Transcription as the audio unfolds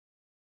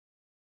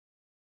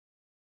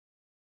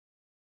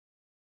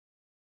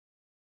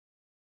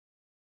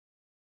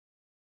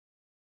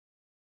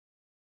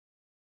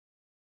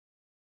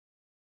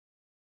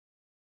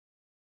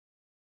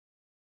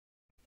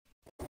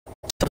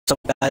So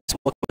guys,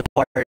 welcome to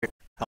part, I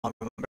don't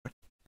remember.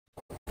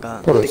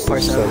 I think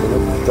part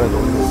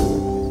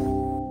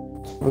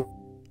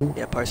 7.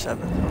 Yeah, part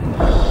 7.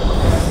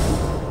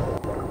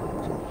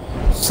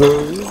 So,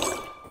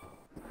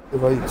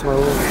 if I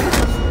tomorrow,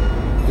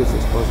 get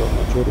this buzz off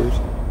my triggers,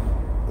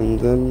 and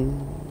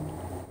then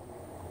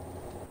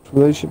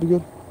really should be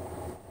good.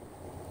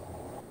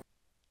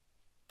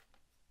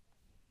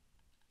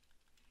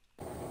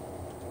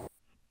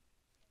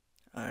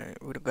 Alright,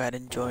 we're gonna go ahead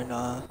and join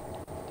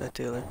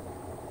Deathdealer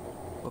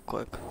real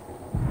quick.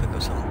 Pick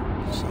up some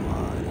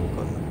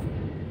equipment.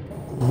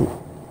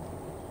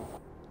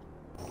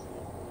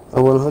 I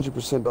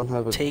 100% don't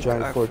have a Take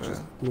giant fortress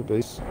in the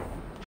base.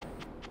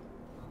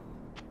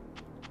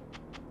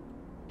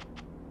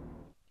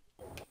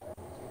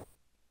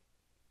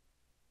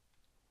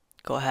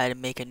 Go ahead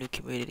and make a new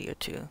community or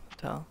two,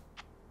 Tell.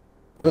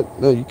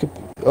 No, you could.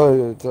 Oh,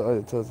 yeah,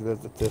 it tells you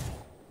that's the tip.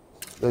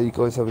 That you can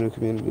always have new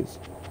communities.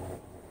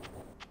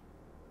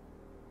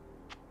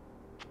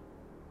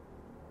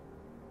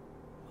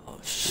 Oh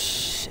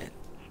shit!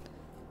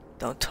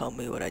 Don't tell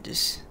me what I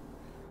just.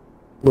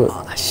 What?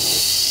 Oh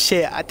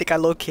shit! I think I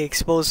low-key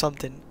exposed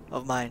something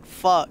of mine.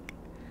 Fuck.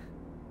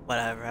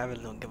 Whatever. I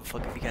really don't give a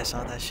fuck if you guys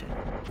saw that shit.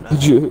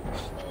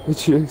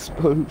 Did you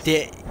expose?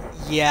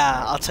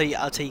 Yeah. I'll tell you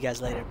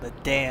guys later.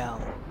 But damn.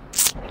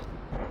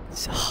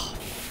 So,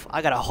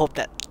 I gotta hope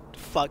that.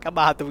 Fuck. I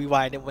might have to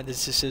rewind it when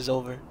this just is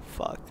over.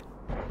 Fuck.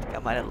 I think I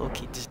might have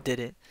low-key just did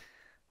it.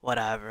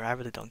 Whatever. I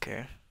really don't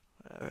care.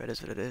 Whatever. It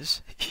is what it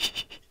is.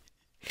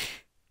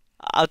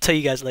 I'll tell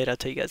you guys later.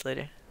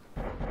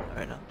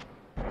 Alright now.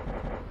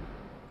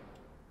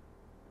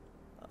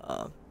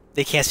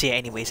 They can't see it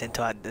anyways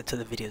until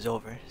the video's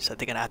over, so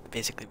they're gonna have to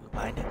basically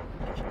rewind it.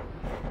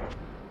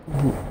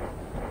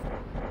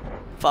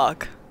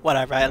 Fuck.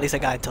 Whatever. At least I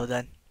got until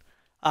then.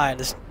 Alright,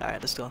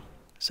 let's go.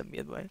 Send me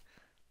a invite.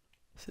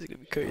 This is gonna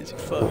be crazy.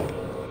 Fuck.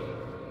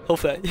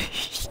 Hopefully.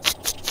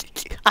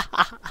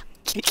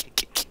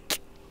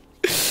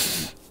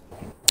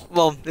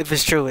 Well, if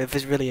it's true, if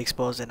it's really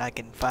exposed, then I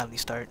can finally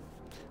start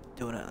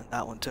doing it on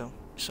that one too.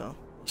 So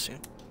we'll see.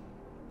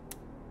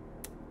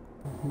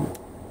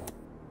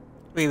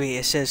 Wait,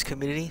 it says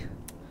community.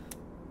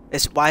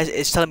 It's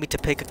telling me to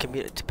pick a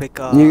community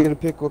You're gonna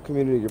pick what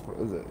community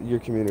your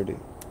community,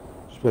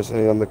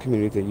 especially on the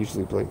community they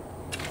usually play.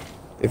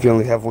 If you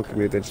only have one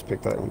community, just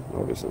pick that one,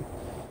 obviously.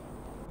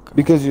 Okay.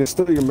 Because you're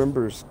still your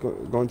members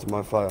going to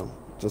my file,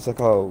 just like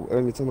how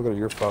every time I go to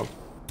your file,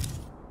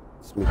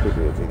 it's me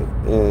picking it.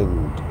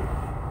 And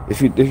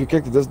if your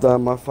character does die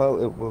on my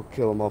file, it will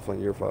kill them off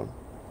on your file.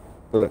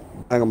 But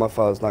dying on my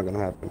file is not gonna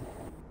happen.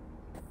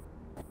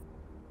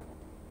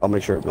 I'll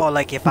make sure. Oh,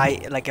 like if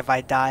I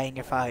die in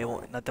your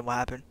file, nothing will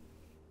happen.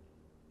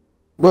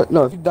 But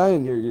no, if you die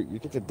in your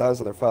character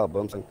dies on their file, but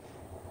I'm saying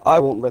I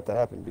won't let that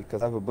happen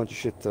because I have a bunch of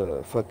shit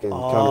to fucking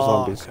counter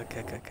zombies. Okay.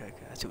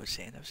 I see what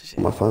you're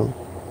saying. My file.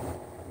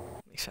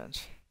 Makes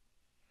sense.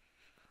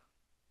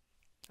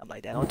 I'm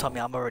like that. Don't tell me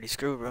I'm already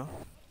screwed, bro.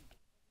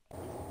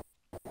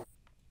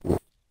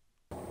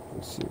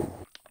 Let's see.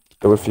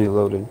 Go for you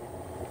loading.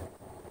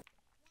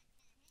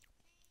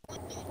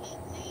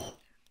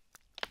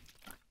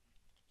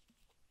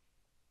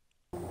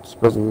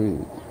 Supposedly,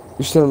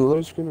 you're still on the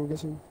loading screen, I'm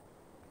guessing?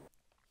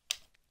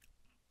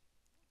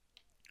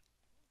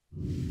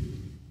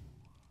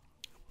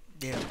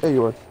 Yeah. There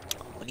you are.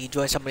 When you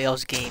join somebody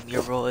else's game,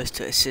 your role is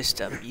to assist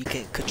them. You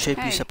can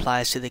contribute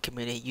supplies to the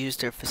community, use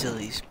their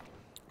facilities.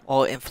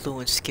 All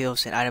influence,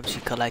 skills, and items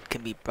you collect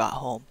can be brought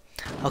home.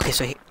 Okay,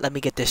 so let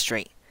me get this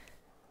straight.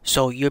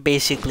 So you're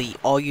basically,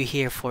 all you're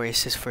here for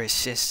is just for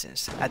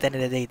assistance. At the end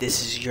of the day, this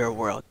is your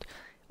world.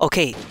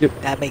 Okay, yep.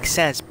 That makes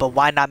sense, but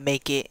why not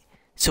make it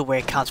so where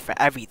it counts for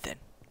everything?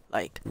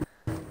 Like,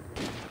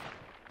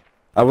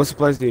 what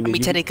supplies do you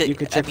need? Technically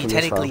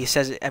it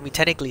says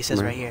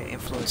right here,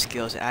 influence,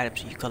 skills, and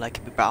items you collect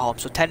can be brought home.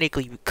 So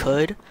technically you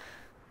could,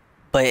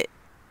 but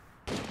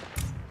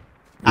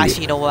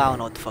actually, you know what? I don't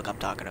know what the fuck I'm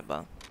talking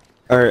about.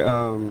 Alright,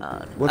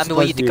 what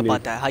do you think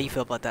about that? How you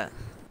feel about that?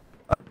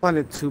 I find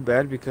it too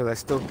bad because I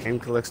still can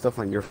collect stuff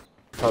on your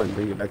file and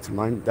bring it back to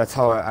mine. That's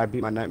how I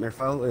beat my nightmare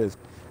file. Is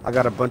I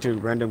got a bunch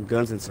of random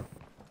guns and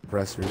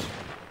suppressors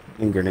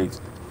and grenades,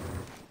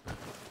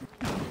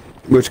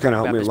 which kind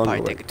of helped me along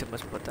the way. Thinking too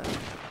much about that.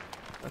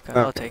 Okay,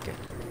 I'll take it.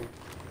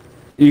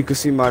 You can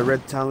see my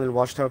red talon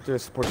watchtower up there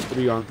supports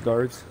 3 armed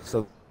guards,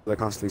 so they're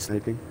constantly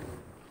sniping.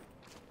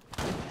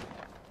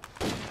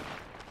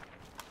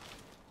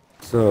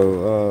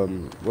 So,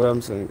 what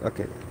I'm saying,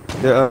 okay,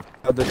 the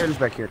trader's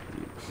back here.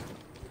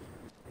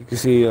 You can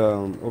see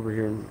over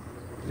here.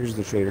 Here's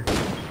the trader.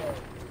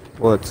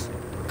 What?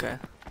 Okay.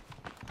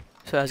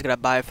 So I was gonna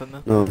buy it from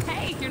him. No.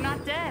 Hey, you're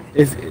not dead.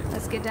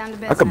 Let's get down to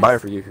business. I could buy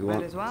it for you if you want.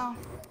 Might as well.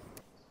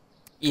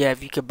 Yeah,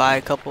 if you could buy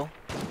a couple.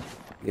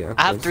 Yeah.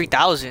 I have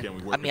 3,000.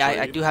 I mean,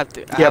 I do have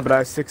to. Yeah, but I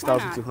have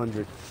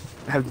 6,200.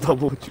 I have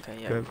double what you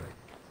yeah.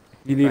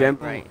 You need ammo?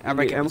 Right. I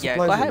reckon. Yeah,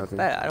 go ahead.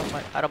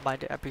 I don't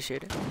mind it. I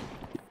appreciate it.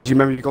 Do you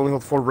remember you can only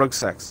hold 4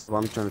 rucksacks? That's what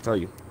I'm trying to tell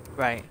you.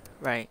 Right.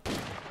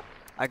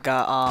 I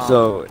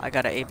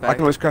got an 8 I bag.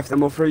 can always craft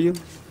ammo for you.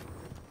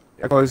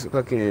 I can always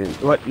fucking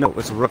what? No,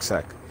 it's a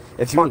rucksack.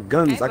 If you want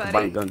guns, Hey, I can buy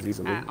buddy. guns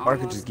easily. I Or I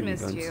could just almost give you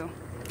missed guns. you.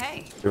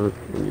 Hey.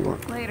 Whatever you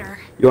want. Later.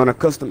 You want a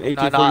custom No,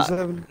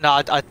 AK-47?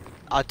 no,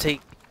 I'll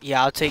take.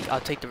 Yeah, I'll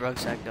take the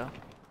rucksack though.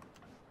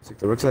 Take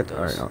the rucksack.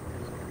 Those. All right.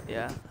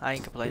 Yeah, I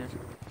ain't complaining.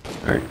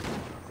 All right.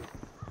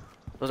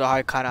 Those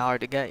are kind of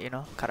hard to get, you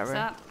know, kind of What's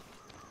rare. up?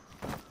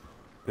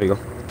 There you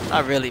go.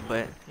 Not really,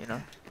 but you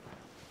know.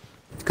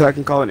 Cause I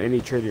can call in any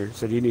trader.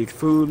 So do you need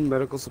food,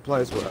 medical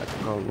supplies? Well, I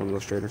can call in one of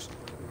those traders.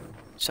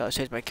 So I'll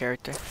change my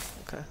character.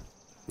 Okay.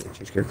 Yeah,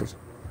 change characters.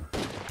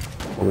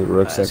 Only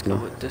Alright, let's rucksack go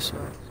now. with this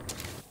one.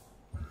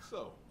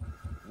 So,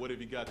 what have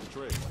you got to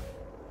trade?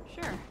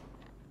 Sure.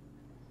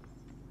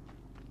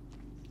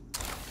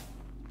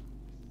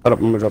 Hold up,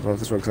 I'm gonna drop off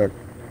this rucksack.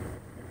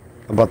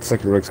 I bought the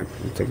second rucksack.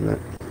 I'm taking that.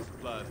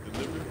 Supplies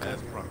delivered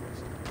as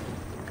promised.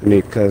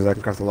 Neat, cause I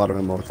can craft a lot of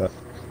ammo with that.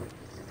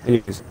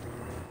 Anyways.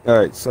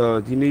 Alright,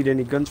 so do you need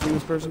any guns from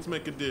this person? Let's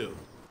make a deal.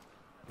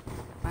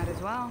 Might as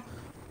well.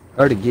 I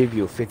already gave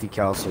you a 50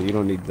 cal, so you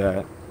don't need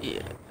that. Yeah,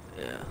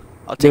 yeah.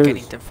 I'll take There's-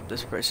 anything from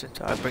this person.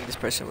 So I'll bring this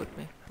person with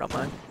me. I don't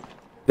mind.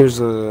 There's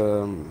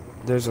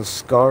a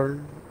SCAR,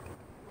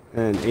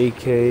 an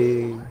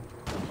AK.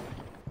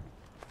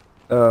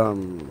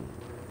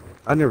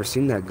 I've never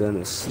seen that gun.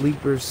 A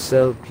sleeper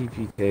cell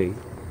PPK.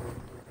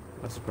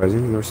 That's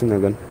surprising. I've never seen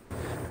that gun.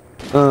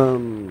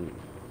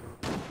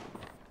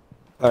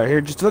 Alright,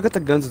 here, just look at the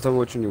guns and tell me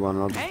which one you want,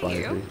 and I'll just buy Hey,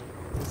 it for you.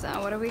 you. So,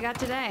 what do we got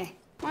today?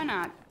 Why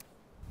not?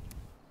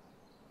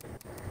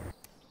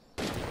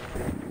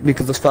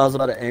 Because this file's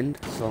about to end,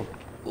 so.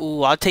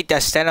 Ooh, I'll take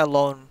that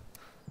standalone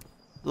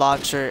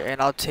launcher, and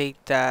I'll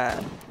take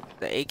the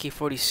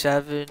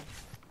AK-47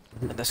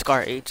 and the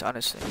SCAR 8s,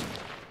 honestly.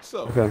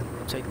 So, Okay.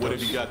 I'll take what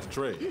have those. you got to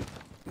trade?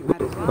 Might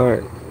as well.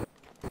 Alright.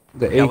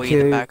 The Yeah, we in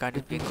the AK. background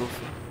just being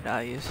goofy. Nah,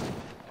 he is.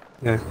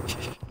 Yeah.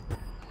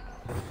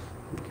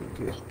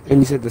 Okay. And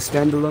you said the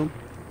standalone?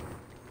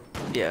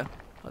 Yeah,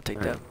 I'll take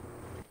Alright. that.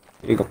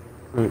 Here you go.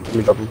 Alright, let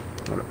me drop them.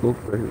 Alright,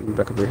 move right here,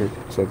 back over here.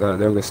 So that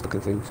they don't get stuck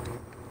in things.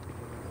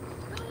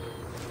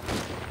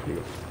 Here you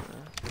go.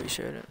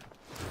 Appreciate it.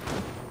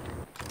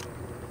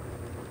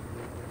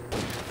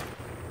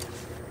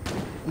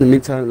 In the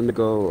meantime, let me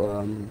go,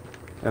 and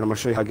I'm gonna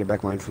show you how to get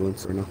back my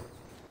influence right now.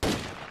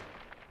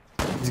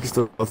 You can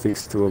still do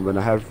things to them, and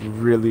I have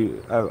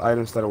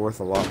items that are worth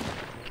a lot.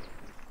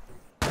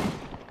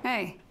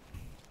 Hey.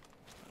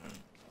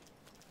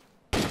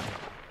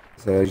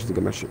 So I usually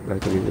get my shit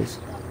back anyways.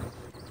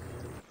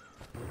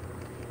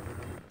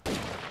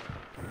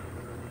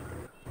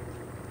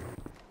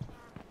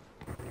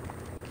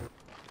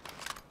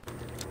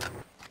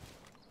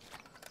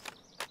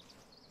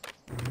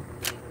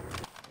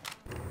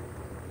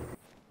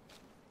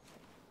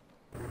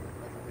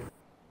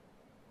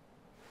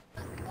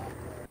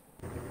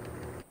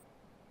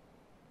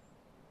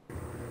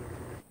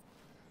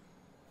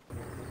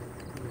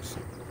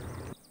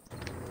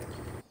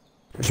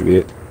 That should be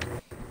it.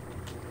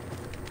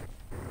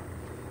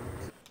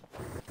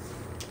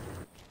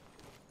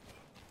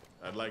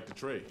 I'd like to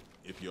trade,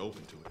 if you're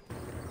open to it.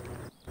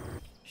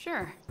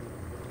 Sure.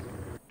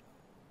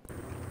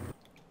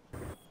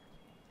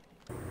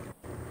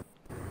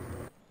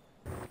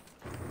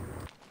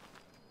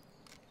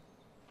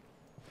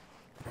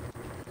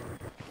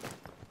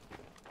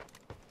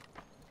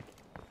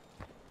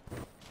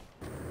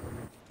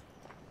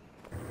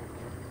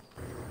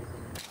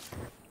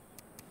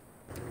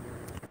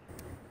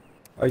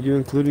 Are you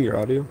including your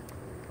audio?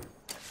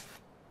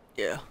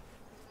 Yeah.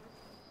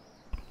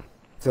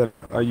 So,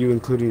 are you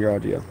including your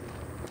audio?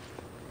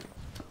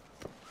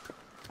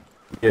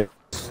 Yes.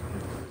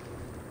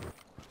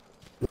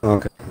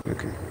 Okay,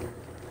 okay.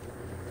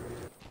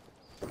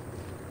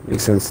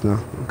 Makes sense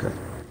now. Okay.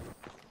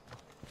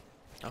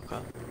 Okay.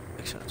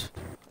 Makes sense.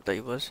 I thought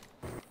you was.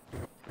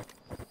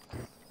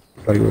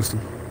 Thought you was.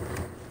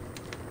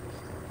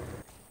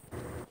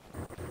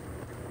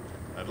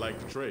 I'd like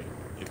to trade,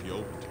 if you're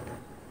open to it.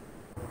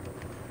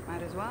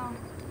 Might as well.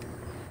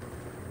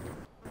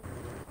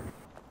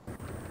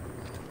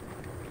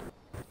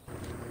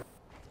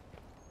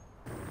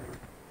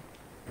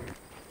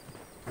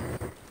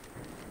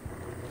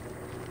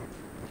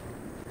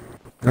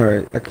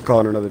 Alright, I can call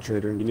in another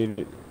trader. You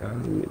need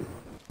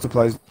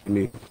supplies you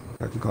need.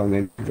 I can call in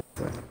any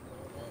trader.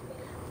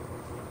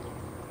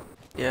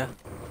 Yeah.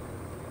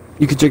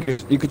 You can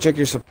check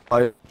your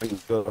supply when you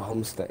go to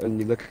home when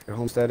you look at your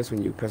home status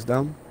when you press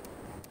down.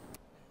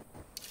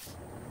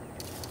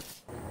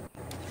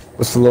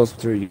 What's the lowest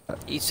material you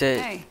got? You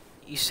said. Hey.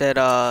 You said.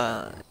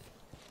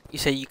 You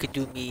said you could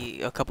do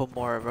me a couple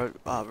more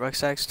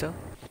rucksacks still.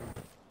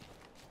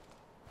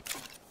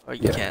 Or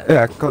you can't.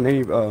 Yeah, I can call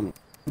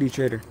any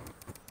trader.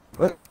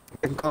 What?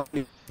 I can call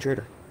any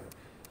trader.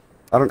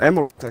 I don't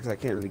ammo rucksacks. I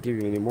can't really give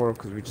you any more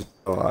because we just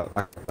I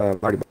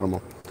already bought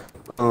them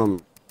all.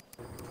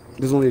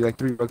 There's only like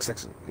 3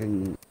 rucksacks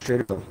in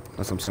trader though.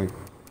 That's what I'm saying.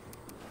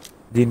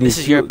 This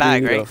is your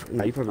bag, right?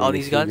 Nah, you probably All need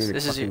these fuel. guns? You need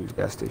This is fucking your-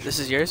 gas station. This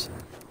is yours?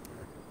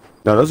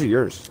 No, those are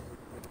yours.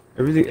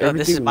 Everything, Yo,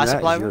 this is everything my in that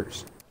supply is room?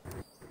 yours.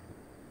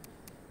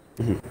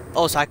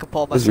 Oh, so I can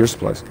pull my This is your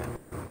stuff. supplies.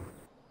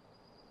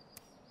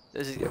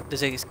 Okay.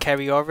 Does it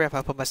carry over if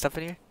I put my stuff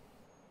in here?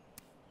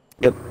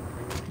 Yep.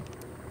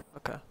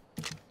 Okay.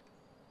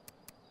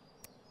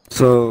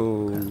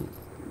 So,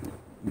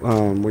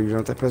 when you're done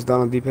with that, press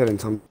down on the D-pad and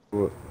tell me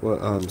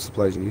what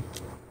supplies you need.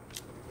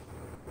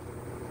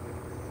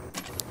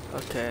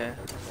 Okay.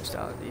 Press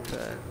down the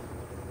D-pad.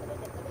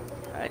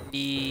 I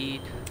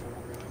need.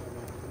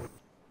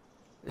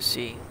 Let's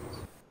see.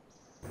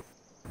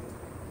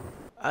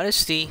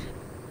 Honestly,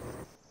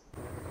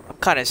 I'm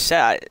kind of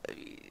sad.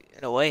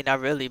 In a way, not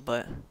really,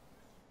 but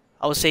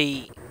I would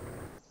say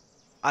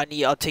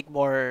I'll take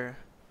more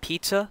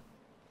pizza.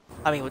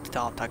 I mean, what the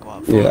hell I'm talking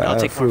about? Food. Yeah, I'll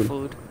take more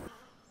food. food.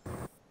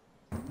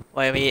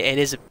 Well, I mean, it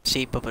is a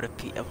shape of a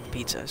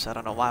pizza, so I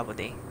don't know why would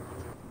they.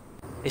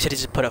 They should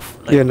just put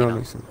like, Yeah, no, it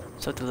makes sense.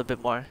 something a little bit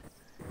more.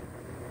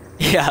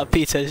 Yeah,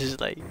 pizza is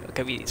just like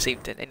okay, we same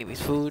thing. Anyways,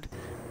 food.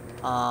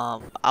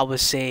 I would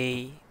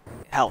say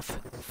health.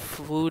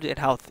 Food and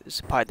health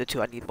is probably the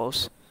two I need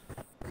most.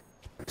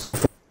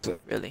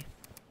 Really.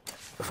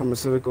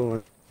 Pharmaceutical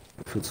and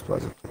food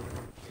supplies.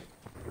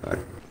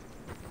 Alright.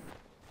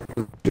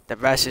 The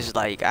rest is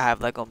like I have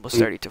like almost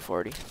 30 to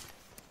 40.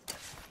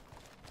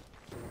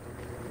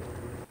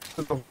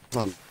 I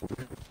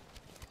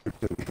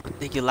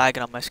think you're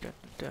lagging on my screen.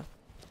 Yeah.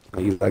 Oh,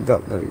 you lagged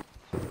up. Okay.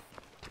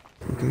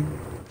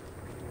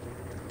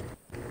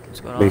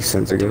 What's going on? Makes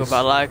sense, I Think guess.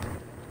 about lag.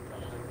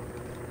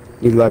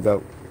 You lagged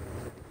out.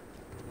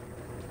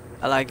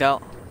 I lagged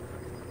out.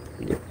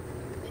 Yeah.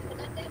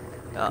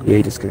 Yeah. Yeah,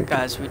 you disconnected.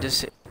 Guys, we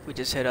just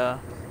hit a.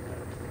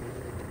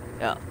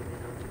 Yeah.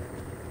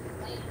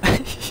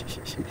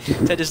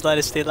 I just let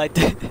it stay like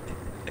that.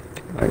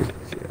 Alright,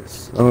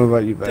 yes. I don't know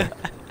about you, back.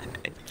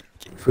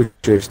 Food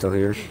trader's still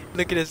here.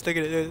 Look at this. Look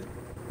at this.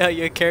 Oh,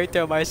 your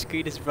character on my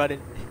screen is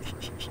running.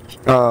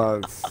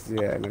 Yeah,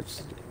 no,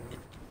 just,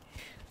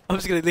 I'm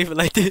just gonna leave it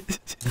like this.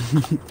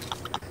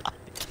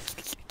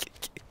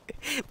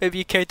 Maybe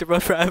your character run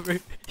forever.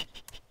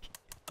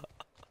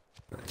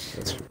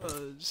 that's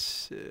Oh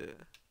shit.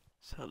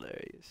 It's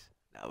hilarious.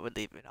 No, we're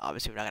leaving.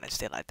 Obviously, we're not gonna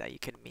stay like that. You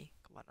kidding me?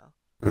 Come on now.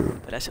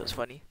 But that shit was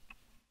funny.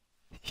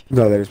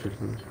 no, that is pretty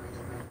funny.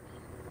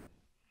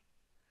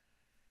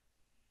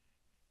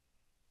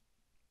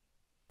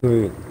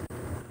 Wait,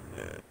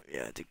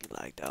 Yeah, I think you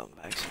lagged out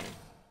actually.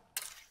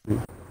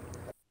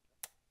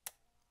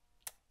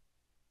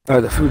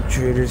 the food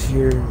trader's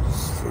here. Let's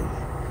see.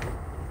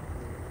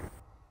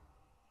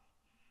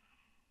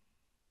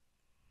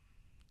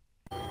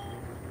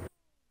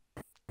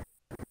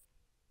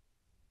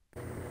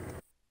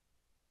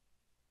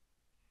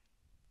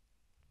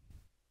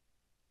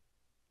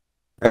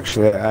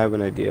 Actually, I have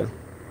an idea.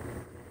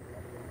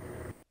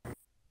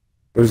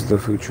 Where's the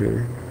food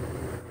trader?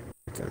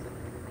 Right there.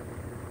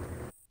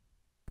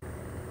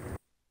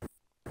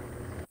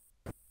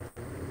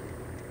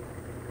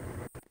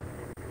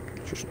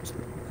 Nutritionist.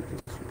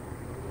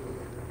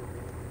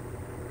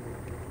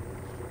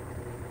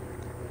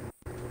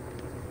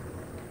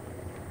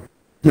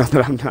 Not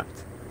that I'm not.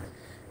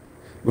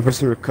 The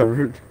person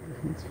recovered.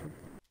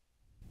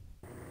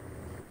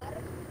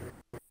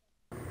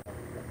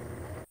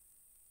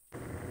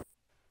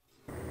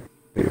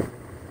 Yeah.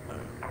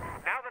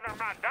 Now that I'm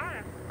not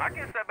dying, I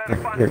guess I better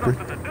find Here.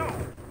 something to do.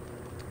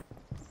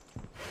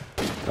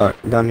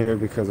 Alright, down here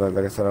because,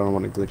 like I said, I don't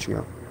want it glitching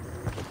out.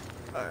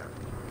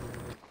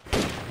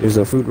 There's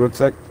a food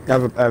rucksack. I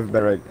have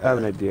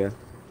an idea.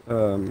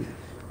 I'm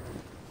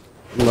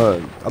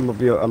gonna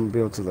be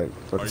able to like Are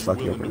put the you stock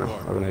willing over to now. I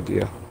barter? have an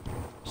idea.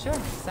 Sure,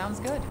 sounds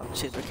good. I'll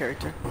change my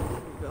character. There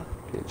we go.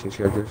 Okay, change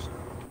characters.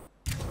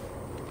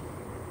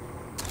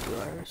 2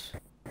 hours.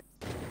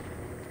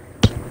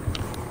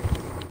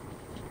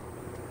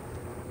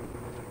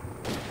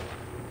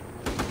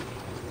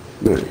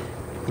 There you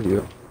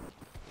go.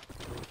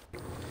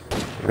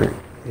 Alright,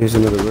 here's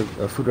another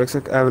food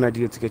rucksack. I have an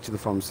idea to get you the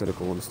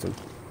pharmaceutical ones too.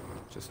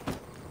 Just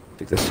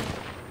take this.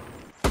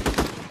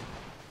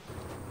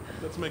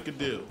 Let's make a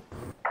deal.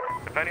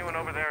 If anyone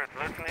over there is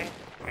listening,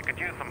 we could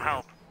use some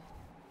help.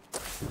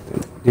 Do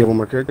you have one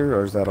more character,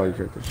 or is that all your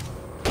characters?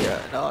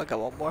 Yeah, no, I got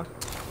one more.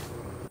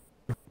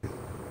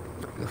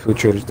 The food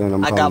trader's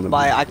done.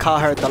 I call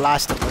her the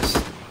last of us.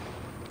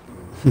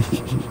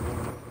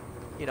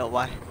 You know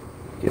why?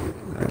 Yeah,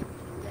 alright.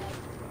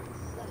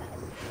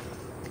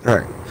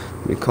 Alright,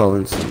 let me call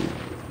in some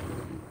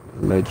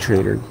lead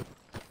trader.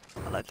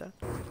 I like that.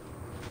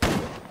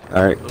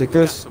 Alright, take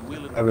this.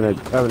 I have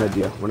an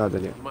idea. We're not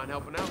done yet. You mind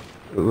helping out?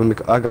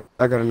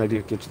 I got an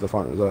idea to get you the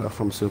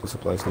pharmaceutical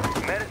supplies now.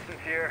 Medicine's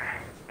here.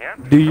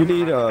 Yep. Do you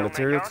need Don't make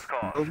materials house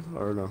calls. to build,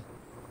 or no?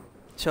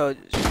 So,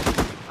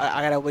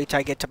 I gotta wait till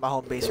I get to my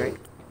home base, right?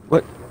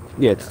 What?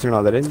 Yeah, to turn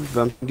all that in.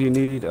 Do you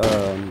need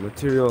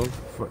material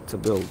to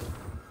build?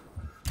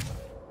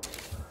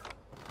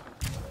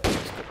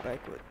 Let's go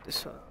back with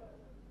this one.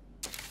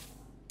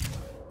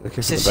 Okay, It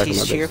for says the back of my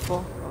he's base.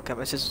 cheerful. Okay,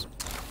 but it says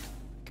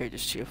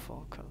character's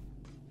cheerful. Okay.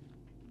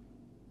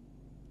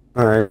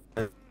 Alright.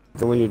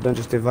 Then when you're done,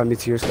 just invite me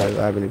to your side.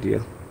 I have an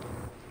idea.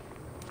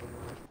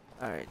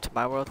 Alright, to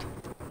my world.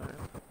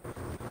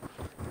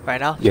 Right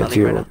now? Yeah, Shall I to leave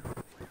your right world.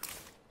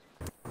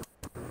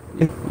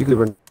 Yeah, you can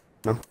run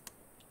now.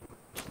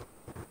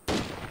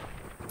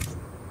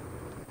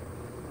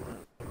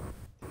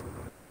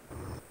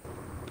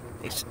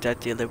 Thanks to Death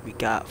Dealer, we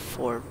got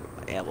 4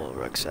 ammo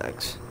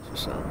rucksacks.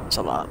 So it's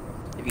a lot.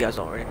 If you guys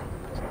don't already.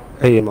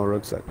 Hey, in my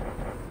rucksack.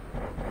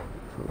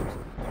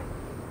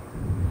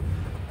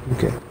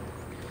 Okay.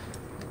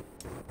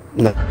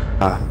 Nah.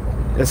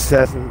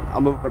 Assassin,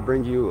 I'm gonna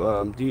bring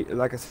you, do you,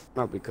 like I said,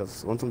 not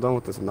because once I'm done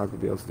with this, I'm not gonna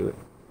be able to do it.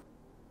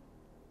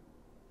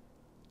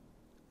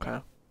 Okay.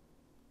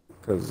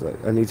 Because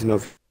I need to know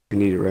if you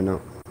need it right now.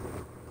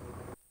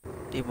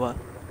 Need what?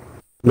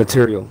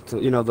 Material. To,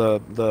 you know,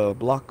 the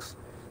blocks.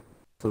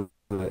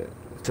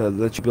 To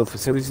let you build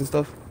facilities and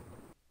stuff.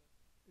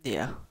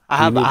 Yeah. Do I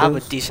you have need I have a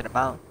those? decent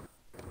amount.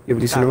 You have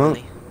a decent Not amount?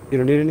 really. You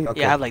don't need any? Okay.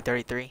 Yeah, I have like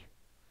 33.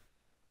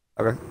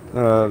 Okay.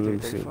 Let me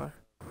 33, see. 34.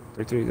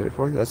 33,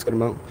 34? That's a good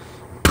amount.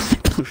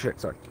 Oh shit,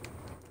 sorry.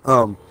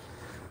 Do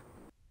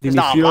It's you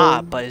not need a fuel?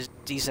 lot, but it's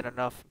decent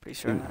enough. I'm pretty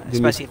sure. Do you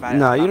Especially if need, I'm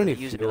nah, not you don't really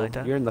need using it fuel. like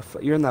that.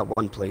 You're in that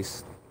one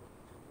place.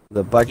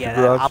 The bike Yeah,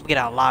 garage. I'm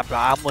getting a lot, bro.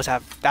 I almost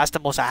have. That's the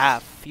most I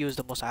have. Few is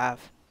the most I have.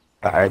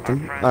 Alright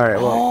then. Alright,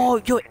 well.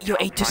 Oh, yo,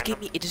 it just gave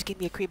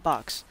me a creep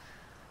box.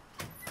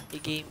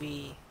 It gave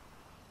me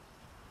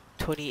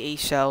 28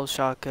 shells,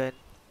 shotgun, It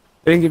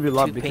didn't give you a 2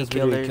 lot because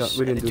painkillers,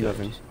 we and didn't a do 2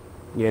 nothing. ounces.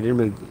 Yeah, it didn't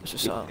really. It's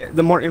just,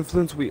 The more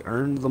influence we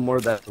earn, the more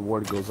that the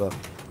reward goes up.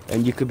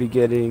 And you could be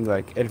getting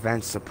like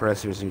advanced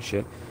suppressors and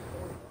shit.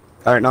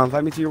 Alright, now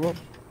invite me to your world.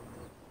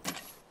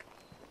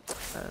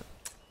 Alright.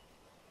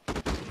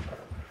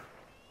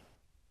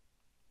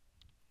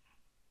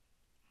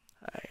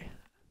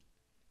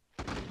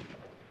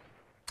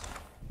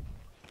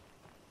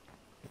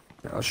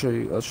 I'll show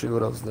you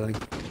what I was doing.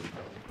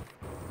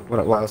 What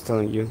I was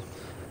telling you.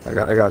 I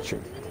got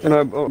you. And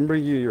I'll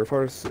bring you your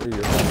first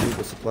your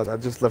supplies. I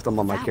just left them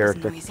on my That was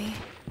character. noisy.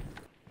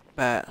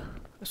 But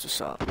that's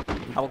what's up.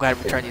 I'm gonna go ahead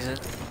and return these in.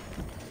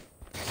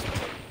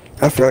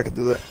 I feel I could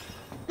do that.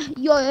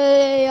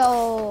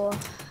 Yo.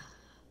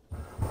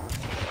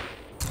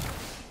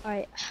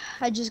 Alright,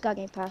 I just got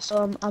Game Pass,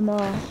 so I'm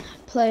gonna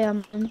play.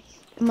 I'm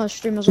gonna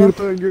stream as well.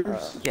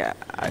 Yeah,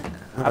 I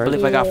Alright.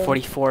 believe I got Yeah.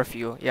 44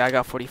 fuel. Yeah, I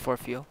got 44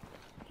 fuel.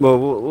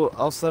 Well,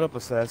 I'll set up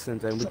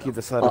assassins and we can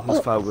decide on whose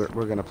file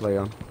we're gonna play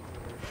on.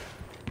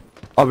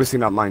 Obviously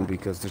not mine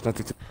because there's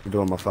nothing to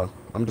do on my file.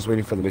 I'm just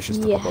waiting for the missions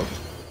to pop up.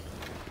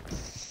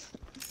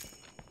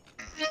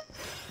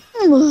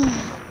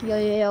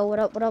 Yo, what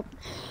up?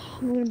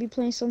 I'm gonna be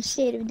playing some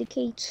State of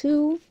Decay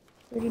 2.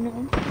 Already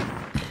know.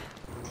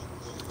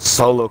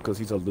 Solo because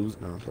he's a loser.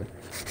 No, I'm sorry.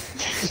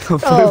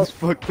 Oh.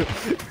 Fucked up.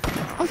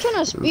 I'm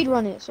trying to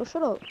speedrun it, so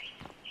shut up.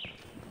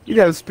 You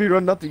gotta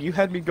speedrun nothing. You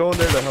had me going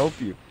there to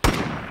help you.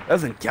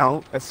 Doesn't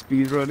count as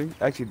speedrunning.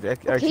 Actually, it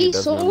Okay,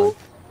 does. so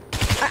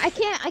I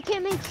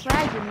can't make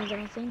frag grenades, I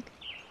don't think.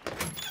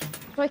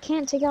 So I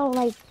can't take out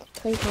like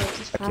play cards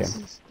as fast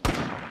as.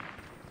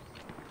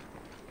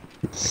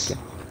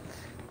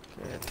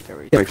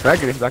 Yeah, like frag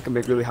grenades, I can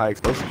make really high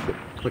explosive shit.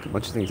 Click a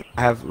bunch of things.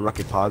 I have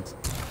rocket pods.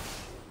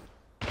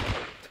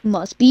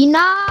 Must be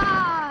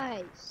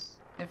nice.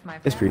 If my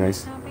It's pretty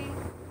family's nice. happy,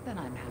 then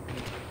I'm happy.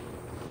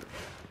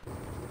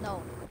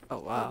 No. Oh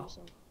wow,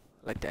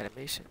 I like the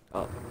animation.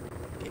 Oh,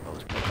 game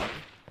was broke on me.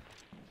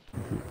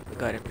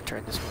 Go ahead and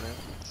return this one in.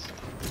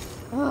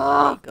 There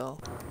Ah, you go.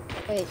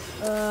 wait,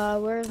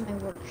 where's my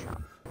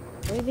workshop?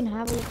 Do I even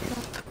have a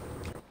workshop?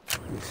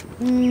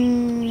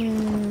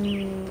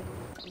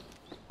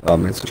 Oh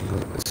man, such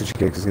a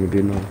cake is gonna be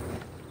annoying.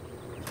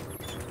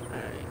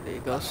 Alright, there you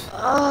goes.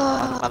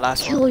 Ah, My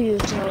last kill one.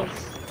 yourself.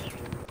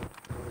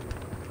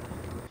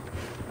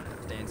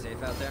 Staying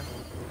safe out there?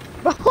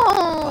 Bro!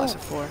 Last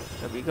of 4.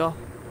 There we go.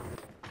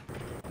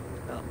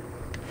 Don't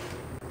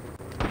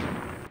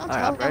Alright, tell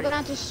I'm me I'm ready. gonna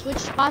have to switch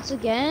spots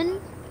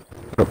again.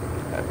 I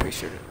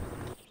appreciate it.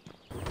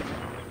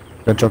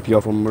 I'll drop you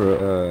off one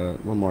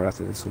more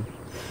after this one.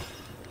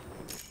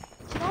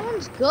 That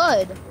one's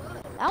good.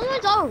 That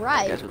one's You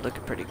alright. guys are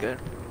looking pretty good.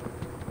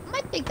 I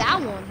might take that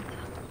one.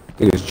 I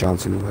think it's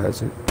Johnson who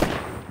has it.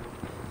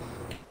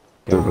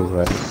 Who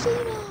has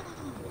it.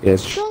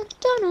 Yes,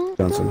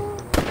 Johnson.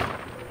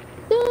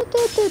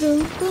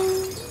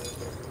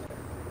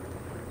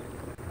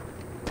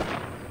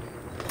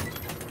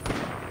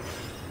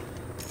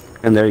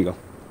 And there you go.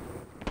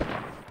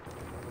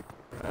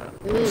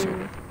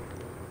 Ooh.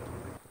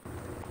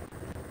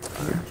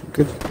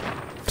 Good.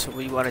 So what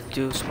do you want to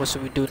do? So what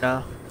should we do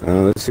now?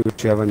 Let's see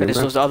what you have on your Finish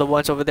map. those other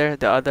ones over there?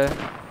 The other?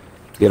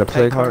 You got a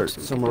play Play card cards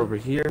we can somewhere do. over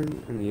here,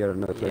 and you got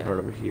another play Yeah. card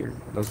over here.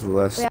 Those are the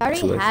last Wait, I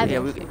already two left. have Yeah,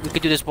 it. we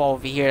could do this wall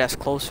over here. That's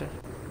closer.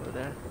 Over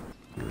there.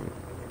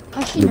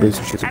 Actually, You no. bring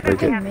some shit to I bet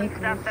break we it. have some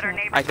stuff that our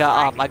neighbors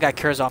I got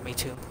cures on me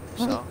too. It's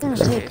So gonna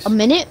just in take case. a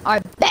minute. I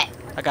bet.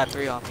 I got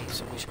 3 on me,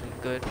 so we should be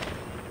good.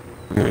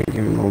 Alright,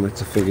 give me a moment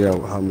to figure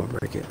out how I'm gonna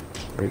break it.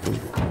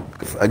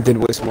 I did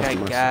waste We most of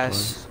got my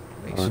gas.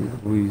 supplies on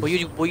weeds.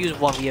 We'll use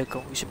 1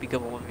 vehicle. We should be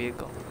good with 1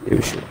 vehicle. Yeah,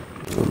 we should.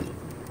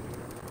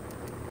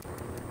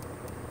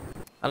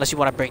 Unless you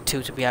want to bring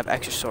 2 so we have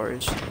extra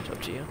storage. It's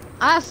up to you.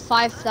 I have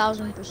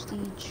 5,000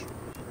 prestige.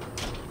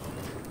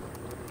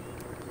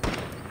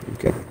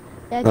 Okay.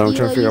 That No, I'm trying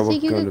to figure you out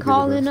think what you gun could to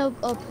call be the in a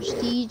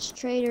prestige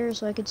trader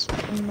so I could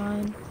spend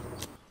mine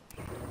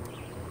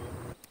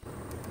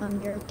on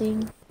your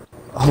thing?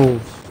 Oh,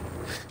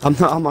 I'm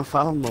not on my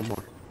file no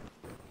more.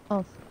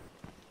 Oh.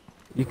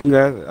 You can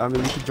get, I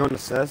mean, you can join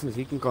Assassins,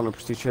 you can call him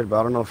Prestige Trader, but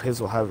I don't know if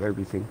his will have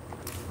everything.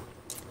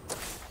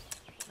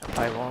 I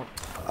probably won't.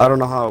 I don't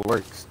know how it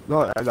works.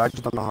 No, I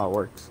just don't know how it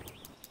works.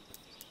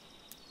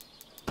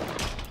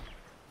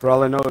 For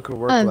all I know, it could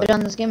work I haven't like, been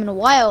on this game in a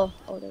while.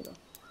 Oh, there you go.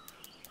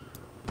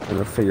 and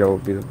I figure out what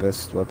would be the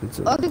best weapon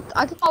to.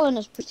 I could call in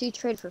a prestige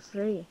trade for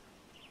free.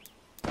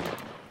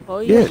 Oh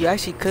yeah, Yeah. you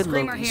actually could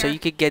Screamer Loki. So here. you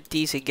could get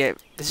these and get.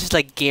 This is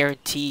like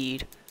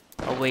guaranteed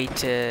a way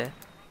to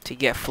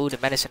get food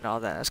and medicine and all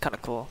that. That's kind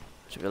of cool.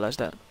 Did you realize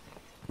that?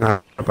 Nah,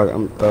 but I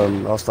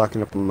was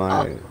stocking up on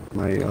my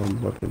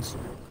weapons.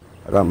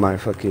 I got my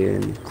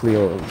fucking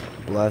Clio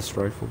blast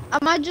rifle. I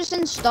might just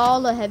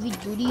install a heavy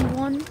duty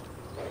one.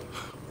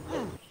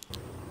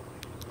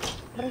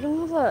 But I don't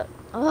have a.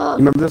 You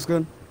remember this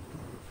gun?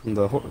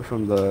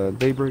 From the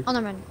Daybreak? Oh,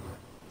 never mind.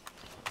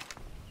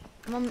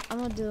 I'm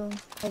gonna do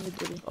heavy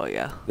duty. Oh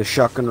yeah. The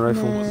shotgun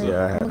rifle? Then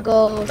Yeah, I'm gonna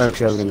go. I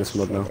actually have it in this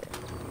mode now.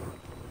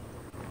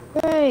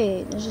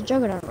 Hey, there's a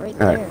juggernaut right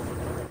Alright. there.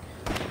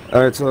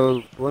 Alright,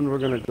 so one we're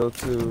gonna go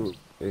to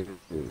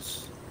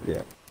is,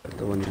 yeah,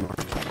 the one you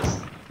marked.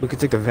 We could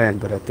take the van,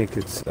 but I think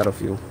it's out of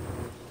fuel.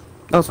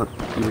 No, it's not.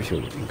 You were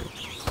sure.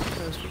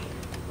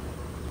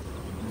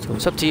 So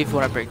it's up to you if you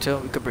want to bring 2.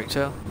 We could bring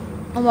 2.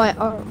 Oh my.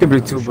 You can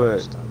bring 2,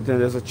 but then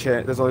there's a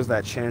chance. There's always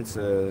that chance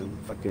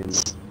fucking.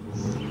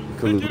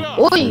 Pick it up.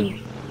 Oi!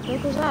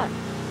 What was that?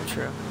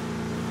 True.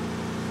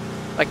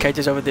 My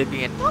character's over there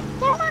being.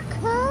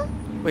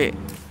 Wait,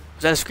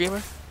 was that a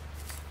screamer?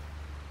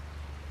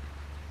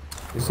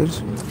 Is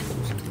this?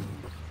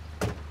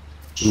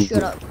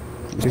 Shut up.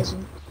 Is it?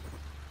 Listen.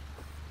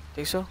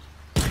 Think so?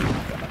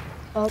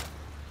 Oh,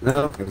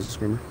 No, it's a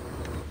screamer.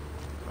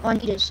 all I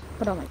need is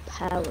put on my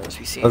power. Must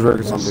be I seen. was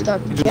ready for We'll something.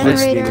 start You the just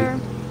missed me. generator.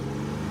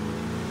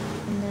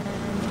 And then.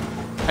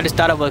 I just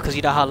thought it was because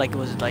you know how like it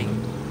was like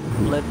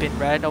flipping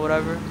red or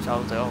whatever. So I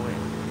was like, oh wait.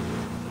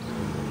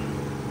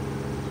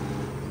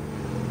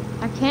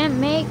 I can't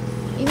make.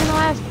 Even though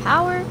I have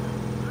power.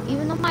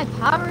 Even though my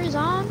power is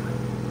on.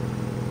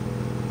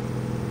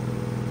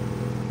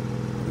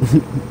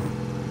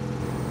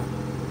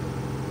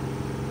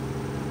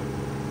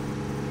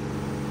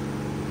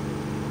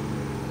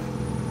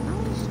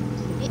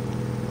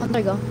 Oh,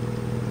 there you go.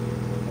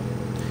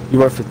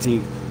 You are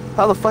fatigued.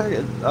 How the fuck,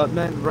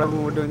 man? Right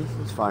when we're doing this,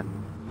 it's fine.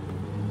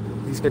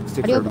 These guys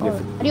take forever to get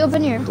How do you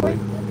open here? Wait.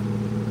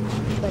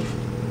 Like,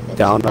 it's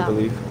Down, I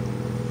believe.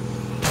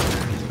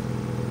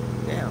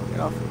 Damn, get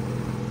off.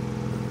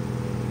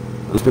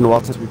 It's been a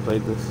while since we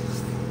played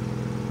this.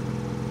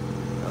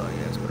 Oh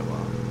yeah, it's been a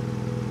while.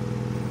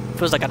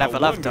 Feels like I never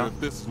left wonder though. if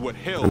this is what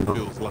hell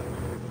feels like.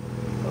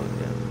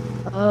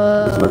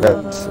 Oh It's not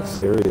that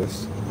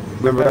serious.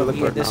 Remember, I yeah. look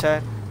You for at it this now.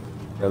 side?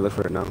 Yeah, look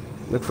for it now.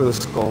 Look for the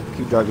skull.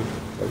 Keep driving.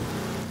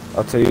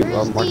 I'll tell you.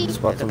 I'll mark the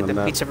spots on Look the at the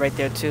map. pizza right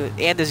there too,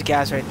 and there's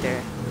gas right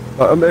there.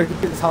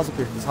 This house up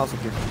here. This house up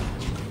here.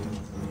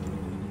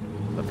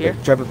 Up here?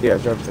 Drive up. Yeah,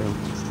 drive up to him.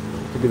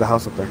 Could be the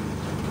house up there.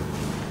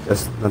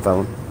 That's not that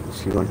one.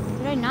 Just keep going.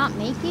 Did I not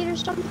make it or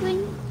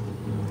something?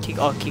 Keep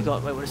going.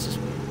 Wait, what is this?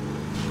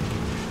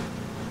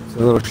 It's a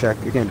little shack.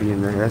 It can't be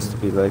in there. It has to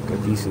be like a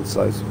decent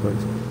sized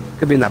place.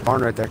 Could be in that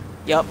barn right there.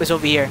 Yup, it's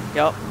over here.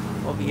 Yup,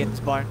 over here in this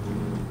barn.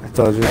 I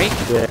told you. Right?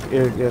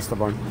 Yeah, it's the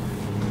barn.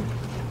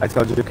 I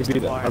told you it could be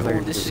the Barn. I was like,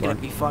 Ooh, this is gonna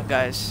be fun,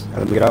 guys.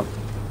 Let me get out.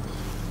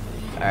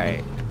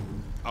 Alright.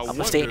 I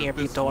gonna stay in wonder here, if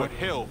this is Pete, what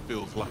hell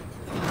feels like.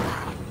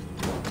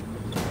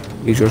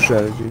 Use your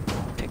strategy.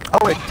 Take Oh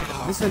wait,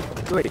 listen.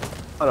 Wait.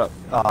 Hold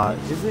up.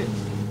 Is it?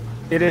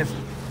 It is.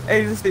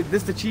 Hey, this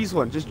the cheese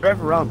one. Just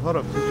drive around. Hold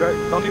up. Just drive.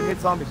 Don't even hit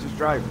zombies. Just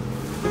drive.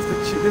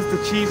 This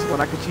the cheese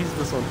one. I can cheese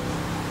this one.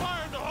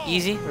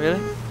 Easy, really?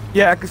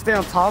 Yeah, I can stay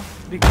on top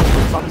because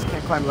the zombies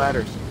can't climb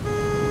ladders.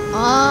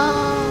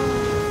 Oh.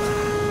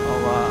 Oh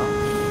wow.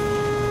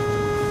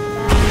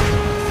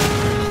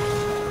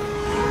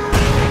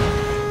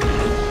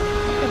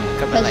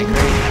 Coming like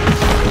crazy.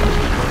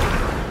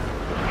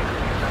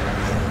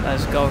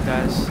 Let's go,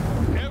 guys.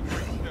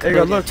 There you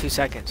go. Look. 2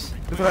 seconds.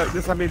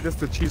 This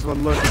the cheese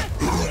one. Look.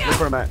 Look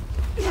where I'm at.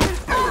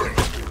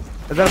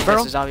 Is that a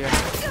barrel? This is zombie right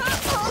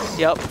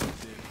here. Yep.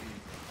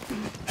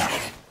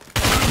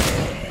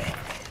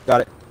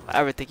 Got it. I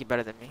ever think you're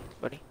better than me,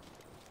 buddy.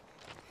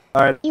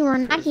 All right. You were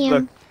not Look.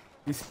 him.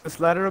 You see this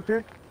ladder up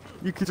here?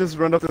 You can just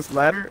run up this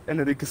ladder, and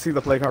then you can see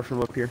the play card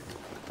from up here.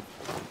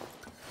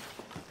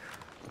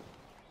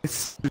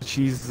 It's the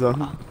cheese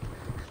zone.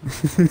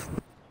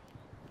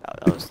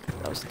 That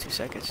was 2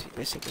 seconds,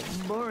 basically.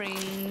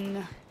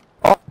 Boring.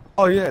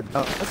 Oh yeah.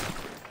 No,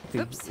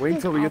 Oops. wait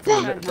until we get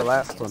to the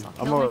last one.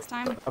 I'm Till gonna next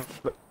time.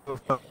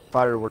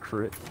 firework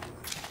for it.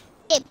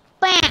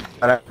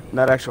 Bam.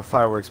 Not actual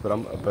fireworks, but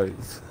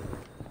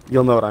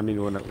you'll know what I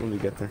mean when we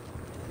get there.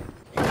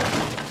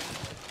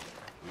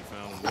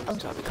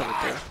 Zombie coming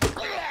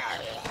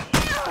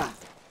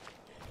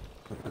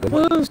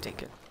through.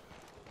 Stinking.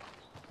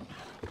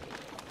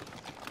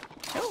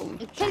 Oh,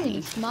 It's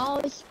pretty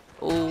small.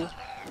 Oh.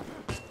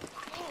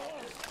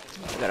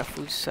 I got a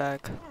food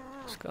sack.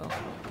 Let's go.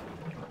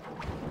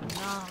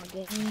 Nah,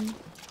 game.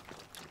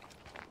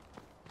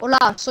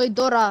 Hola, soy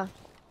Dora.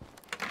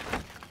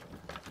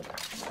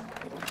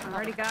 I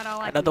already got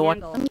all I Another can one?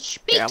 handle. Let me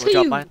speak Yeah, I'm to gonna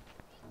drop you. mine.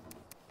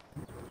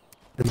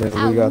 And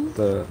then we got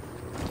the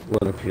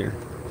one up here.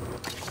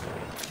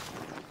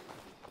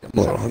 I'm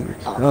a little hungry.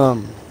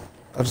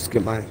 I'll just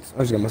get myself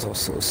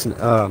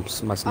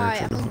my snacks.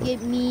 Alright, I'm gonna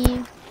get me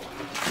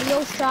a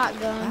little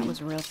shotgun. That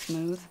was real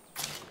smooth.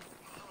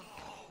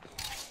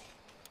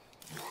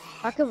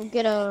 I could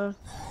get a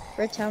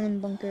red talon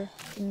bunker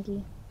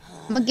thingy.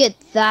 I'm gonna get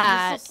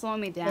that. This'll slow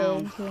me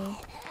down. Thank you.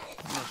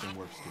 Nothing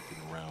worth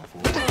sticking around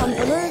for.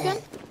 Tumbler again?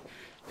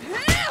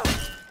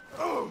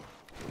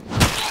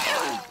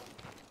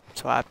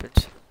 That's what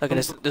happens. Look at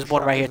this. There's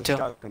one right here too.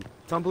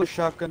 Tumbler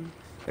shotgun,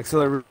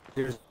 accelerator.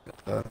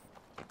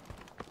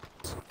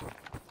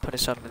 Putting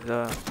some in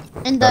the.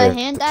 And the Alright.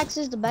 hand axe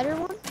is the better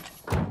one?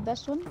 The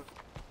best one?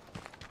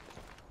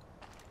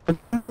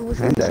 Which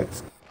Hand one's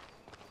axe.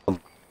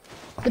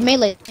 the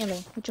melee?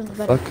 Which one's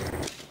better?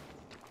 Fuck.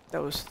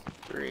 That was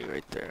 3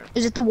 right there.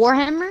 Is it the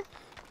Warhammer?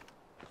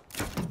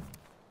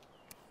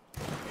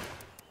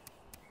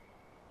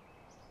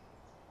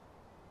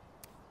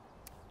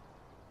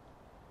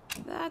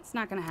 That's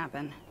not gonna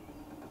happen.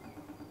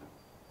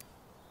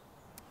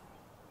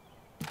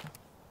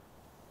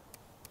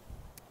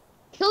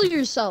 Kill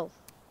yourself.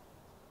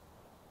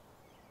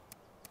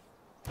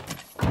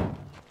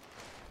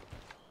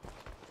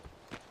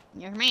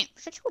 Yeah, man,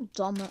 such a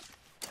dumb.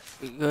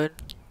 You good?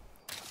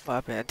 What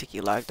happened? I think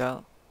he lagged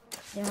out.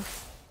 Yeah,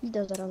 he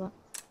does that a lot.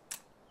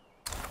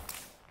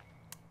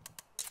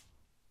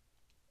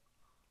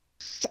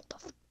 Shut the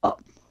f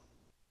up.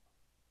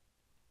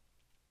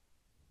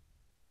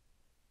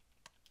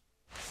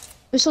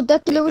 Wait, so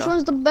Deathdealer, which go.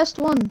 one's the best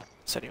one?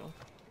 It's anyone.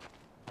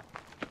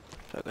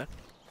 So good.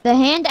 The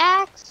hand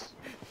axe?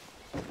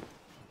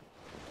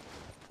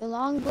 The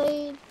long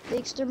blade? The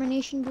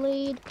extermination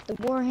blade? The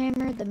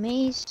warhammer? The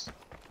mace?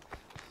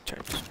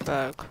 Turn this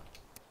back.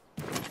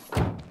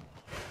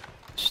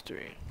 It's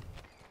 3.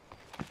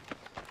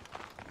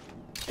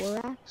 War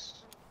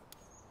axe?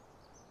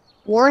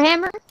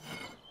 Warhammer?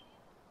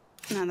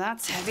 Now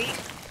that's heavy.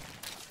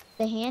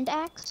 The hand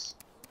axe?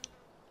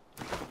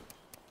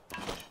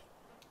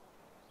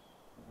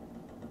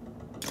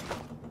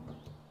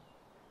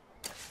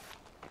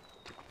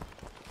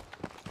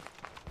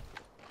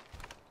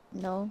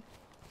 No.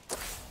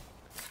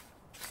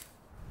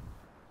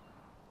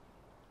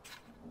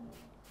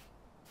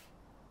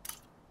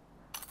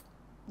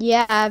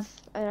 Yeah,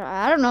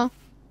 I don't know.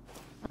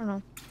 I don't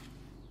know.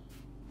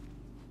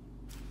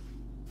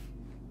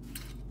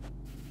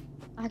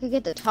 I could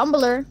get the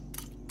tumbler.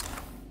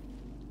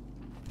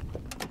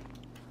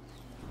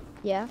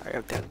 Yeah. I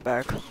have that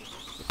back.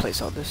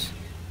 Replace all this.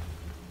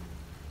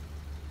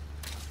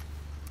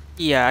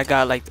 Yeah, I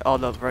got like all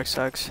the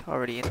rucksacks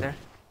already in there.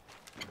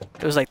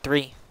 It was like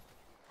 3.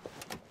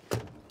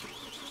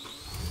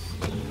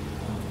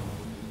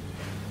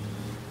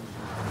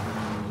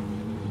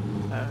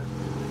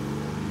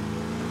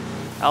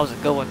 That was a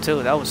good one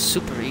too. That was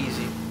super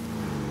easy.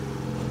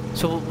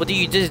 So what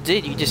you just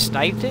did? You just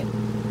sniped it?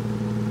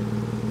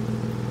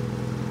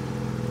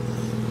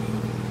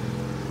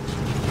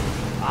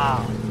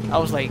 Wow. That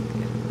was like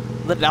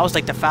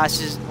the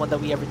fastest one that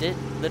we ever did.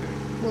 Literally.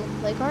 Little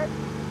play cart.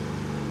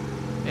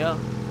 Yeah.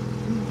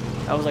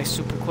 That was like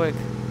super quick.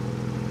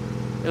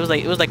 It was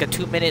like a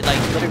 2 minute, like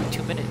literally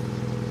 2 minute.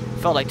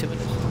 Felt like 2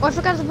 minutes. Oh, I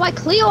forgot to buy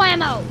Cleo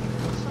ammo.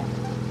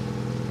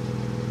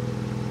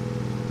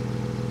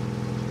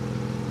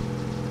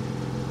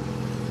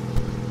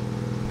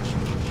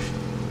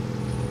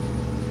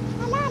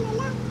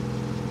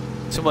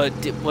 So what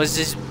was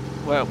this?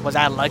 Was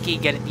I lucky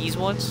getting these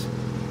ones,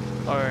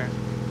 or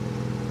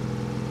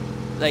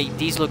like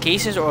these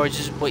locations, or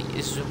just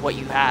what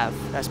you have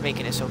that's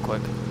making it so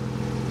quick?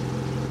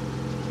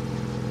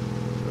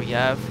 What you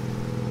have?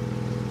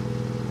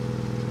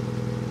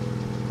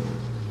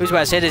 The reason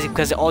why I say this is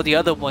because all the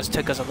other ones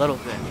took us a little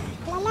bit.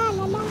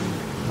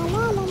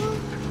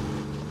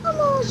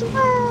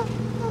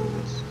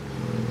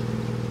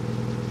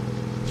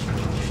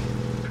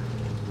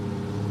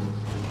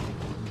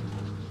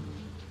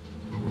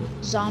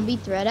 Zombie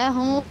threat at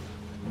home.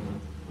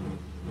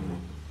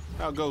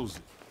 How goes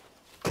it?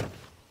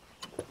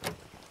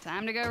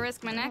 Time to go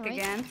risk my neck Alright.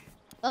 again.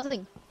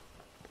 Nothing.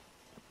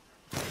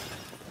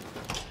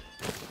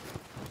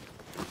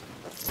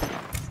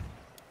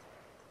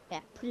 Yeah,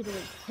 pretty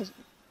little peasant.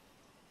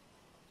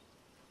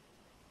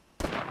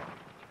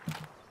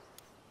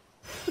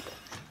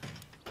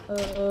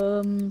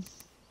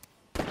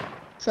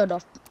 Shut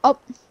off.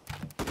 Up.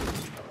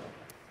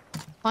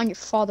 Find your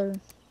father.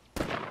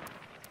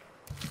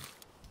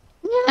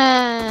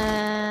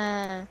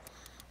 Yeah.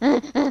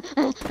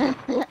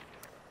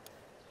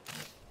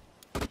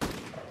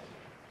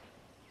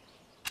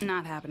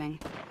 Not happening.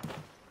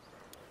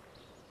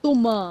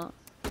 Toma.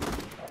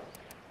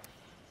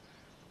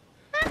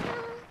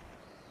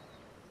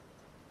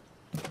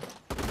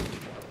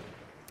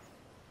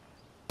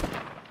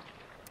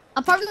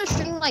 I'm probably gonna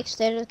stream like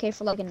State of Decay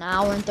for like an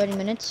hour and 30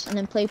 minutes and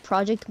then play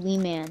Project Wee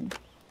Man.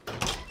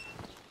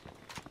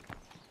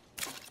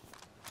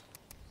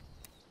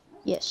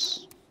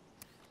 Yes.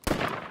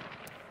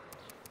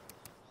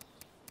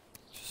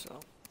 So.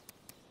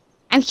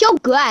 I'm so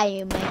good at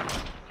it, man.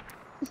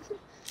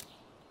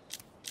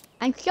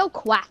 I'm so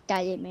quacked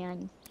at it,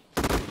 man.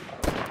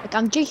 Like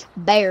I'm just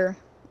bear.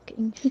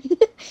 You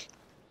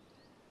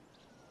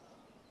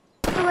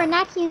are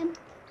not him.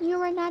 You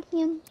are not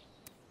him.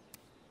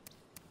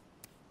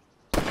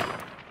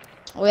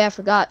 Oh yeah, I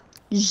forgot.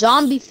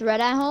 Zombie threat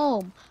at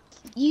home.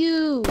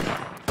 You.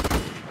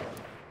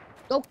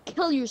 Go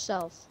kill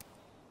yourself.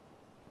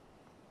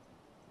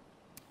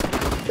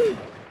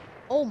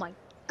 Oh my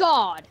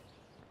god.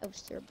 That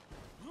was terrible.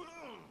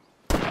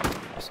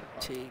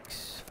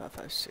 Takes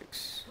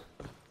 556.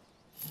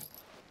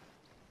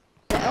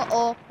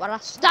 Uh-oh, para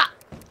stop.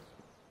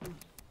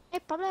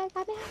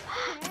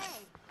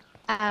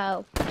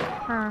 Ow.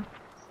 Huh.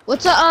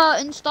 What's a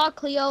install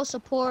Clio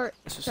support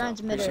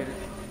transmitter?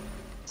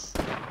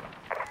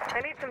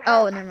 I need some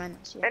help. Oh, never mind.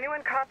 Yeah.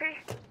 Anyone copy?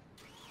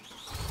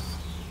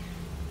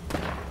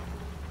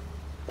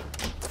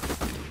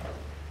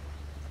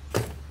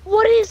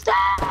 What is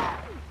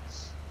that?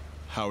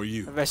 How are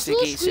you?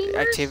 Investigate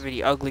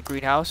activity, ugly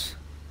greenhouse.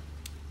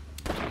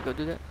 Can you go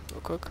do that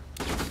real quick?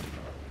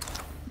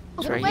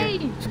 It's right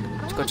Wait, here. I Let's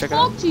don't go want to check it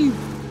talk out. to you.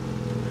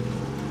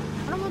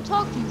 I don't want to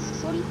talk to you,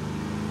 shorty.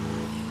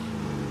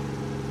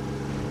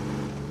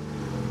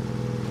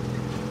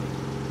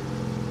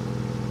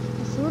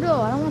 Fruto,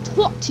 I don't want to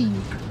talk to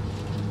you.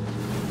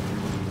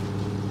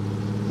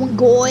 My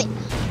god.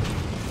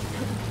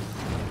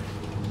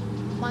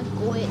 My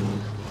god.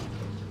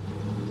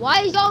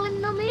 Why is y'all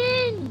letting them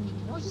in?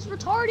 Y'all just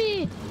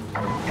retarded.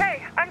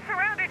 Hey, I'm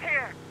surrounded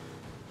here.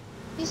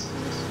 He's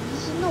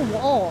in the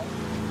wall.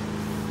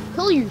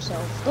 Kill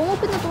yourself. Don't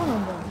open the door no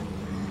more.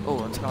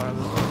 Oh, that's not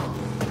what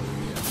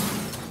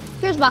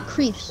Here's my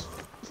creeps.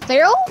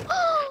 Feral? La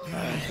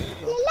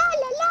la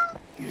la la.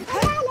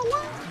 La la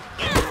la.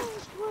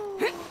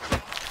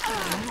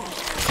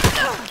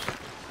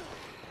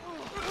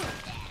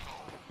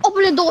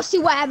 Open the door, see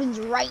what happens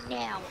right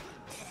now.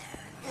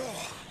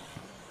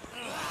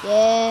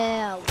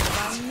 Yeah,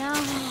 why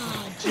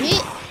not?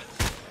 Jit.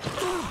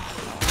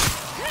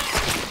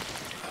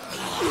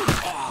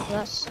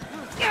 That's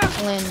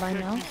landmine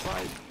now.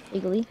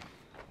 Legally.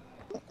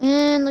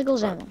 And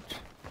legal ammo.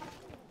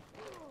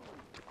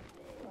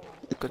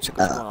 Go check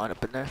what's going on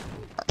up in there.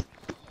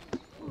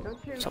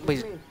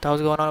 Somebody's. That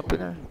was going on up in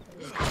there.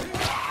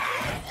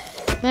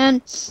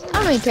 Man, I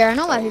don't even care. I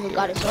know why people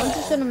got it, so I'm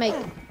just gonna make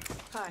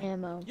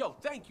ammo. Yo,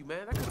 thank you,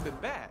 man. That could have been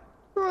bad.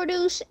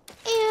 Produce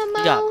ammo.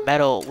 You got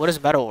metal. What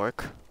does metal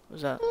work?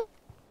 What's that?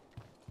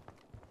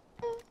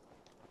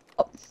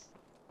 Oh.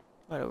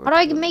 Metal work How do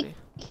I ability.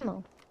 make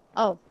ammo?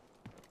 Oh.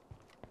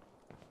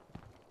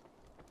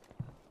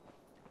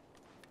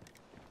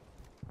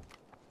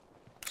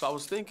 So I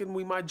was thinking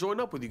we might join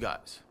up with you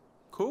guys.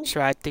 Cool?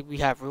 Sure, I think we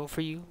have room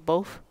for you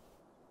both.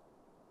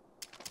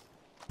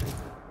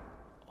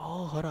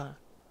 Oh, hold on.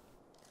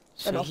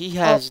 So he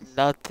has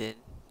nothing.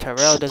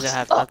 Terrell doesn't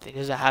have nothing. He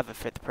doesn't have a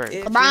fifth perk.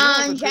 If LeBron you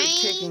have a group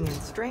James. kicking in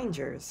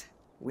strangers,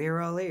 we're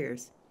all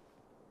ears.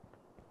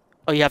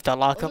 Oh, you have to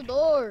unlock Close him. the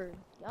door.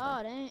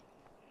 God ain't.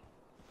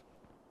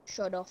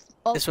 Shut off.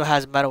 Oh. This one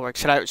has metalwork.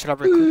 Should I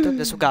recruit them?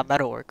 This one got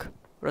metalwork.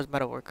 What does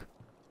metalwork?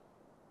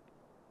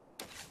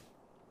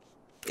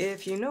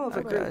 If you know of a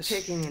Okay, group guys.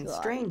 kicking in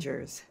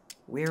strangers,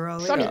 we're all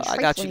Shorty ears. I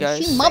got you trifling.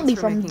 guys. She must be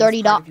Thanks for from making Dirty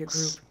us part of your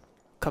Docks. group.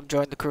 Come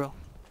join the crew.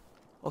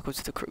 Welcome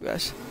to the crew,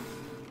 guys.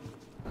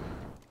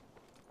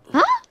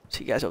 Huh?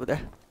 See you guys over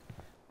there.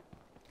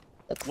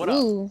 The What up?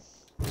 crew.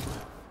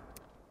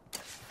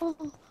 Oh,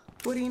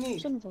 What do you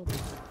need? son of a.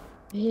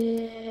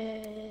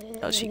 Yeah.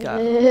 Oh, she got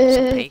some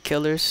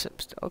painkillers.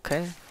 Okay,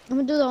 I'm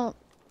gonna do the.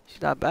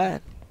 she's not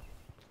bad.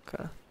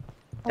 Okay. They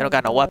Oh, don't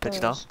got no God, weapons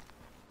though. those.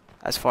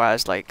 As far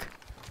as like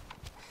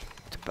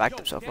to back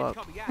themselves up.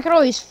 I could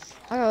always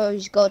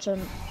go to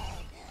the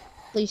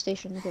police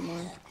station to get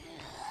my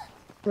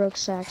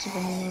rucksacks if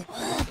I need them.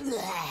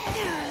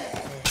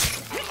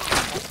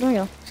 There we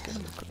go.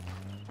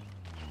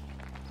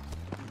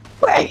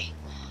 Wait.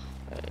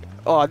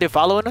 Oh, are they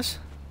following us?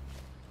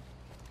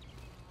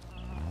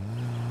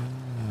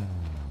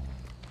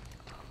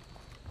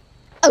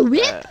 A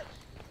whip?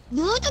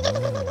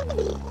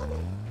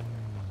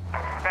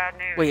 Bad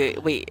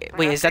news. Wait.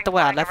 Is that the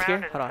one I left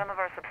here? Hold on. Some of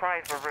our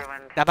supplies were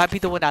ruined. That might be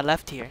the one I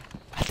left here.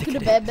 I think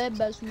it is.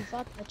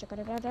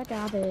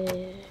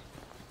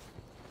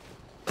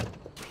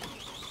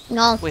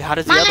 No. Wait, how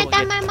does the other one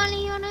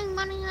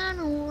get?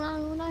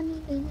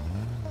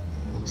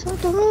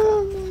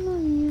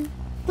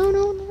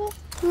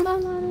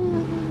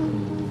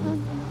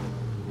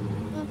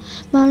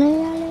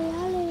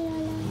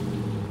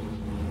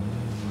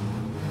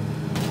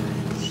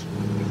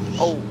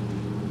 Oh.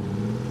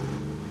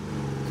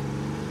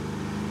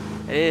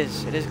 It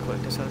is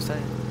quick. That's what I'm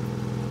saying.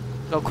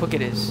 Look how quick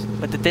it is.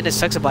 But the thing that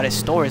sucks about it is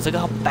storage. Look at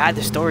how bad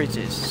the storage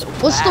is. So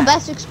What's bad. the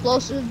best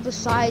explosive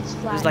besides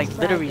flash? It's like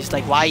literally, it's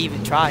like why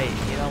even try it?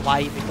 You know,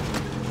 why even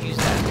use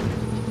that?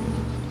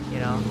 You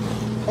know.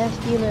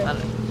 Deathdealer.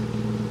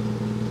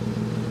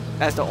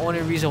 That's the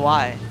only reason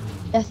why.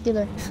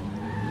 Deathdealer.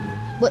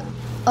 What?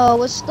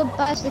 What's the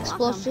best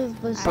explosive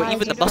besides? Bro,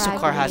 even the muscle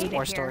car has grenade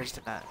more here. storage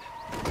than that.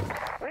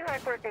 We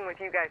like working with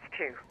you guys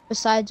too.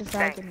 Besides a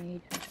frag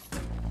grenade.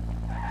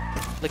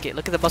 Look at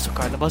the muscle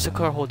car. The muscle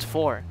car holds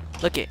 4.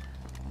 Look it.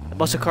 The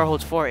muscle car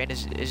holds 4 and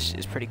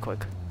is pretty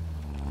quick.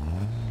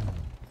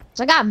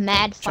 So I got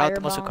mad Try out fire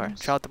the muscle car.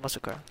 bombs. Try out the muscle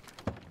car.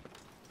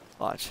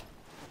 Watch.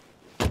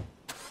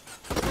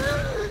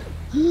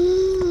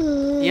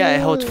 Yeah,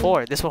 it holds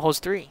 4. This one holds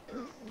 3.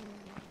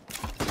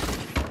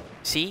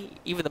 See?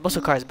 Even the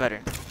muscle car is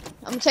better.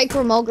 I'm gonna take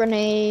remote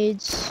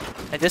grenades.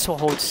 And this one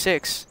holds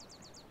 6.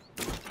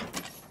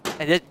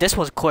 And this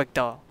one's quick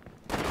though.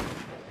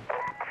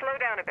 Slow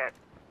down a bit.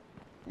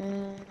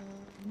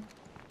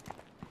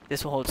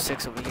 This one holds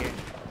 6 over here.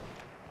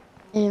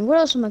 And what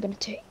else am I gonna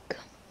take?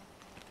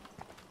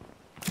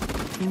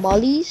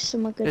 Mollies?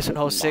 Am I gonna This one take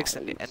holds 6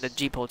 and mollies? the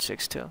Jeep holds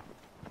 6 too.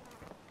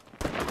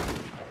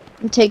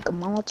 And take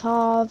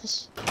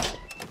Molotovs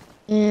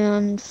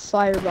and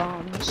fire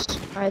bombs.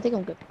 Alright, I think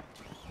I'm good.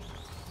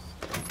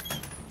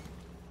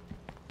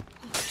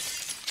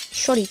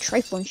 Shorty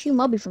trifling. She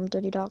might be from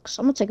Dirty Docks.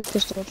 I'm gonna take a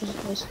pistol just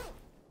in case.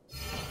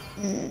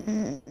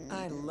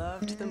 I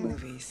loved the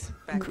movies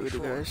back Crew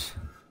before. guys.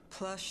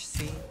 Plush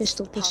seats,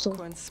 Pistol.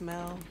 popcorn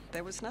smell.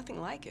 There was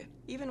nothing like it.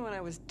 Even when I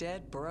was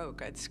dead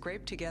broke, I'd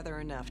scrape together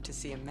enough to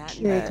see a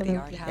matinee Sure, at the come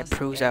art on. house.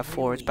 Improves that every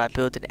forwards week. by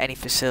building any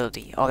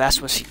facility. Oh, that's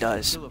what she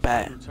does. Still a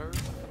Bad. fucking turd?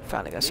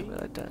 Finally got Me? something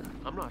like that.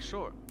 I'm not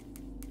sure.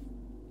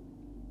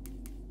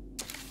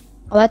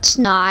 Oh, that's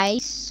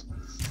nice.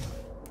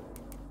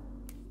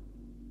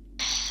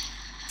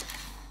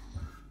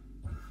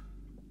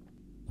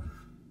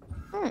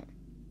 Alright.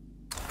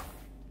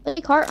 Play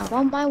cart, I'm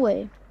on my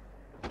way.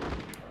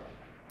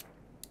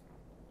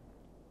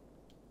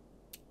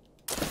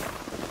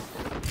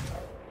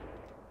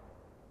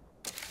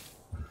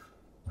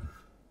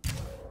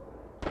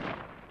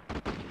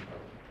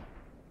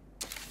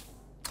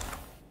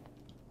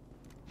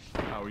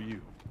 How are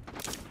you?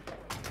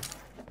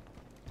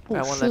 Oh,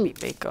 I won't let me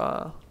shoot. make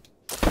I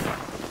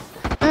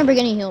didn't bring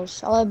any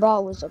heals. All I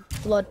brought was a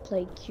blood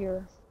plague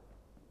cure.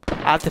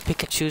 I have to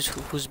pick and choose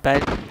whose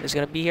bed is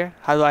gonna be here.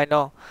 How do I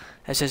know?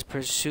 It says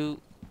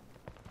pursuit.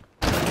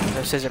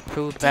 It says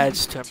improve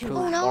beds to improve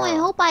Oh no, moral. I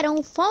hope I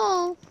don't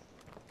fall.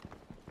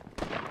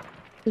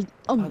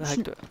 How the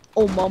heck do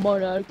Oh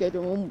mama, I get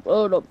him.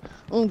 Oh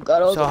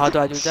So how do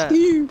I do that?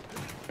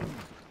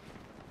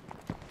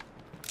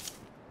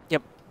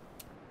 Yep.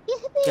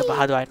 Yeah, but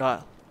how do I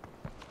know?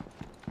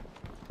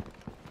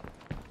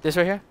 This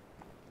right here?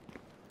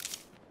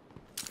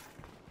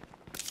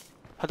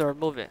 How do I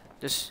remove it?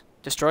 Just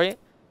destroy it?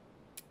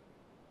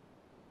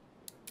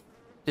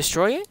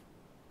 Destroy it?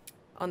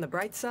 On the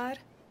bright side,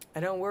 I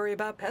don't worry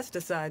about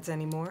pesticides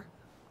anymore.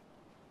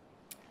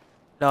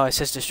 No, it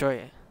says destroy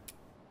it.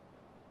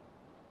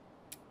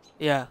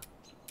 Yeah.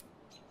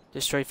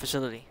 Destroy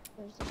facility.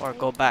 Or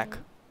go back.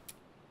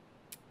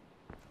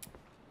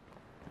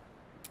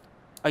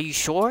 Are you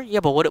sure?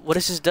 Yeah, but what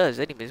does this does?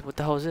 Anyways, what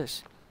the hell is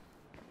this?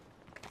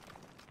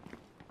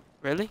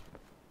 Really?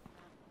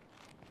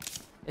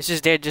 It's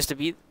just there just to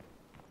be.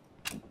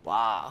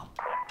 Wow.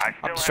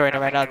 I'm destroying it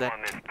right now then.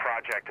 On this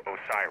Project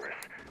Osiris,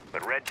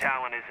 but Red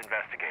Talon is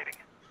investigating.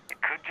 It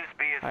could just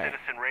be a Alright.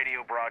 citizen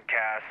radio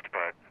broadcast,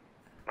 but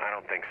I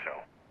don't think so.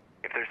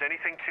 If there's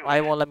anything to Why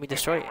it, won't let me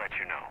destroy we'll it? let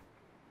you know.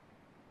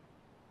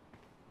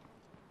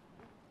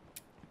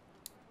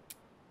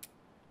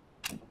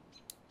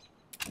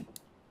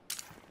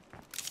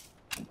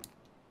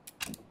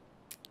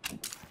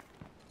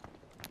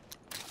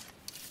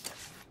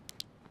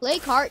 Play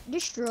cart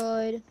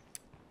destroyed.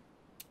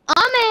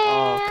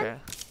 Oh, Amen.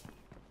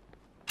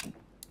 okay.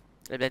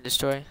 And then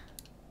destroy.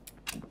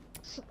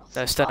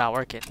 That's still not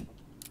working.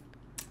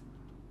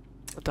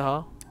 What the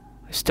hell?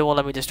 It still won't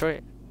let me destroy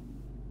it.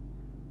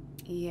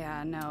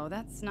 Yeah, no,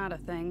 that's not a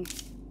thing.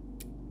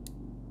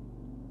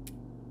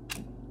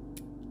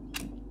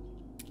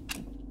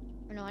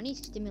 No, I need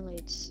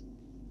stimulates.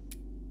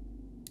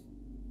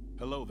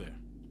 Hello there.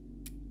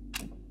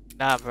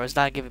 Nah, bro, it's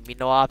not giving me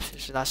no options.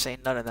 It's not saying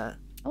none of that.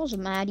 That was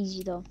mad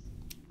easy though.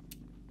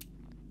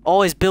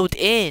 Oh, it's built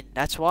in.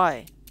 That's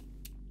why.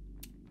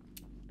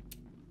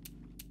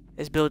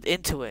 It's built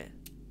into it.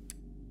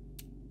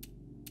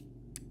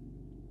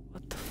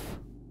 What the f...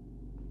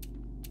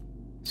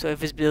 So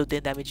if it's built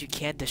in, that means you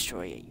can't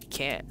destroy it. You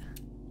can't.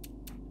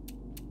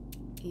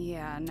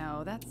 Yeah,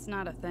 no, that's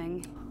not a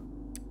thing.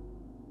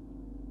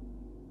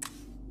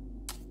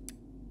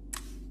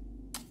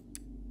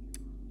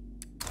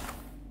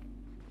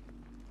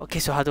 Okay,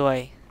 so how do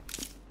I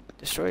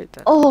destroy it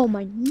then? Oh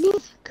my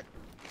neck.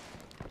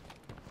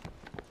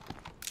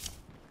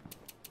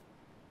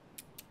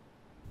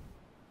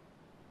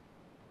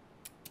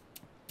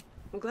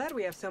 glad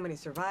we have so many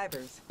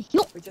survivors.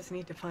 Yo. We just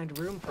need to find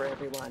room for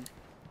everyone.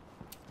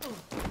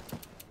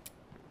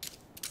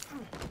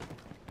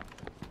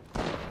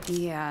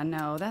 Yeah,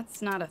 no,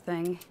 that's not a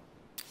thing.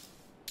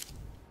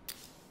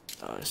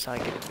 Oh, it's not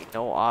giving me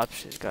no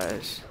options,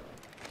 guys.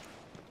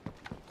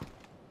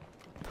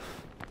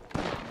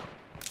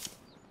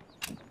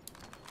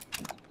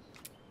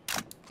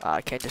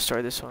 I can't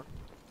destroy this one.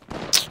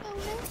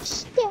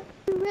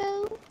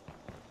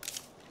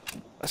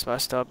 That's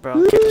messed up, bro.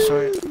 Can't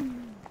destroy it.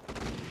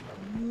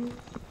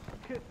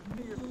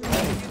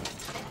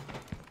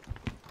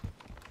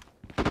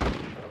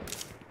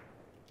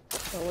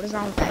 Bro, what is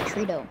wrong with that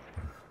tree though?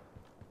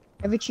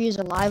 Every tree is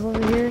alive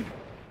over here,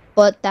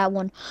 but that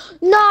one.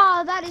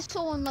 Nah, that is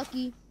so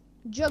unlucky.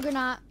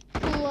 Juggernaut,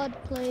 Flood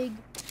Plague.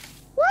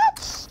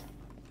 What?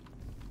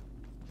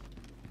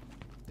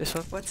 This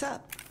one? What's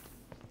up?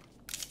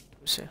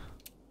 Let me see.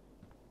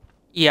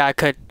 Yeah, I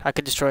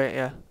could destroy it,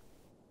 yeah.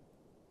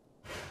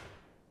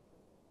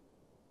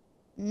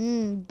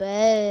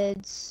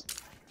 Beds.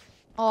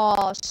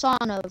 Oh, son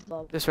of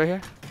a This right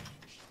here?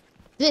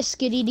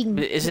 biscuit eating.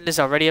 Isn't this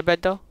already a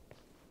bed though?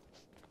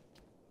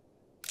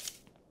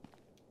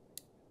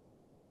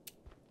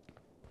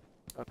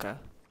 Okay,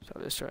 so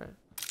destroy it.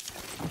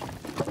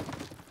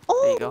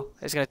 Oh, There you go.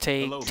 It's gonna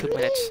take Hello, 2 man.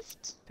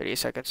 minutes, 38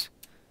 seconds.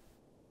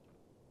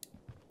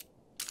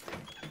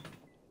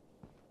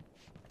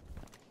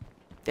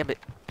 Damn it!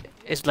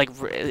 It's like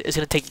it's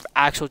gonna take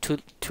actual two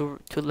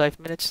life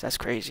minutes. That's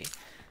crazy.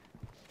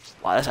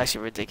 Wow, that's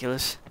actually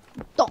ridiculous.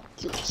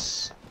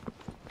 ridiculous.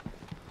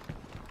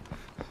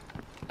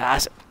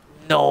 That's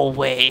no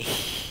way.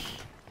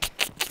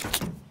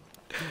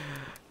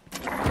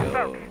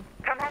 Folks,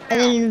 come home And now. then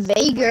in We have a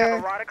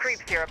Vager, lot of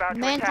creeps here about to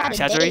Man's attack. had a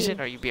Exaggeration,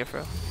 day. or you be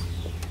afraid?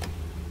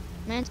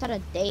 Man's had a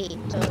day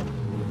to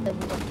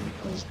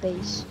live in his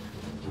base.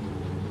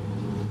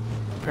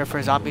 Prepare for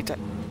a zombie type.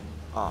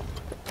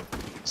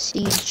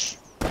 Siege.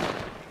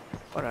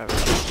 Whatever.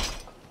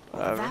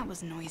 Whatever. That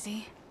was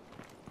noisy.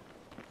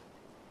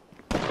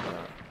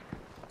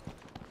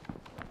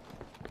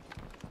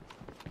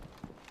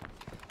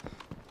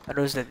 I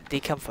noticed that they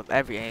come from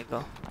every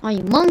angle. Oh,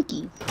 you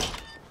monkey.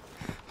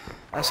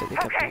 I said they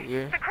come Okay, through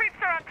here. the creeps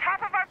are on top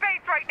of our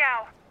base right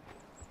now.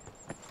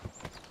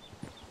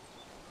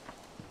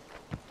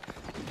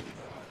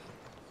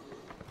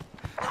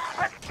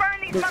 Let's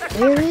burn these But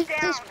where is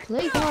motherfuckers this down.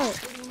 playground?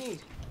 What do you need?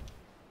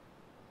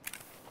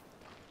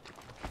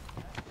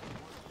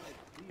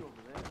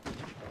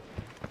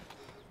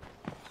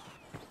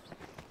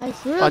 I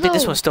swear Oh, I think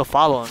this though, one's still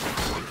following me.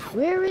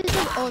 where is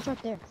it? Oh, it's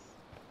right there.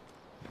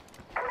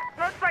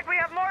 Looks like we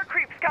have more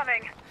creeps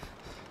coming.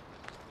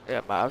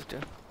 Yeah, I have to.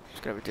 It's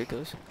kind of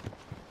ridiculous.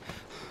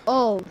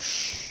 Oh,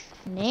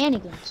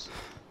 shenanigans.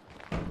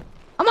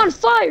 I'm on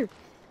fire!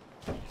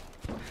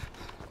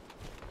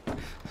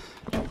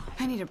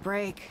 I need a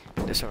break.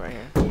 This one right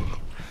here.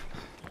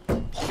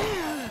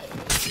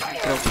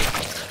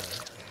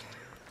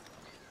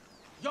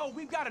 Yo,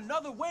 we've got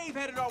another wave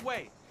headed our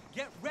way.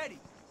 Get ready.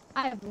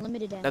 I have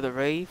limited ammo. Another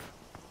rave.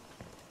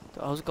 What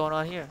the hell's going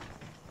on here?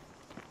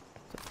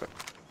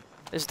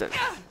 This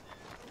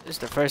is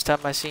the first time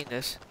I've seen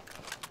this.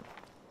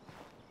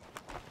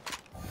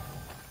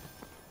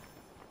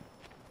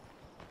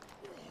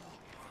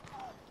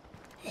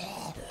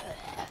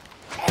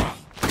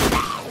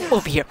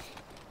 Over here.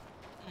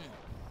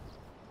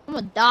 I'm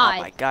gonna die.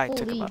 Oh my god, I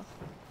took him Holy- out.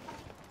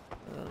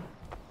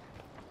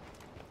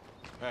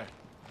 Hey,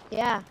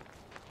 Yeah.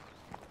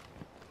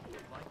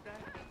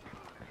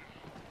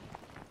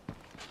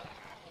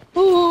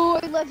 Oh,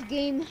 I left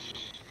game.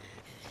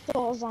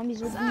 All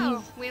zombies would So,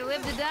 leave. we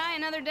live to die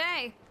another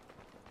day.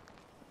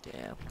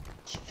 Damn.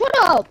 Shut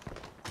up!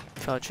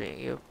 Filtering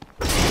you.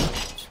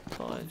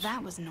 Supplies.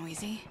 That was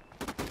noisy.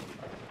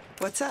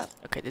 What's up?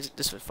 Okay, this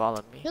was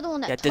following me. You're the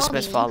one that Yeah, taught this me.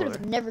 was You follower. could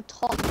have never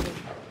taught me.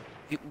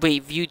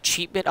 Wait, view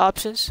treatment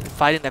options?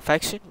 Fight an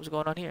infection? What's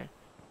going on here?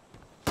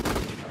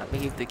 Let me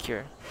give the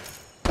cure.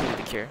 Give her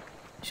the cure.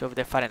 She's over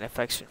there fighting an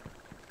infection.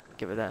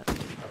 Give her that.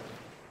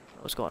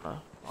 What's going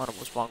on? Oh,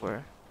 what's wrong with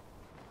her?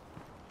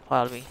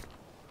 Follow me.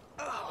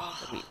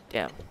 Let me.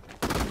 Damn.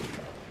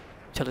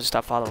 Tell her to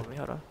stop following me.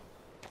 Hold on.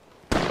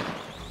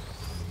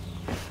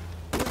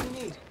 What do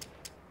you need?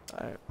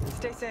 Alright.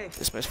 Stay safe.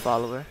 Dismiss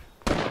follower.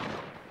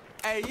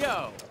 Hey,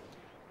 yo.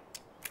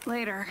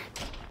 Later.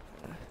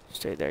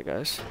 Stay there,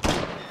 guys.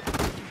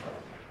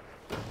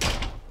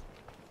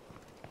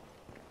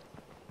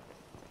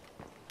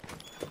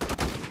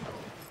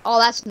 Oh,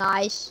 that's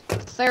nice.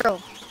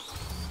 Pharaoh.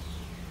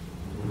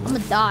 I'm gonna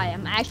die.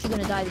 I'm actually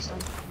gonna die this time.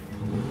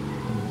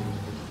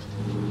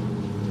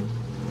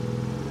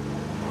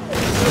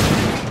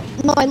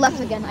 No, I left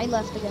again. I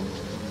left again.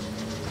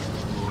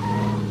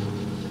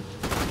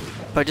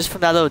 But just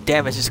from that little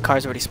damage, this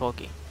car's already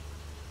smoky.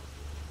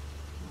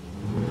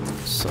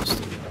 So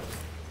stupid.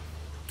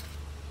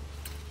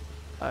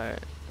 Alright,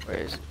 where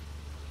is it?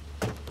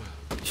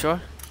 You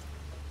sure?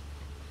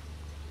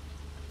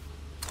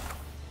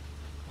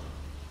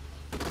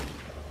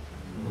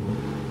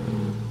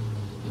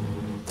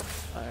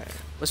 Alright.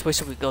 Which way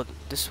should we go?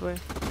 This way?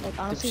 Like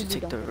I honestly, think we should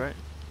we take the don't. right.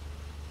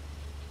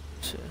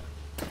 Sure.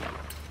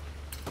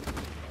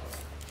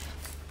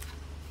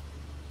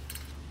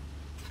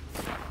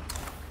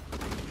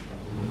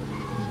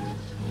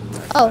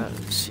 Oh.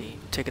 Let's see.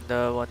 Taking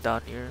the one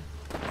down here.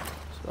 So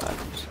what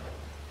happens?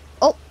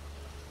 Oh.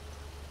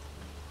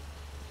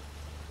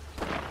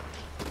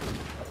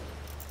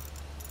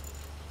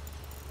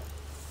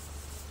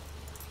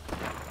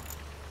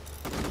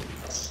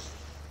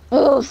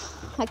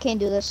 Oh, I can't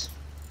do this.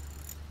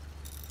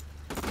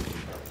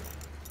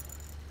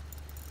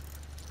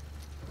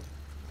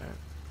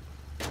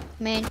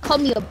 Man, call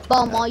me a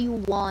bum all you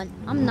want.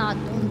 I'm not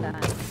doing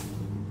that.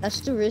 That's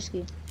too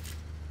risky.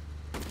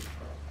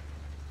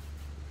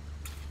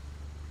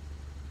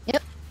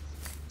 Yep.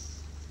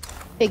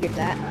 Figured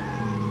that.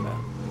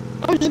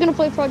 I'm just gonna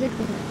play Project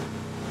Boom.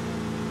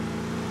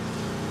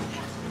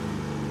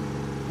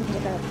 I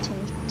gotta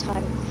change the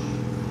title.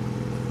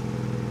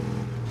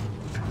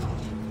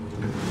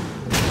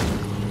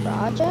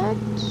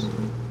 Project?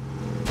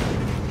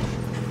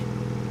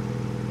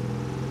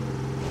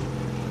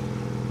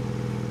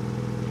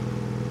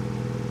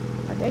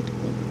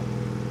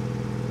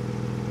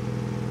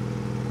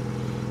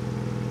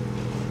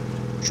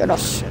 Shut up.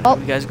 Oh,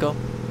 you guys go.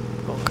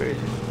 Going crazy.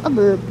 I'll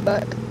be right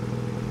back.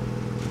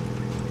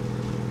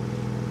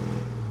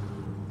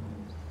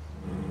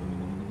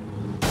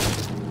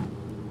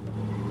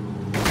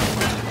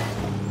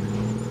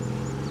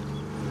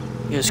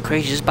 It was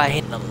crazy. Just by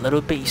hitting a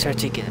little bit, you start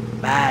taking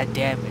mad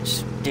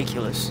damage.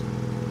 Ridiculous.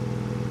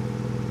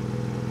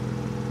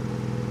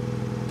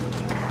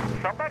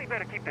 Somebody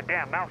better keep the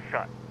damn mouth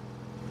shut.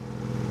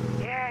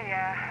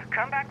 Yeah.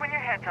 Come back when your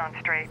head's on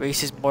straight.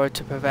 Races more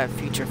to prevent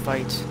future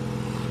fights.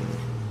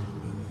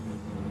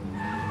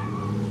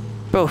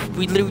 Bro,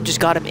 we literally just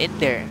got him in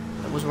there.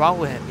 What's wrong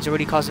with him? He's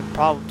already causing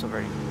problems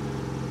already.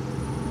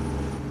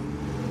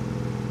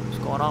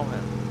 What's going on with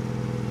him?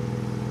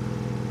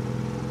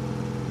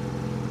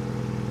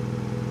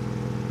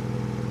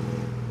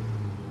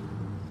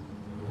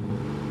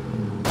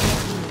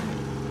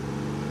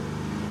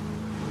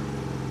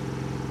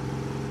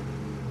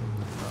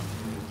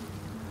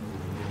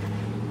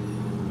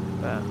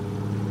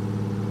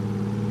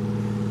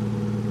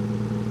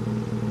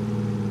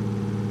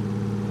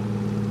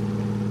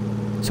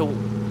 So,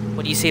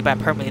 when you say by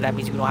permanently, that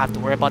means we don't have to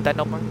worry about that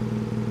no more?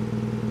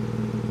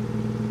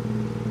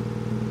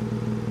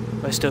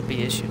 But it still be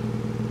an issue.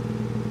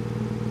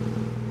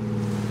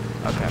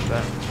 Okay,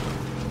 bet.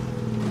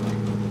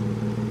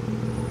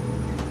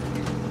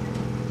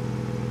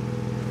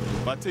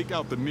 If I take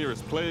out the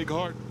nearest plague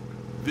heart,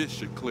 this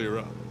should clear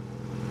up.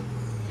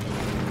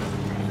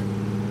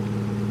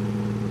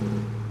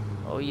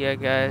 Oh yeah,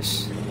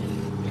 guys.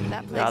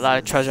 That We got a lot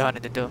of treasure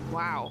hunting to do.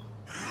 Wow.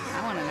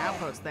 I want an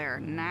outpost there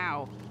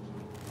now.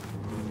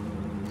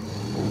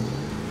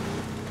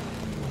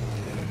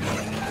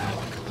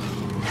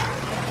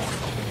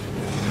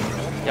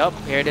 Yup,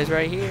 here it is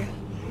right here.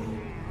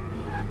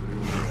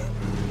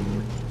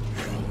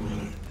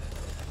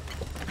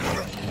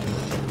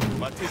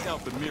 If I take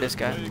out the nearest This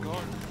guy. plague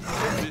heart,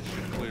 this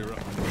should clear up.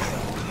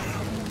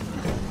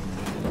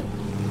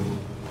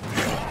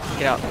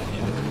 Get out.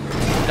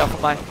 Get out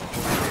from my.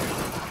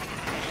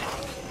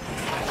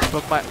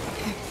 From my.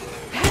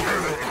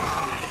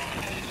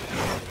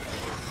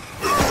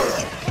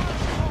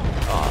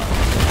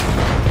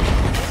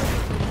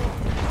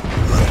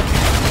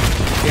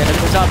 Yeah,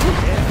 look what's up.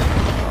 Yeah.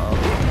 Oh,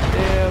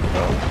 damn,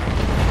 bro.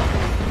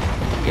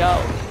 Yo.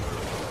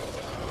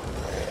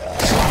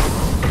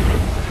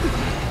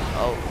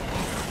 Oh.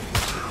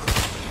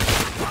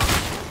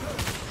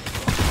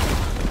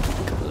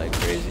 Coming like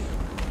crazy.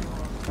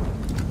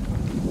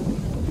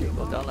 Can't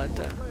go down like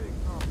that.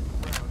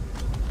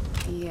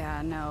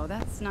 Yeah, no,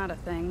 that's not a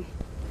thing.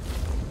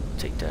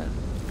 Take that.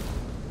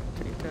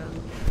 Take that.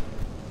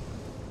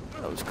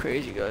 That was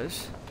crazy,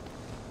 guys.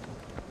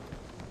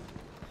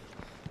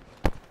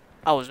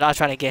 I was not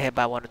trying to get hit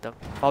by one of them.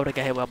 If I would have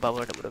got hit by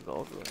one of them, would have gone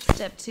over it.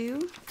 Step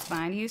 2,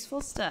 find useful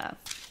stuff.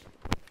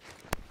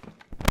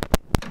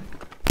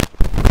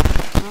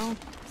 Well,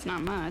 it's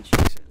not much.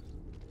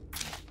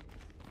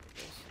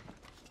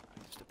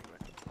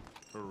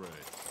 Hooray.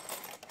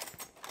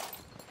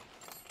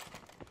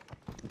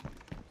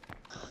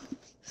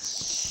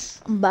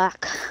 I'm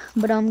back.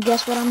 But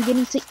guess what I'm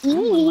getting to I'm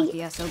one eat?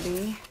 lucky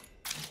SOB.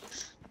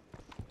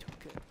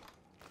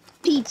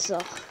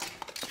 Pizza.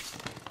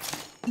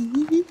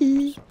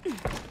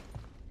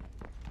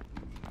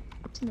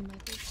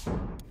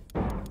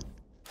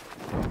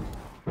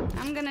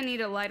 I'm gonna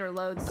need a lighter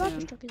load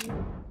soon.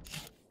 You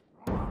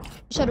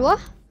said what?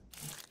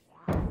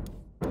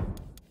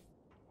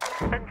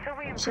 Until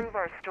we improve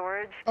our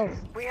storage,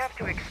 we have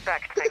to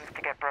expect things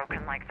to get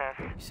broken like this.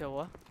 So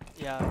what?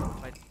 Yeah,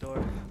 my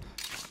door.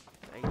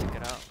 I took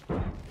it out.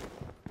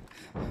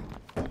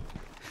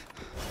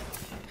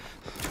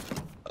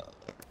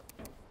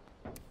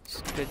 It's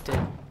a good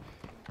thing.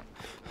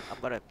 I'm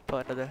gonna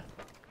put another.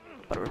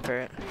 I'm gonna repair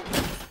it.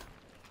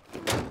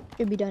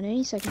 Should be done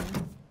any second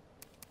now.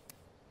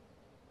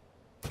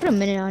 Put a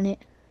minute on it.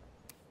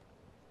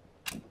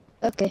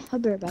 Okay, I'll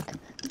be right back.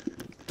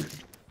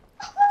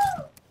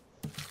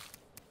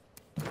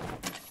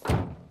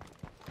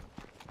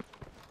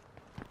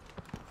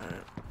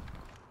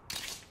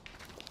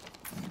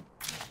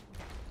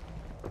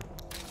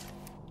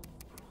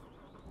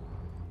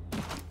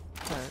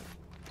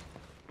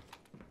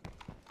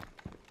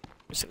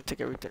 Just gonna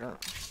take everything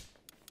out.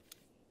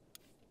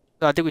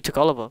 No, I think we took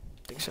all of them.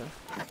 I think so.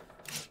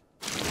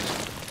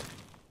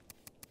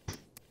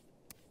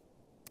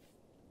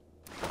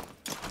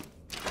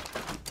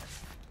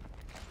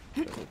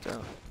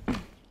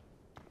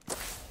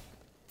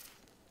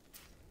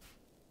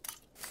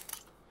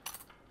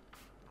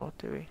 Oh,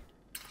 do we?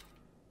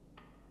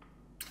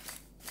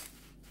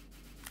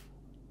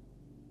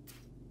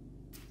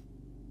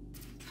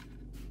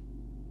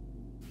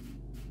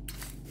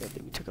 Yeah, I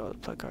think we took all the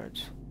plug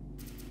cards.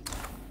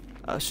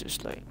 I was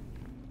just like.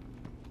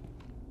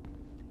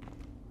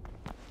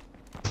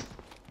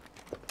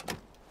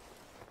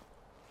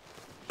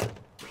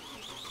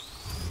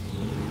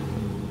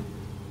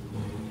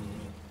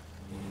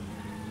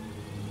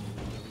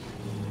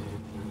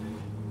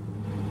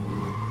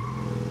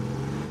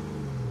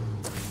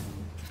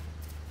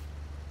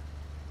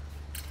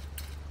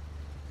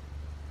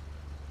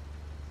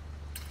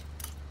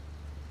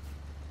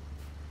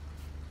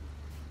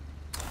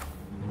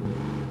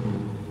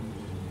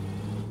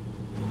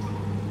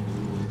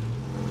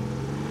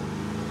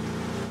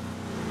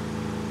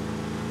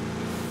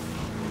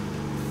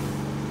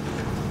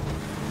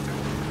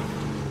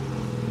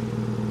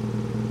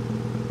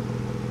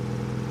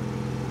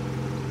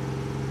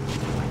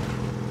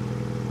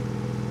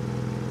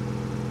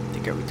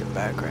 Everything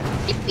back, right?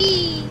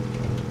 Yippee!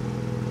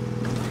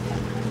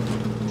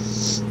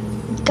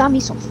 Got me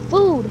some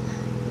food.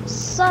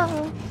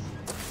 So.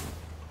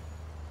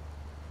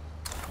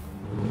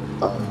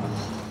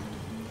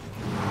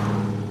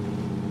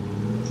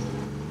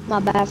 My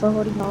bad for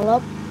holding all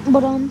up,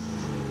 but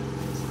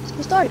let's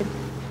get started.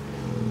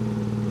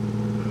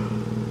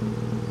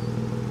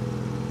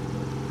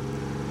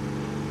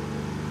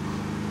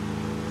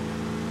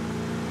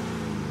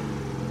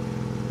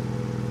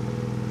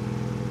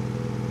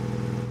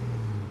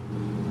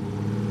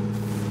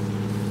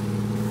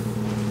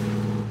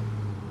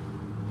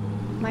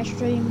 My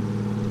stream,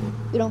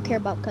 we don't care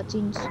about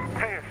cutscenes.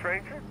 Hey,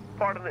 stranger.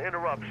 Pardon the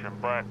interruption,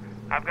 but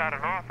I've got an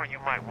offer you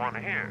might want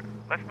to hear.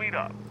 Let's meet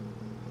up.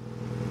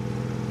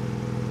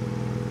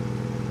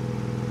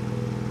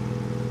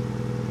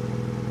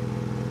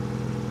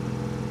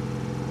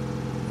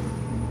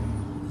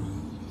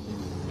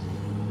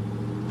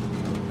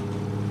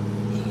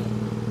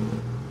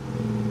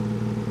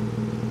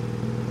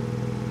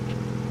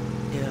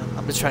 Yeah,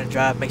 I'm just trying to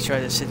drive, make sure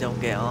this shit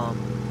don't get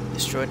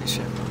destroyed and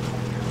shit.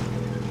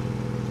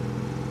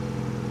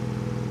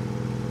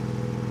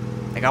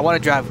 Like I want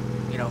to drive,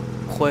 you know,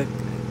 quick,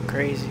 and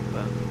crazy,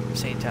 but at the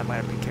same time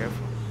I gotta be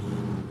careful.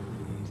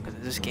 Because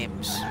this game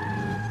is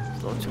a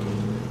little too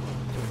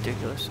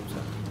ridiculous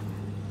sometimes.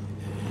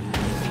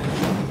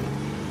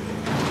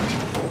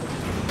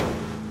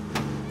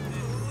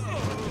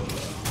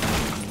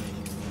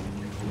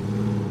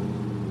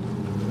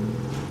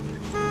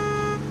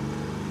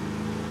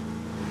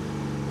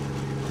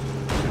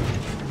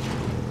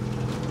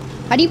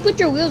 How do you put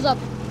your wheels up?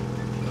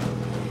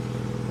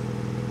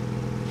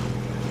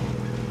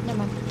 Never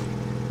mind.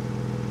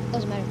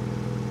 Doesn't matter.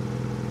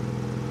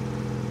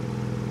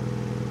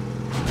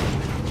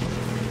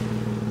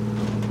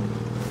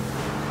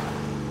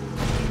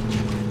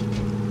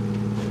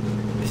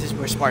 This is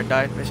where Smart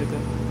died, basically.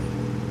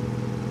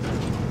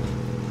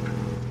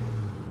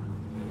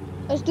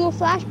 Let's do a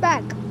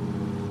flashback.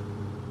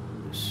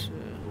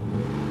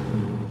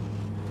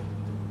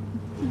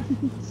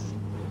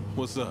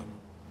 What's up?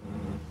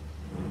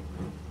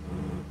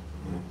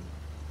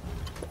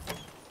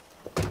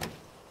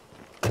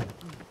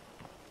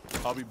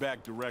 I'll be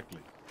back directly.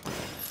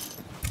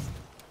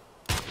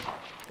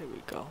 There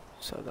we go.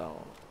 So that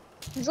one.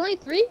 There's only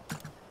 3?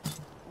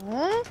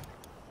 Huh?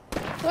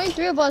 There's only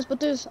 3 of us, but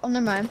there's... Oh,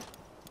 never mind.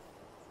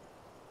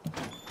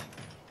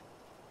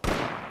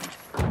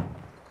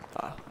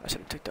 Ah, I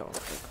should have took that one.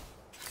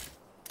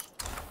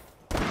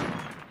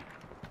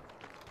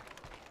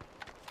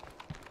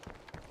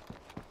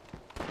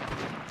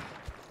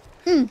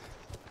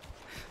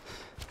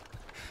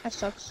 That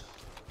sucks.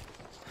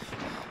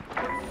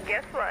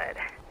 Guess what?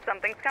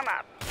 Something's come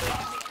up.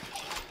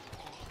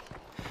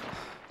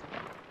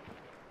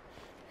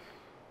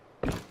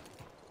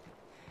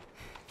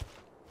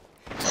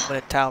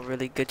 Someone in town,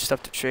 really good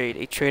stuff to trade.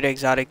 A trader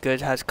exotic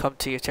goods has come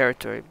to your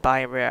territory.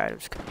 Buying rare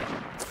items.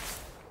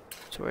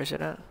 So where is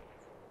it at?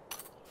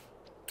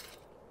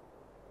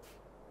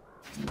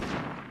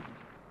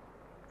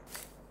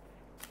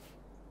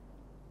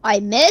 I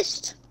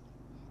missed?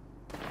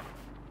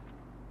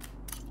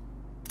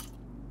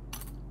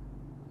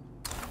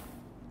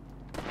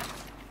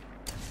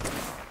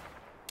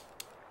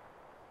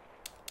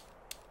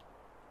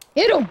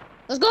 Hit him!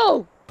 Let's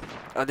go!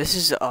 Oh, this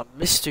is a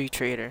mystery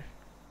trader.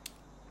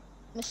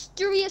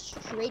 Mysterious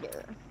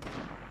trader.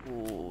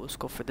 Ooh, let's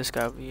go for this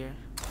guy over here.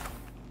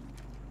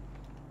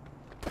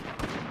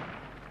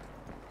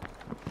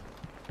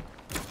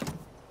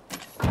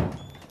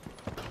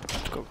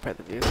 repair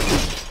the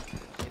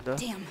vehicle.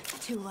 Damn,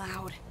 too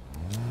loud.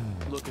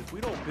 Look, if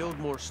we don't build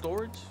more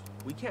storage,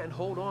 we can't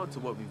hold on to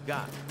what we've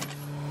got.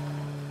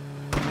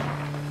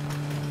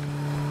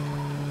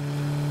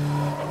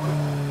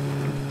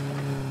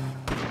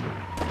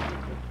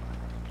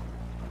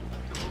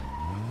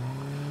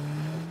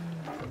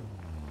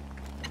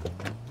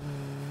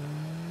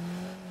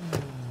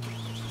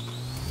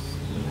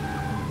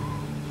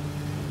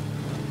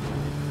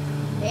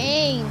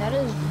 Dang, that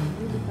is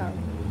really powerful.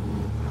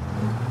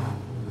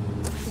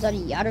 Is that a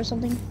yacht or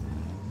something?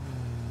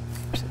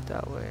 Sit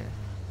that way.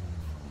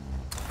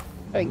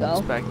 There you go.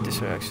 It's back this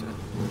direction.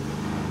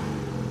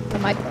 Where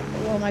am I going?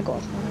 Where am I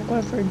going? I'm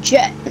going for a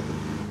jet.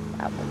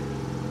 That one.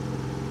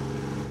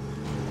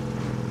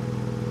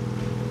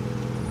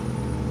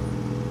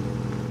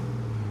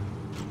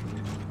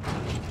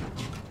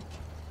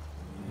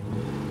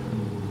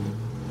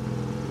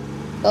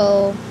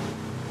 Oh.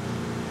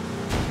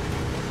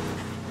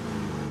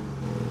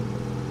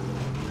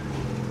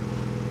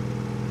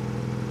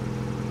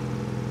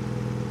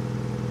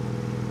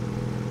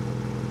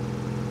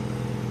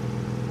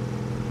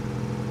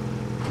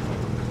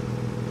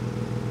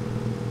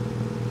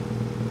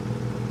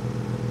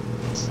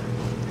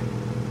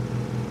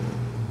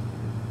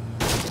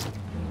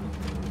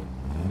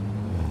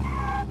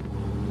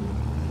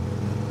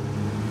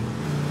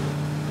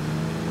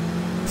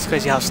 It's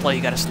crazy how slow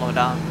you gotta slow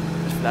down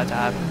just for that to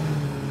happen.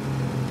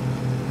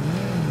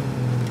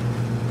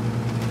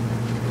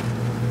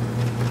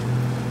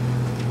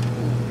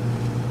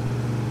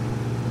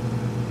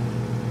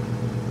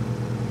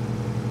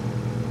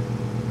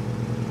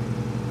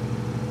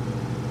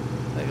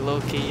 Like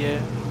low key,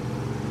 yeah.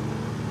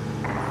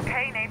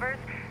 Hey neighbors,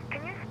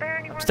 can you spare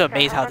anyone? I'm still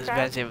amazed how this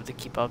van's able to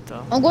keep up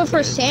though. I'm going for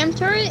a SAM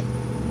turret.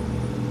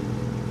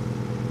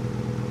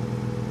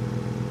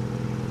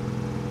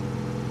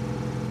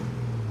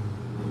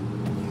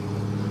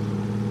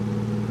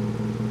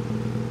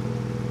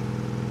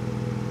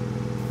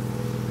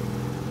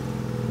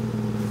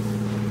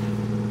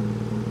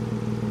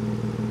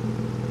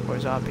 Poor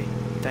zombie.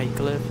 Thought you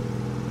could live.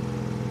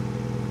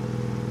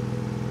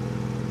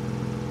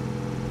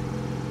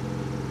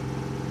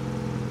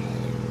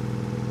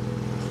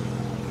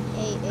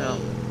 Hey, No.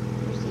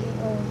 where's the?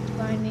 Oh, it's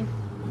behind me.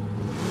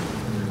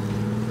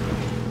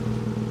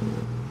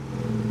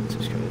 This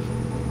is crazy.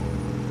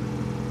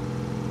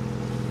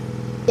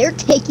 They're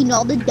taking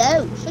all the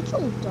dough. Shut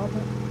your dumb.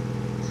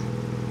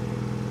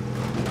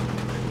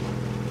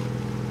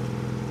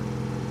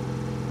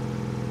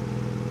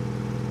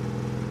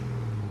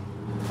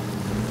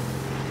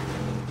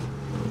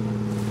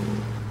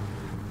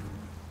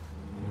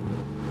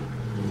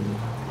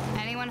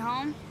 Anyone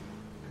home?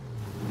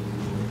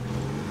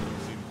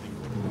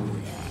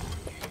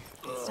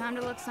 It's time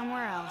to look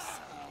somewhere else.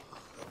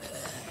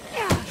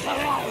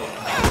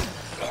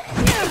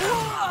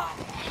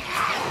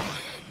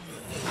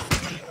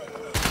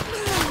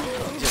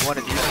 Is it one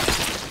of these?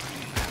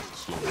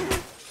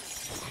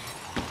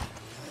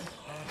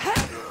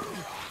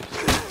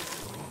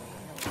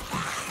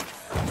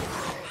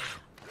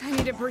 I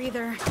need a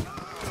breather.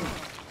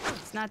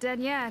 It's not dead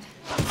yet.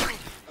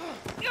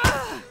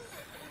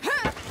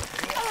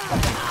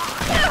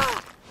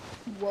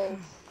 Whoa.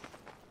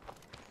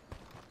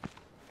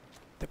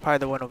 They're probably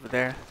the one over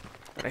there.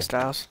 The next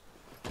house.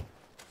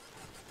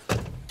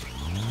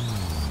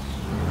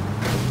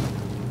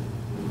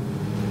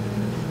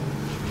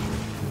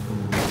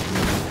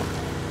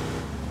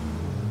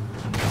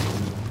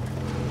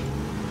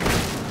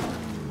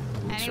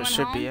 So it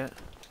should be it.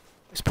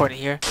 It's pointing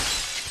here.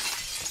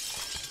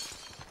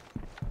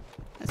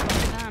 That's what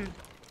we're done.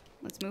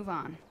 Let's move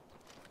on.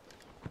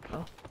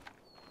 Oh.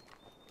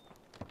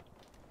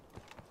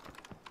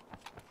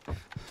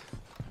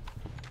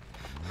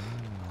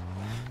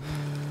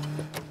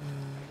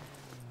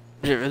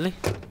 Is it really?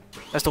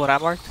 That's the one I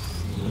marked?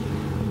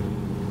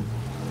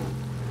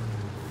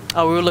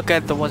 Oh, we were looking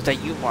at the ones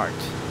that you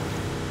marked.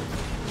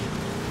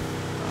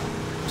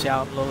 See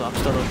how I'm still a little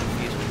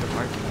confused with the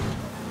marking.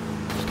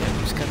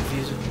 It's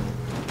confusing.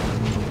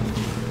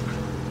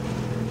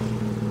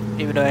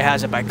 Even though it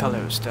has it by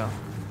color, still.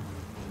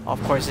 Oh,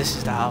 of course, this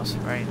is the house,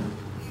 right?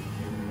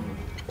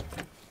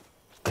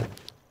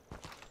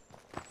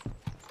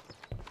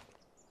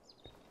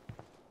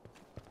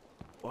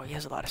 Boy, he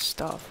has a lot of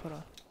stuff. Hold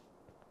on.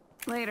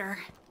 Later.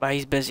 But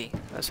he's busy.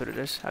 That's what it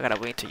is. I gotta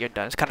wait until you're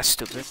done. It's kind of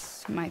stupid.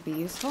 This might be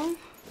useful.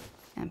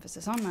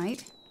 Emphasis on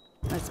might.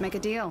 Let's make a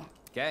deal.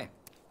 Okay.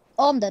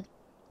 Oh, I'm dead.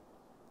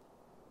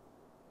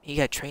 He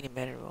got training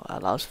manual.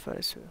 Allows for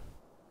this.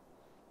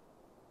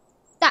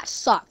 That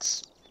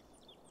sucks.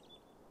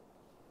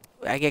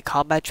 I get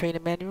combat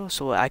training manual,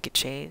 so I could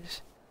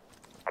change.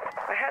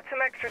 I had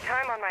some extra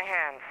time on my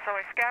hands, so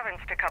I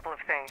scavenged a couple of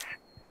things.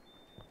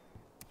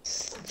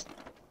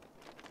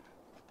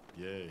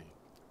 Yay.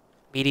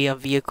 Medium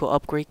vehicle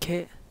upgrade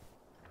kit.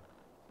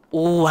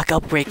 Ooh, I can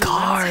upgrade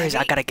cars.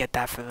 I gotta get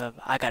that for them.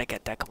 I gotta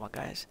get that. Come on,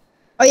 guys.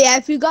 Oh yeah,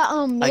 if you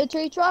got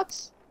military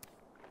trucks.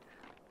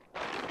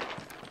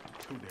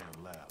 Too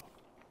damn loud.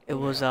 It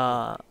was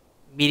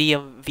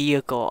medium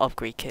vehicle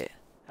upgrade kit.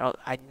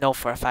 I know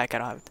for a fact I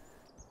don't have it.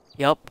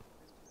 Yup.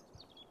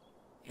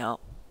 Yup.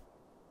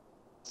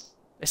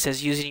 It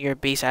says using your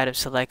base item,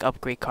 select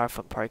upgrade car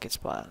from parking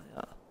spot.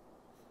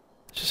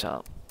 Just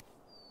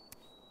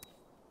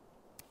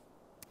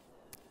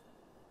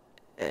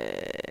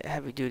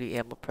heavy duty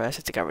ammo press.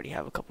 I think I already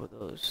have a couple of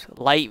those.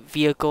 Light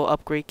vehicle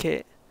upgrade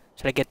kit.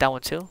 Should I get that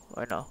one too,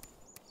 or no?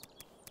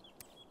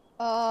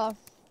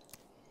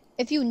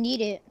 If you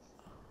need it.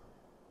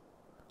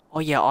 Oh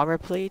yeah, armor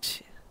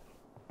plates.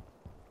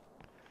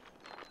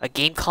 A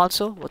game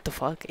console? What the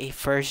fuck? A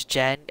first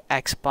gen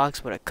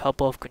Xbox with a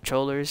couple of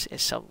controllers and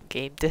some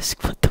game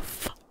disc? What the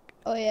fuck?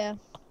 Oh yeah.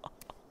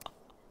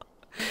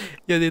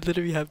 Yeah, they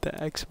literally have the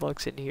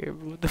Xbox in here.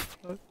 What the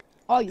fuck?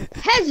 Oh, you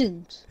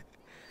peasants!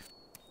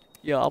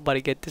 Yo, I'm about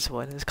to get this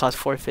one. This costs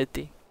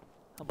 $450.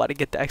 I'm about to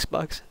get the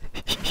Xbox.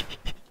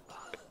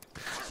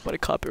 I'm about to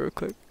copy real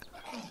quick.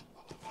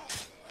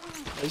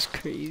 That's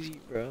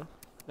crazy, bro.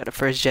 Got a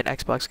first gen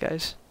Xbox,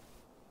 guys.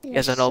 You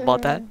guys don't know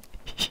about that?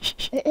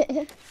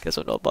 You guys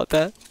don't know about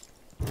that?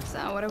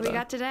 So what do we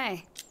got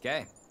today?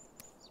 Okay.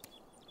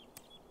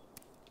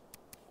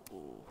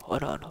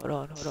 Hold on.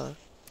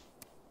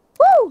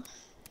 Woo!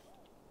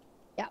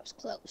 That was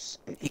close.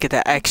 You get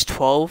that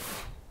X12.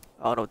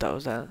 I don't know what that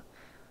was. That.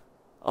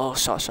 Oh,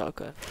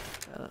 shotgun.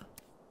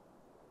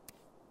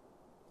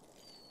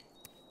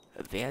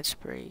 Advanced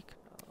brake.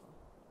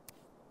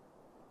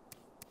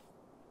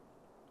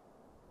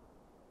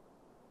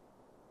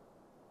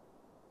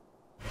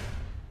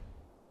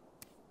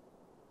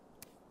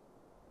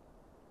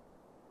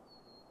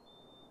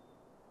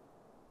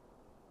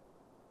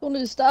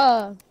 ¿Dónde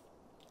está?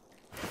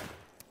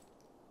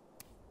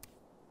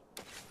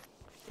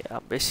 Yeah,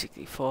 I'm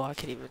basically full. I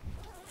can't even.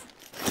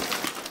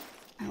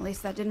 At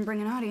least that didn't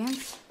bring an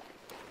audience.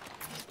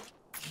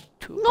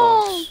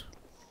 No!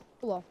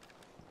 Well.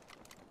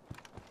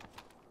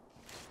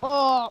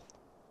 Oh.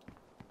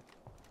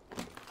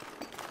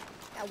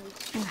 That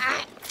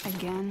was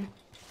again.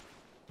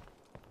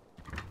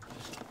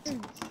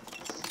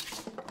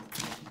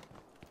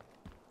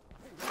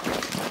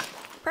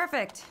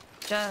 Perfect.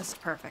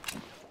 Just perfect.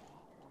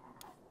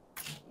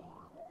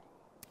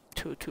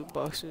 Two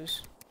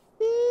boxes.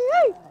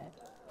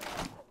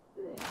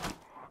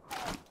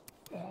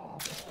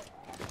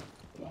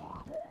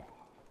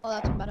 Oh,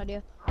 that's a bad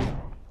idea.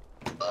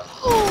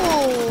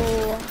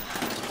 Oh!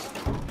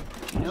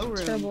 No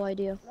room. Terrible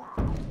idea.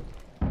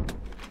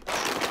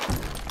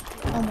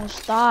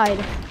 Almost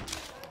died.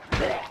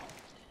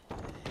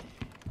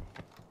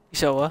 You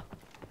saw what?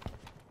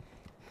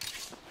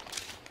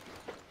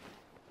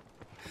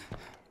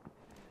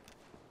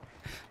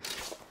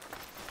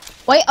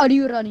 Why are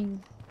you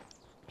running?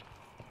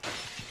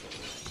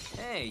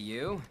 Hey,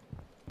 you.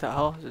 The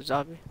hell is a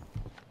zombie?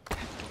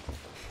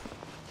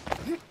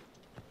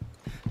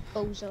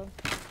 Bozo.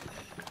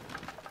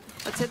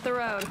 Let's hit the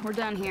road. We're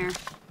done here.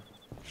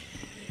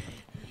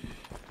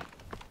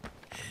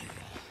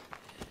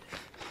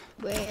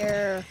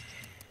 Where?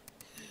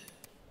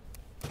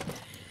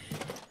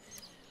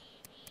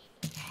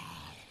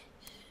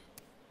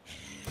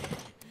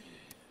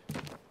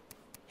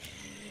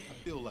 I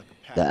feel like a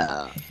pack.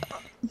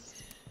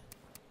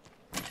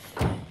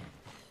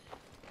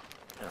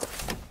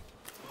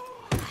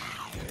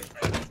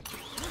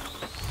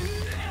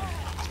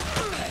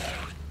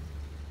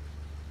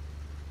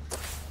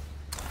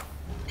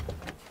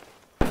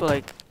 I feel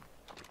like.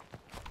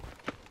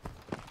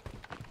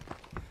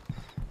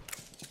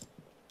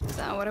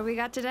 So what do we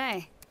got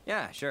today?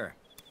 Yeah, sure.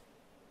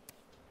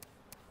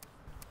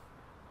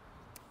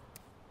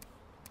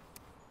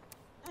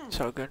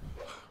 So good.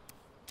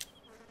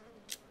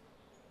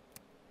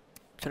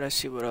 Should I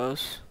see what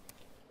else?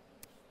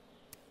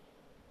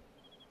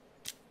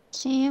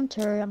 Sam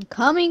Tur, I'm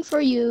coming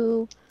for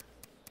you.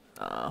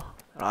 No, I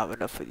don't have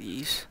enough of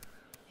these.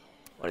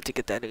 Wanted to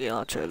get that again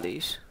launcher at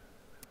least.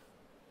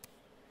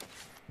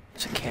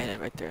 There's a cannon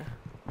right there.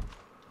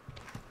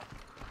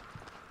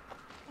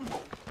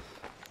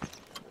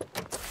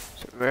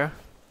 Is it rare?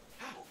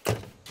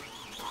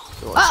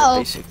 Uh-oh.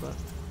 Basic, but...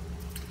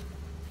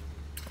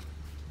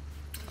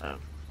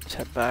 let's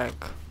head back.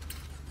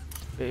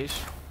 Base.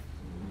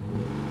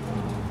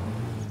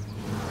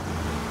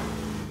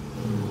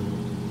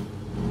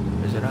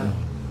 Where's it at?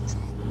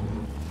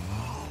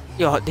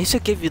 Yo, they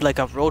should give you like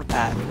a road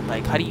path.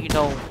 Like, how do you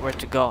know where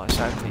to go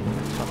exactly?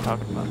 That's what I'm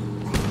talking about.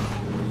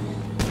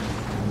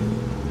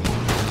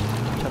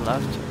 To the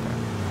left.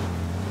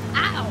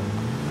 Ow!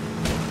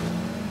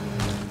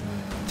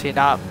 See,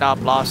 now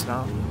I'm lost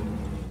now.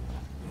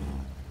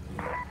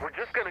 We're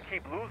just gonna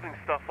keep losing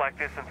stuff like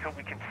this until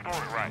we can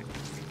store it right.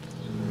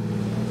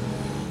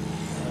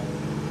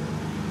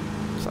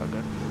 It's all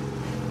good.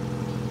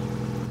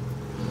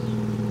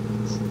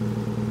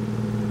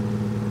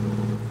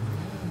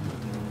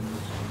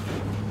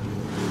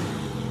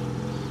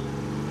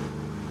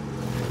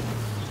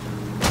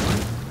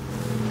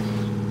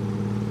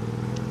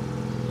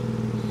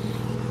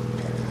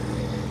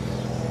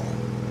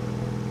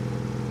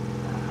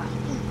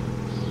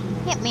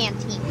 Hitman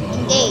team,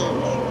 engage.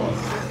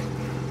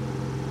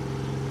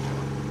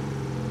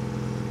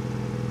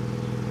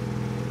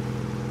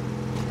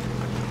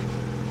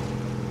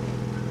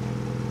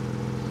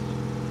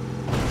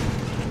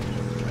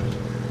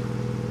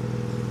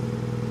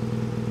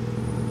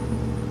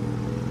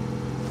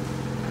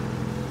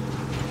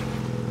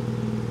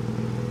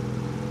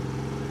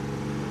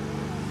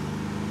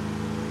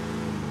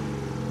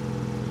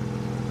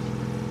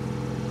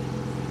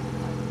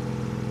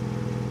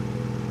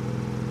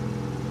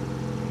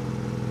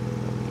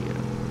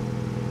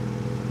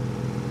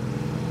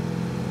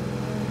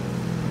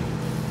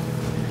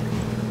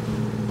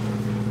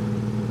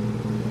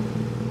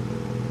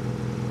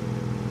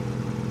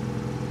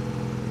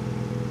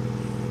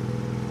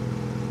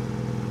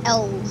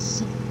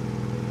 L's.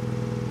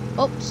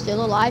 Oh,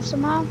 still alive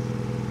somehow?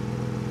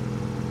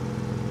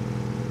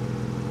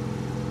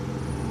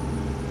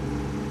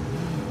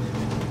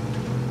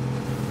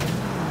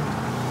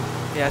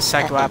 Yeah, that's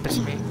exactly what happened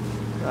to me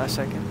last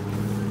second.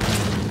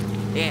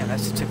 Damn, that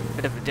took a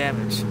bit of a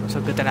damage.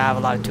 So good that I have a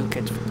lot of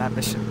toolkits from that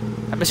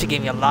mission. That mission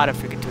gave me a lot of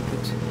freaking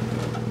toolkits.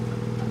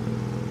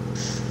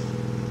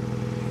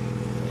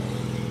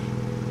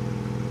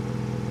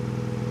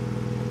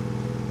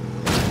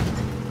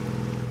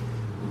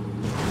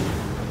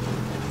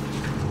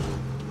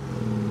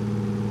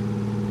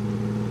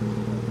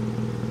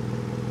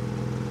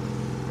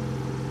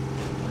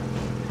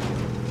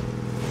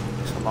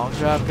 It's a long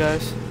drive,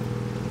 guys.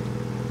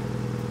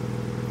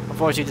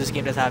 Unfortunately, this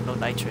game doesn't have no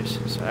nitrous,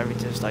 so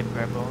everything's like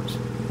bare bones.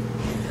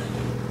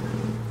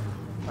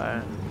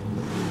 Alright.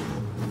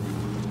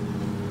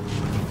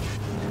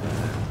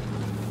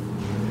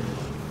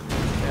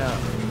 Yeah.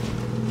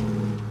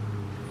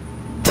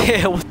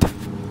 Damn, what the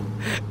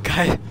f-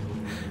 Guy,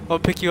 I'll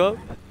pick you up?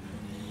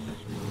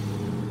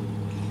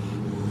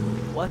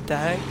 What the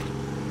heck?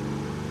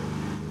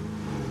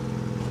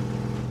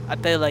 I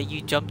thought like you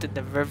jumped in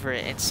the river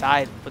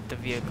inside with the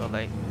vehicle,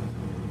 like.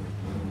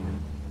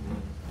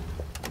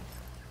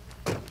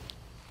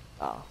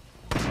 Oh.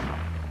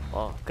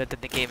 Well, good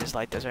that the game is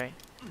like this, right?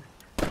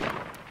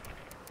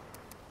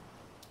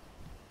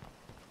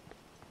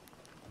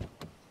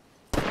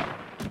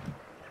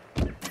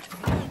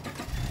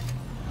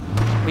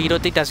 But you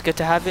don't think that's good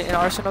to have it in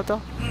Arsenal,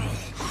 though?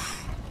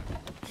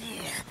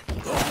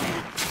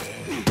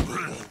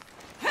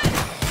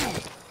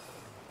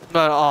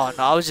 No, oh,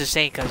 no, I was just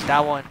saying because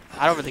that one,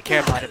 I don't really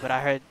care about it, but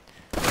I heard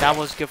that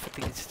one's good for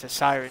the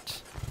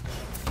sirens.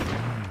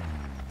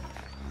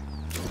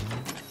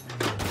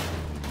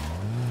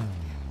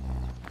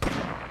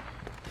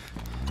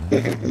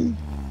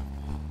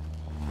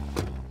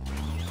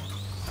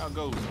 How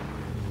goes it?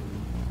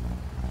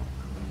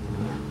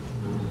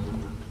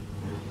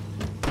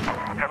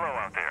 Hello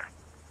out there.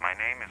 My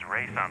name is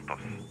Ray Santos.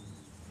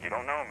 You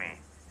don't know me,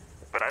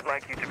 but I'd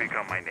like you to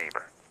become my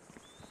neighbor.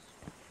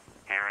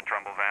 Here in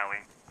Trumbull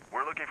Valley,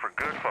 we're looking for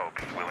good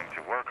folks willing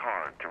to work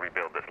hard to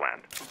rebuild this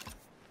land.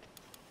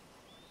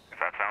 If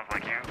that sounds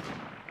like you,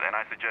 then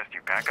I suggest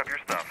you pack up your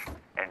stuff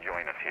and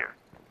join us here.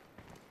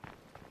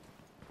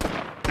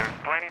 There's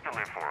plenty to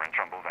live for in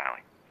Trumbull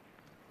Valley.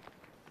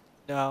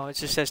 No, it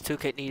just says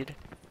toolkit needed.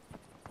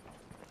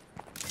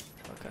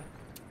 Okay.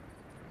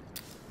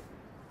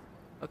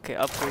 Okay,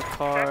 upgrade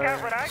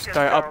car.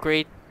 Start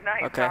upgrade.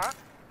 Nice, Okay. huh?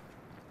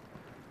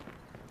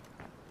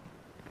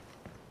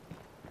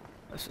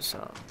 This is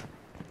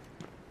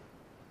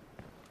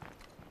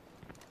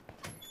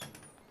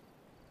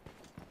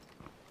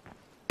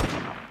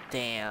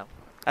Damn.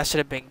 That should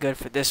have been good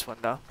for this one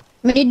though.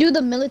 When you do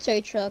the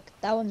military truck,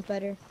 that one's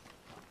better.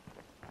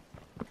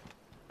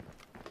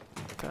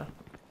 Okay.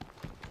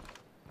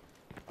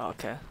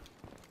 Okay.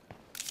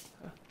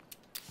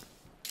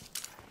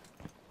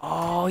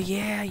 Oh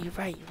yeah, you're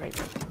right, you're right.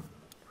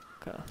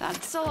 Okay.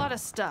 That's a lot of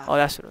stuff. Oh,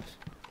 that's what it was.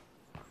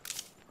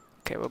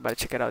 Okay, we're about to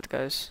check it out,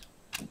 guys.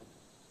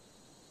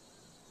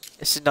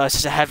 This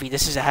is a heavy.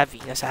 This is a heavy.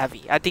 That's a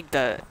heavy. I think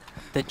the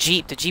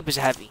Jeep is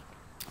heavy.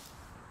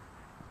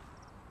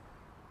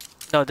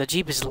 No, the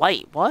Jeep is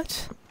light.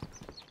 What?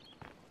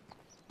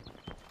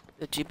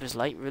 The Jeep is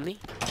light, really?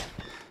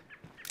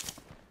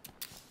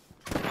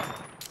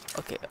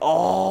 Okay.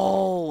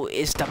 Oh,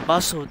 it's the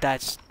muscle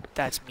that's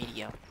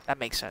medium. That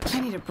makes sense. I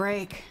need a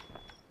break.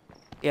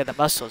 Yeah, the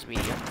muscle is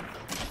medium.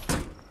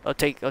 I'll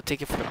take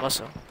it for the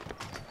muscle.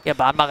 Yeah,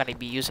 but I'm not gonna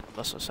be using the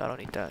muscle, so I don't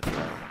need that.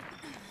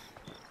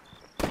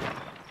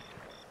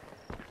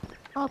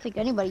 I don't think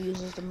anybody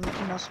uses the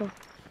muscle.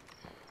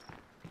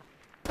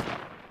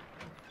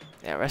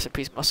 Yeah, rest in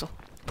peace, muscle.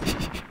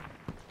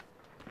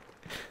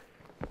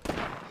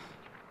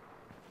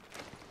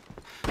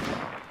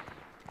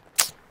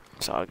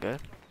 It's all good.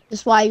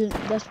 That's why you.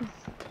 That's.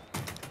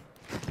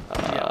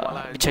 Yeah, while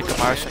I let me check the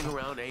enjoy marshal. standing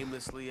around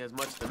aimlessly as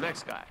much as the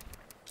next guy,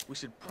 we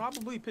should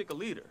probably pick a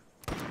leader.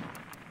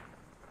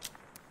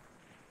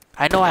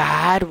 I know I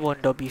had one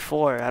though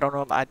before. I don't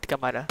know. I think I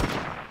might have.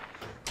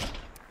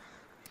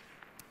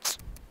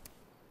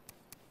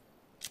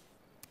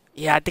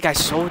 Yeah, I think I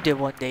sold it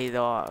one day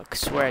though. I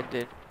swear I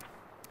did.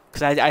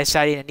 Cause I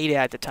said I didn't need it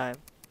at the time.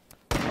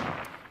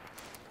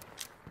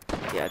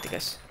 Yeah, I think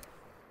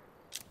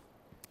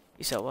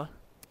You said what?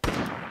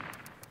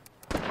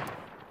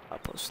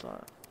 Outpost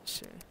slot. Let's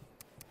see.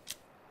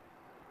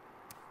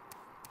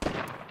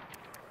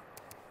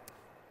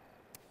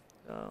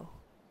 No.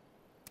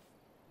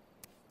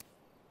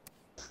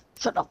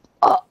 Shut up.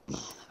 Oh.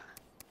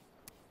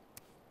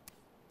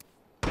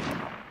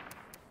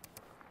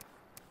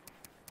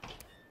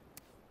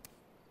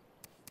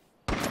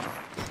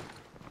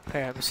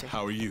 Here, let me see.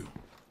 How are you?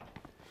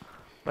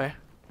 Where?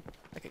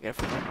 I can get it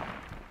from there.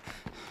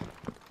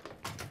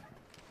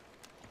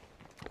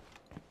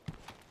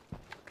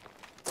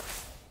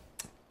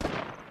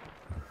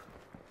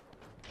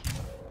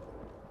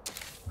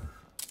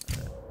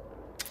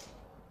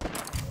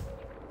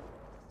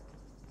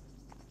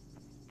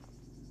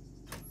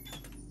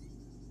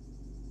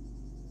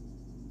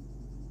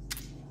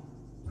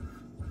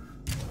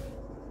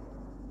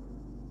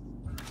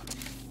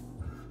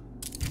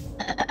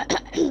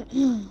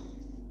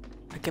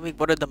 can make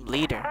one of them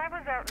leader. I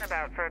was out and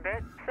about for a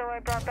bit, so I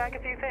brought back a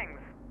few things.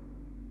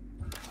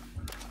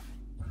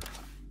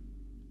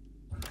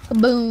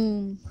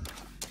 Boom.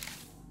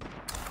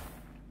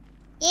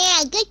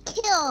 Yeah, good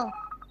kill.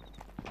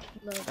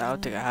 I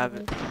don't think I have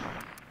it.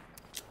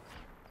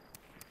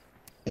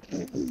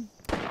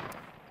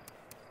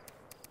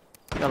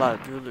 Got a lot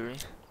of jewelry.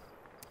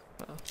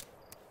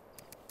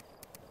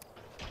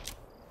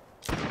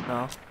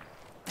 No.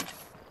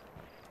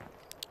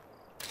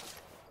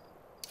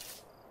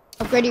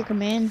 Upgrade your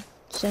command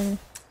center.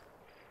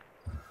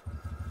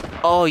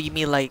 Oh, you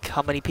mean like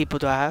how many people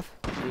do I have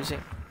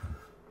using?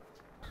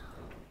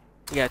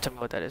 Yeah, tell me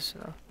what that is.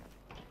 No.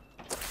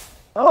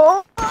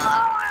 Oh.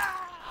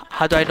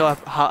 How do I know?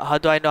 How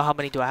do I know how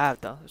many do I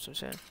have though? That's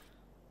what I'm saying.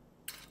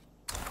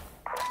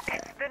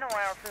 It's been a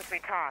while since we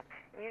talked.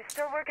 You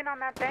still working on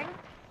that thing?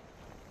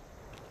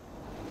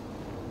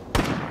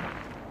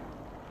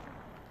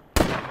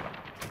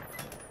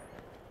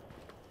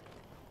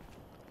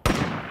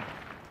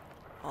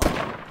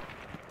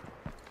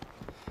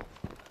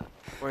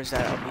 Where's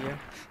that up here?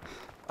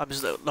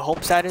 Just the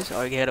home status,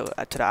 or you get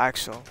it to the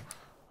actual.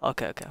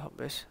 Okay, home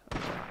base.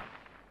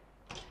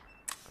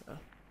 Okay.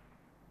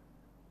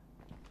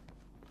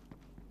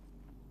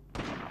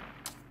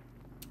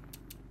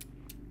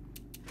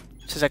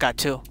 Since I got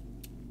 2.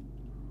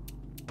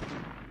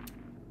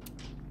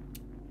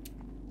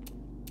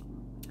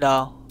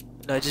 No,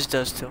 it just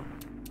does 2.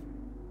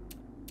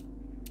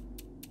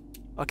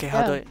 Okay,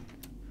 how do I?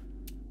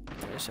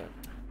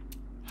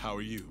 How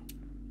are you?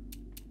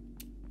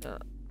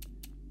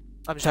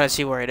 I'm just trying to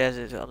see where it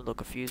is. I'm a little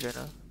confused right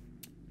now.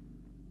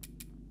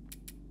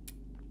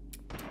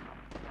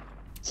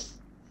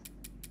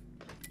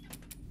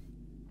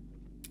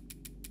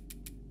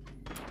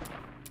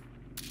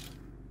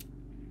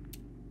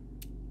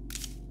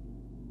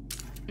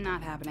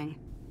 Not happening.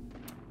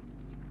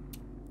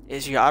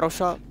 Is your auto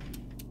shop?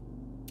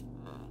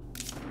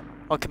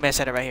 Oh, command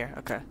center right here.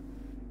 Okay.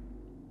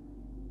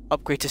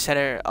 Upgrade to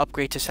center 2.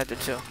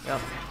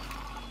 Yep.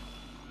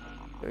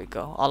 There we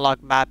go.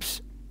 Unlock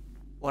maps.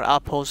 What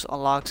outpost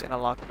unlocks and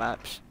unlock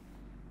maps.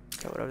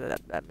 Okay, whatever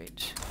that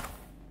means.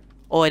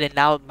 Oh, and then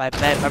now my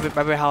bed.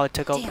 Remember how I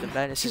took over the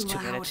bed? This is 2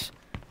 minutes.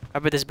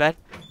 Remember this bed?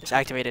 It's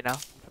activated now.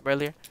 From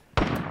earlier.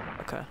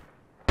 Okay.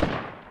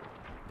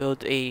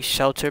 Build a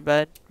shelter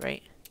bed,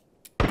 right?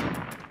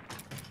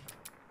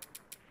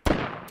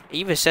 It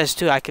even says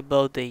too I can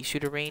build a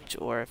shooter range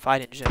or a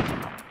fighting gym.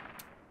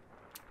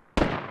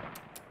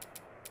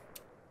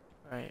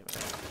 Right.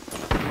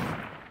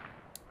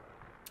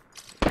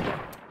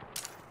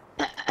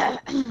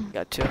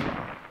 Got 2.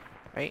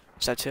 Right?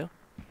 Is that 2?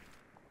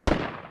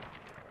 I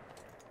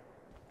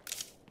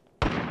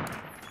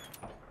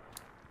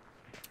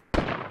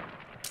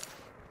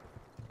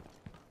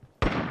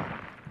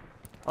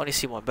only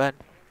see 1 bed.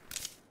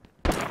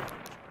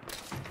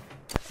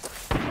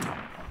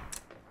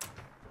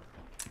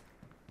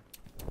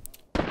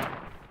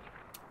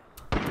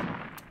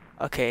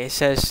 Okay, it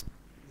says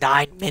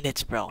 9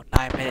 minutes, bro.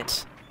 9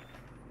 minutes.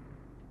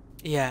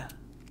 Yeah.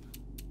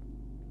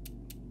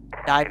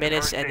 9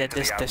 minutes, and then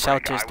the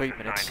shelter is 3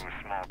 minutes. To a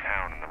small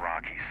town in the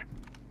Rockies.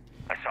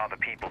 I saw the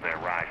people there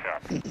rise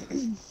up.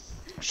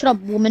 Shut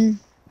up, woman.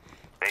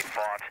 They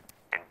fought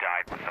and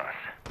died with us.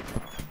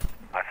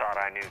 I thought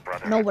I knew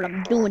brother. Know what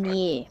I'm doing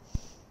here.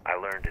 I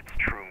learned its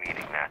true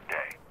meaning that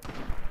day.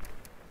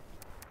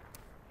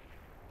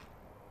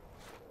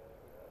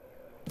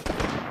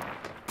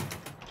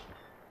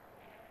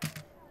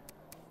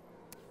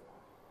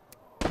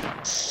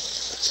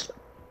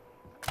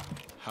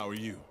 How are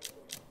you?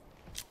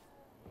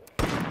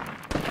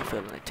 I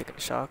feel like taking a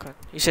shotgun.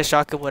 You said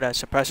shotgun with a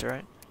suppressor,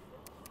 right?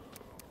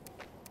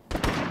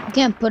 You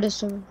can't put it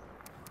so.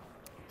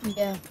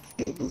 Yeah.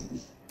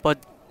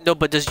 But no,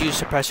 but just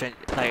use suppressor,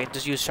 like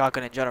just use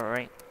shotgun in general,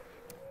 right?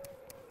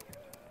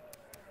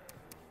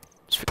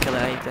 Just for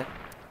killing anything.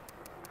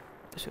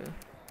 So.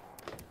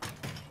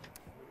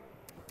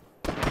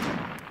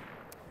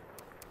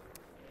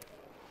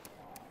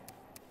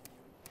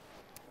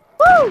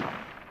 Woo!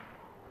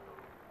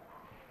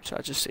 So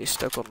I just stay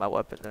stuck with my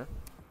weapon then.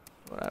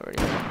 What I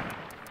already have.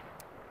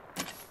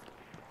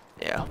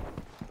 Yeah.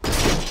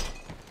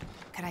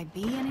 Could I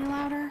be any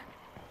louder?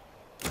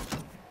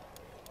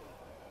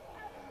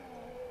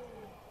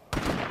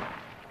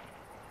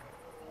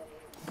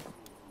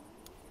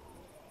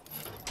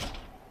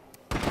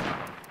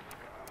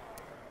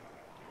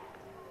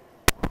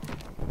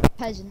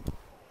 Peasant.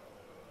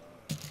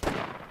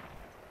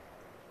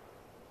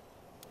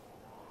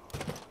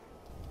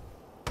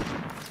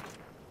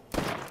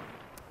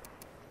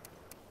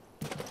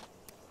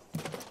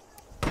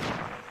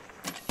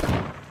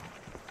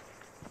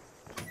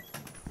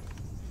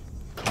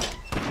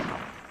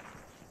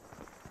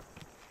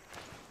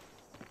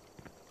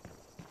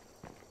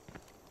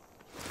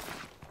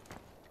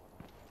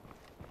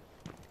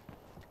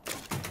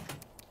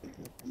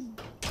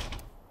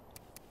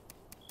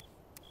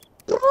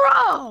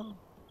 Bro!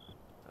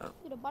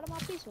 To the bottom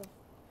of my piece.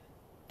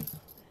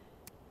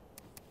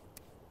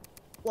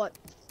 What?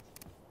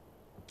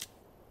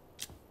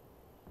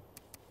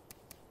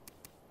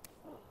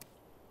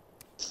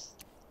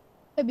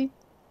 Maybe.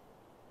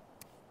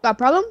 Got a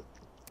problem?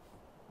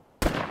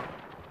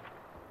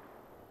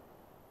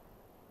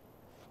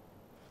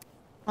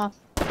 Oh,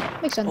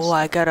 makes sense. Oh,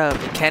 I got a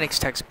mechanics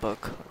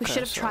textbook. We Okay,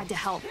 should have so- tried to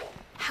help.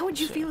 How would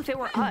you feel if it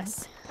were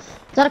us? Is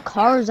that a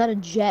car or is that a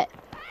jet?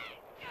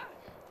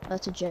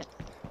 That's a jet.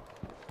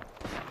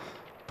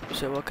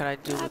 So what can I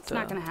do with That's the...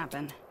 not gonna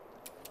happen.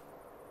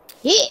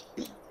 Hit!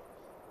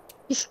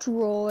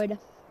 Destroyed.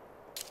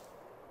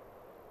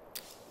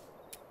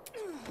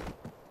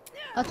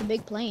 That's a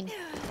big plane.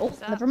 Oh,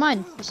 never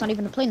mind. It's not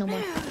even a plane no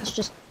more. It's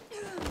just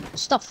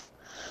stuff.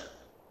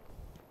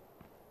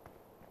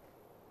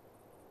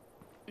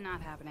 Not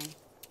happening.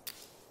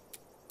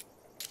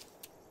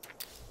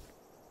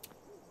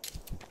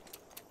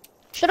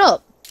 Shut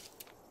up.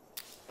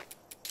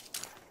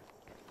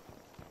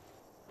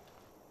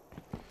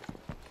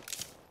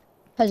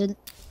 Peasant.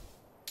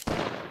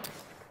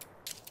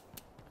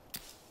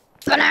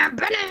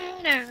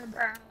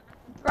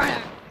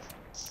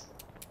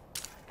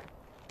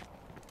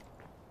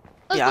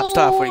 Yeah, I'm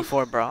still at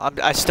 44, bro.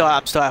 I'm still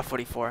at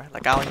 44.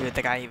 Like I don't even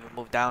think I even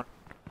moved down.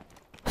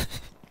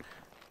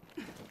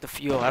 The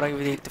fuel, I don't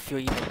even think the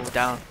fuel even moved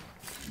down.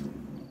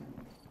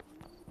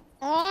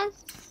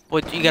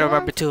 But you gotta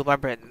remember too,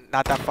 remember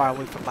not that far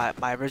away from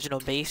my original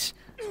base.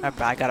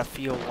 Remember I got a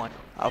fuel one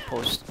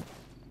outpost.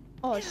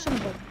 Oh,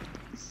 simple.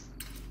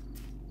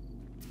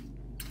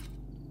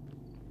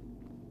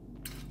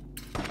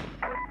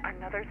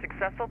 Another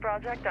successful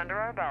project under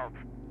our belt.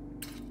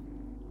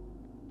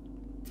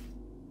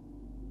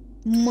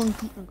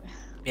 Monkey. Okay.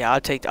 Yeah,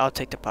 I'll take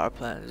the power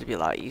plant. It'll be a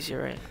lot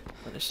easier, right?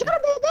 Honestly.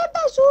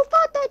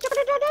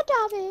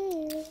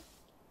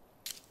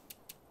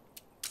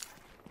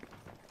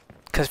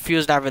 Cause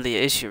fuel's not really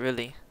an issue,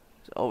 really.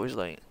 It's always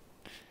like,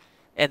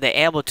 and the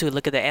ammo too.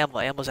 Look at the ammo.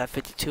 Ammo's at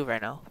 52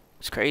 right now.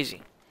 It's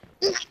crazy.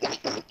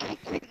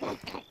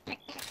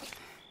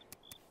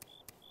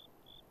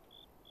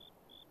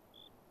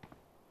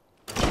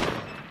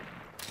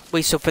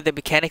 Wait, so for the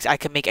mechanics, I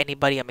can make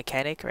anybody a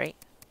mechanic, right?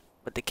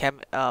 With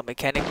the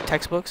mechanic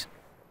textbooks.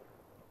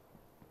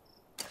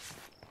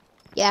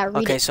 Yeah, read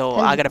Okay, it. so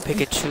I gotta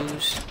pick and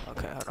choose.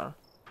 Okay, hold on.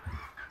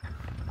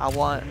 I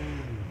want.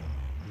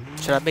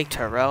 Should I make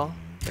Terrell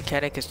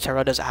mechanic? Cause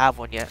Terrell doesn't have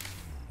one yet.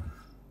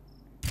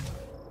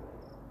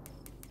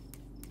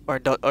 Or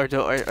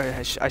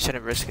I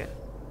shouldn't risk it.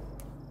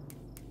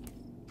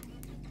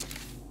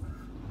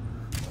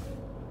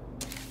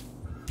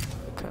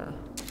 Okay.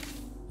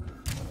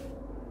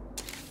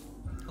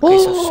 Okay,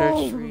 so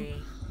search free.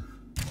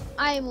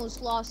 I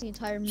almost lost the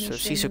entire mission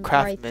she's a right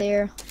craftsman.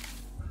 there.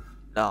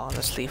 No,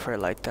 let's leave her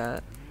like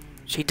that.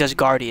 She does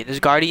Guardian. Does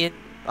Guardian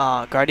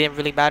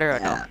really matter or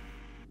no?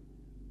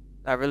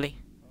 Not really.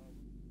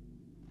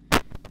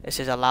 It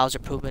says allows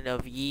improvement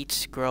of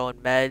yeats, grown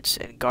meds,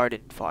 and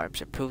garden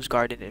farms. Improves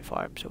garden and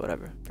farms or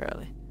whatever,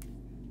 apparently.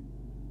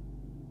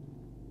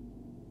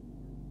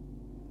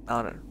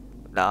 I don't know.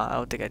 Nah, I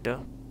don't think I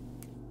do.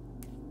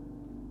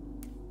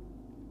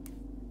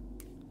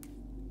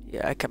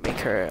 Yeah, I can make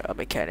her a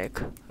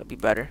mechanic. It'll be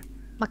better.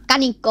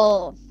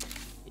 Mecánico.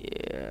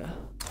 Yeah.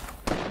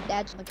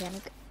 Dad's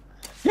mechanic.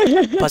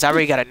 Plus, I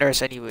already got a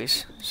nurse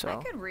anyways, so. I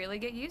could really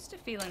get used to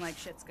feeling like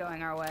shit's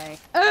going our way.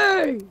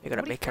 Hey! You're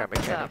gonna make her a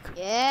mechanic.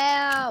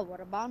 Yeah,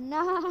 what about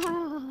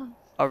now?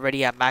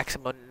 Already at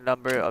maximum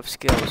number of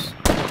skills.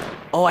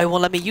 Oh, I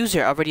won't let me use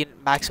her. Already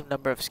maximum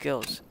number of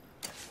skills.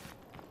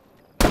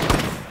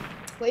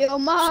 Wait, your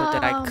mom. So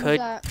then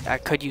I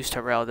could use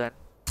Terrell then.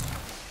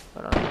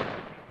 Hold on.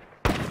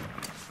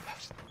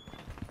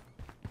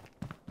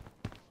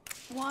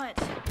 What?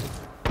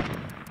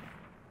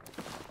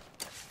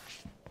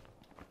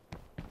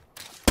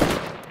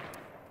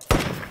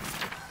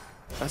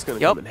 That's gonna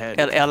Yup, come in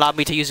handy. it allowed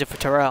me to use it for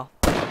Terrell.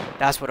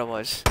 That's what it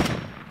was.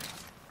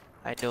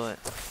 I knew it.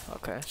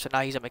 Okay, so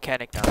now he's a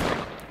mechanic now.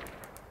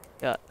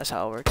 Yeah, that's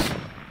how it works.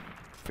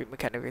 Free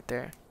mechanic right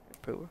there.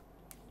 Improver.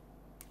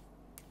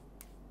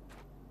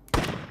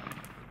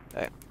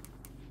 Alright.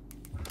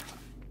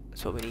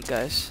 That's what we need,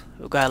 guys.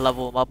 We gotta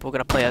level him up. We're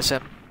gonna play SM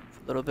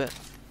for a little bit.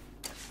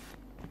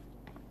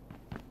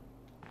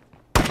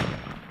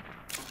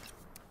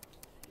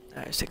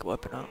 Alright, let's take a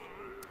weapon out.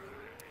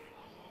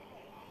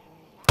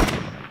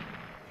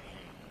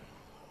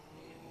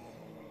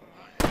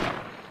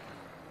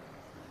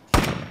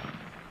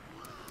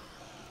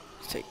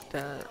 Let's take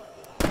that.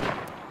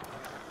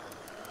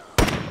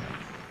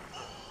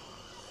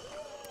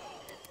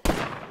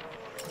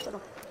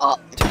 Oh.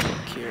 Take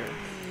here.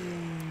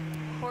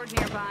 Horde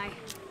nearby.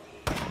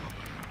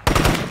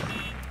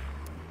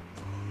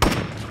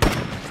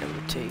 Then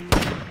we take.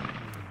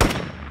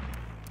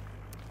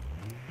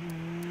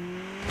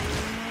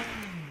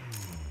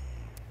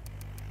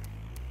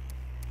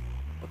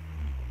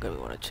 What we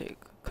want to take?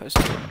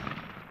 Custom.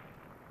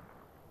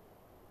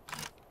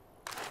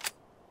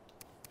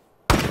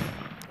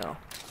 No.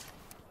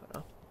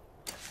 No.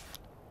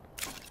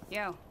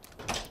 Yo.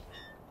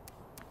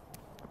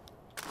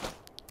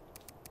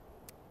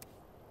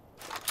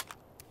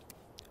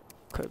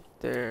 Equip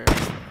there.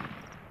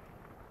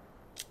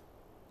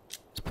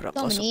 Let's Put a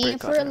Coming muscle in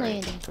break for on a it, right?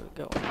 landing. There we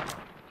go.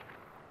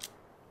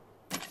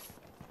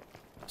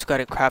 Just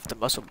gotta craft a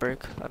muscle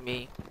break. I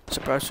mean,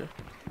 suppressor.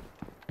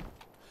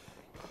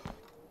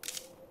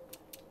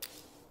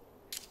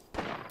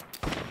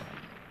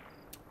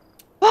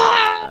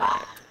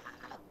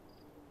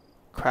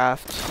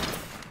 Craft.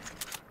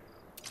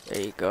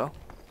 There you go.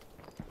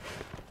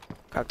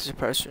 Craft the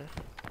suppressor.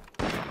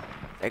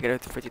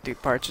 Negative 53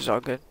 parts is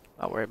all good.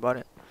 Not worry about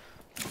it.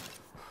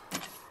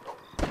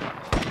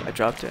 I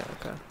dropped it.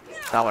 Okay.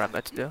 Not what I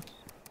meant to do.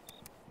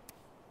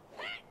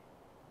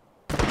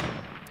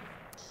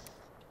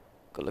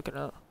 Good looking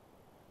up.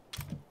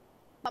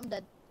 I'm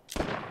dead.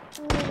 Oh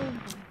my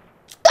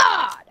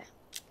God!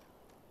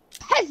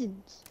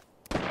 Peasants!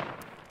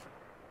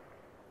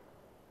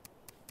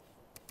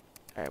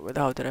 Alright, where the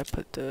hell did I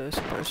put the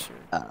suppressor?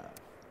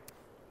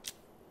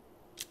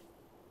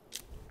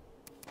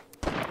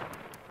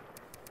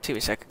 Give me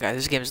a second, guys.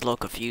 This game is a little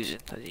confusing,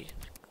 as you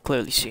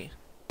clearly see.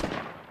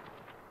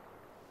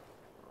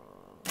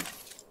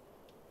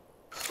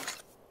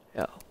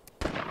 Yeah,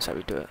 that's how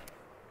we do it.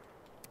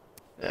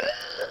 Yeah.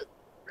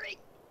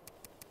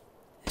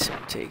 This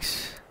one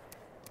takes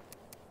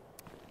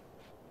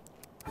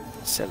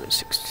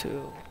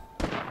 762.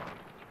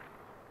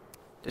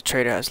 The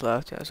trader has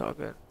left. Yeah, it's all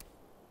good.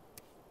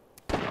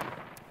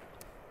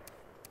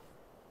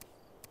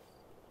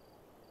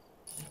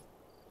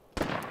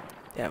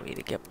 Yeah, we need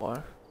to get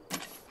more.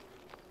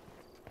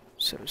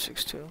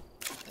 762.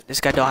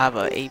 This guy don't have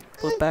a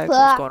 8-book bag?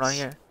 What's going on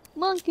here?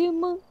 Monkey,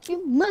 monkey,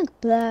 monkey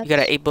black. You got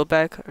an 8-book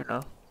bag or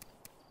no?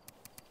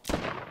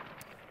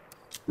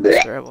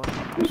 Spare one.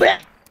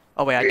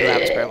 Oh wait, I do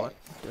have a spare one.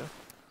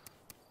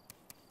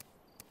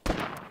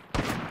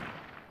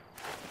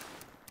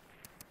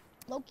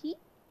 Low key?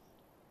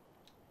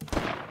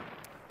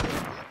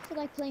 Feel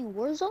like playing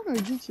Warzone or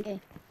GTA?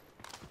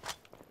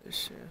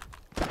 This year.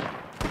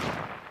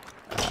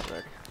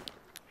 Ready.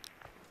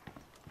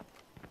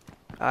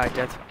 Alright,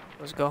 Death.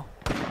 Let's go.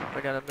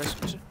 Bring out the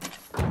next mission.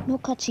 No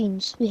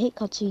cutscenes. We hate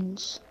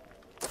cutscenes.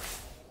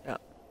 Yeah.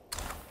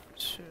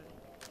 Sure.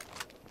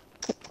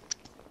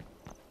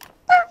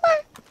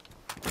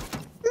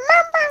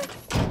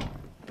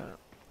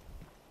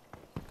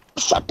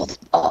 Shut the f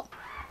up.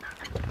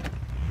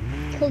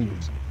 Kill you.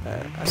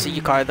 I see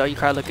your car though. Your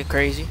car looking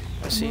crazy.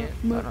 I see it.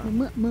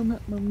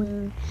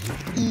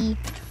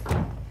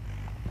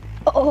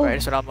 Oh.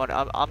 Right, so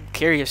I'm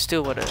curious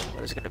too. What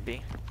it's gonna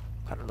be.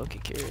 Kind of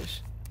looking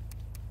curious.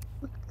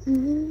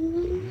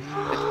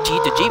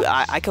 The Jeep.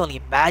 I can only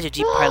imagine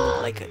Jeep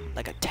probably look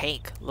like a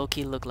tank. Low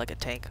key look like a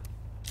tank.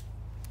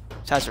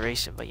 Besides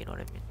racing, but you know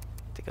what I mean.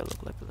 I think I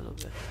look like a little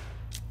bit.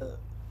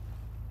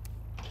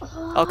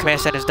 Oh,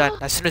 command center is done.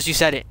 As soon as you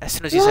said it. As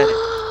soon as you said it.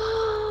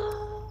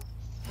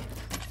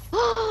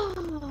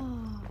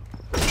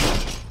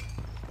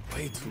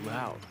 Way too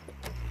loud.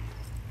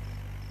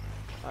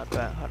 I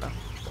bet. Hold on.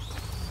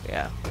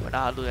 Yeah, we're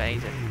not doing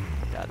anything.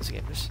 Yeah, this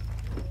game is.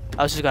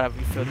 I was just gonna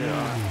refill the.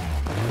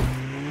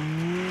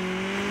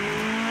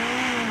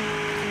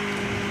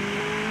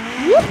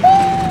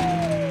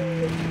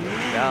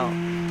 Down.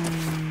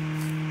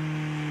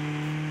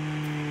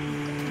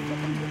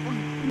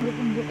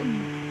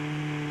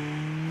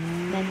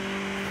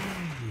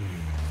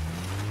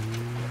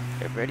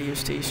 A radio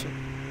station.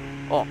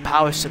 Oh,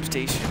 power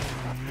substation.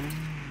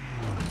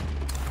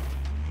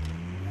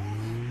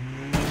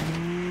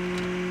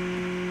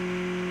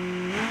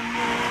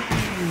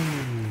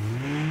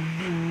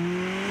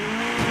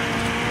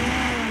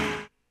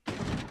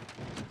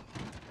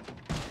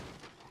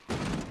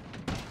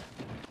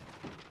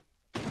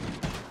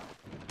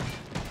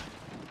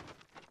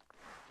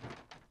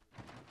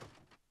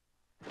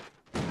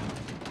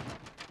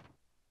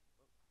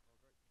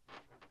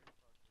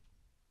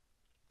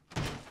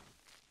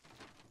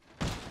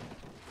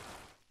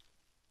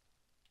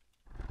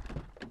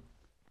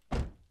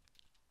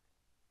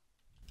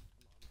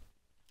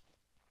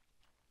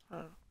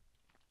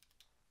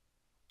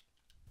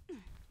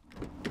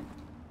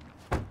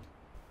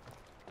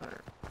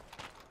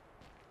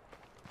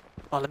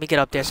 Oh, let me get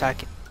up there so I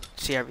can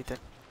see everything.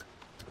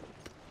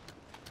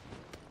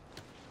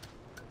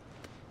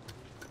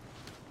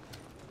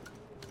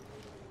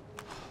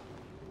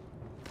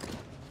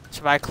 So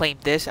if I claim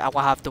this, I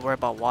won't have to worry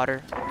about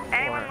water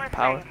or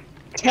power.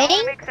 If you want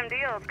to make some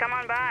deals, come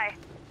on by.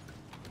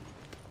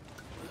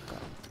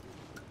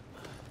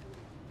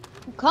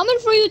 I'm coming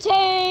for you,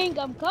 Tank.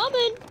 I'm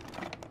coming.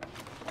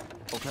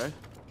 Okay.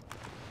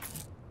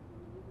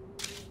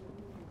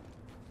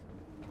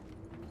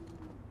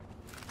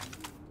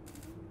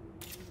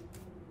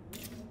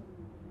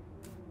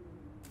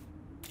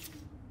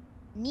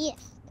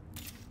 Yes.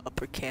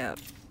 Upper camp.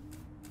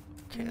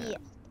 Yes.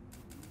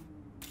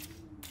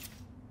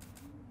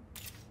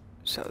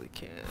 Sally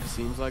camp.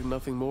 Seems like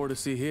nothing more to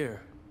see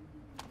here.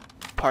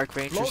 Park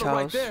ranger's Loader house.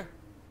 right there.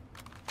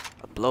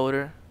 A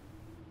bloater.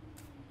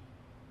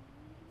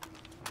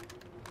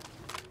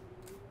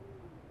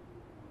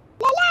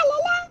 La la la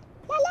la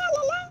la la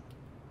la la.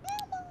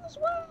 Elmo's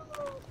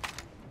World.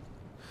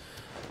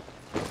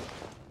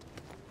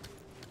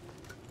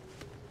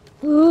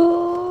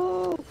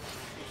 Ooh.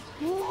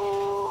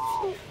 Ooh.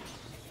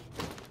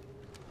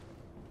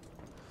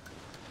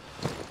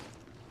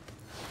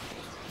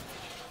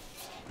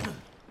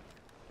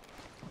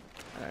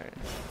 Alright.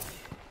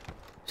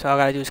 So all I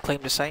gotta do is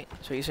claim the site.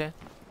 That's what you saying?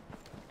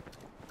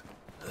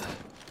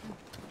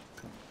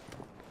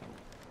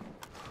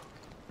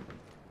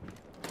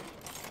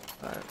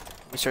 Alright.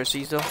 Let me search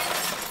these though.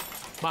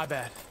 My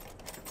bad.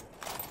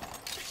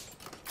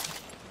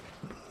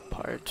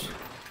 Parts.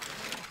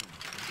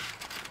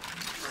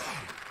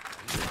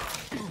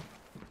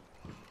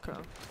 Okay.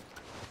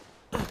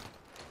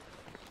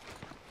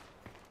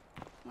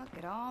 Look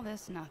at all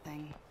this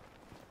nothing.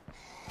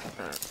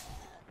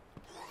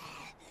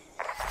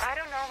 I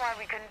don't know why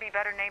we couldn't be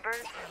better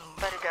neighbors,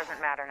 but it doesn't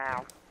matter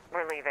now.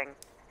 We're leaving.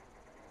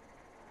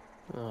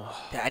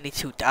 Yeah, I need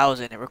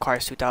 2,000. It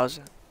requires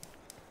 2,000.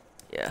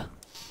 Yeah.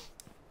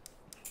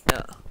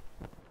 Yeah.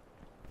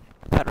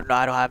 I don't know.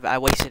 I don't have. I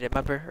wasted it.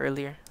 Remember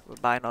earlier? We're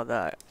buying all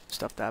that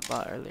stuff that I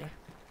bought earlier.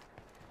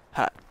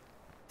 I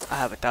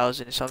have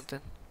 1,000 or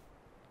something.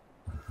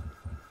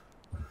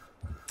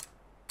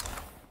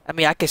 I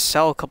mean, I could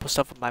sell a couple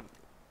stuff with my.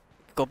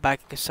 Go back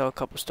and sell a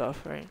couple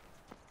stuff, right?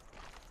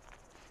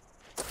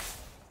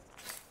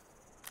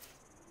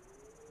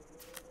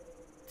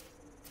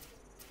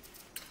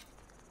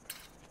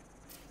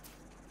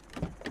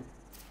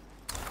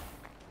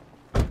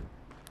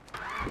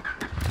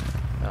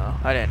 No,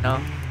 I didn't know.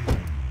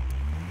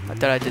 I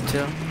thought I did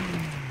too.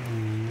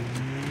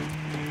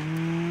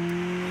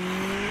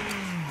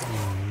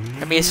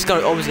 I mean, it's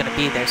always gonna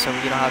be there, so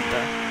you don't have to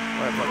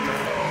worry about that.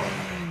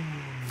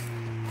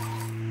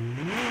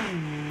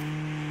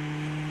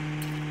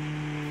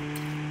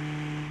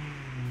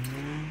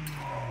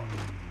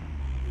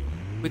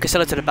 We could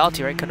sell it to the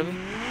bounty, right? Couldn't we?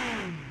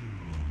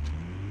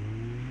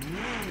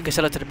 We could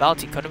sell it to the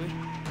bounty, couldn't we?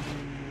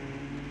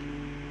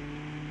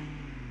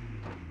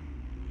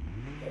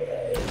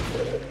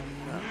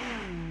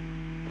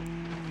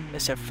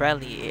 It's a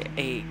friendly,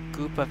 a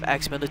group of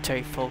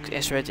ex-military folks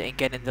interested in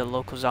getting the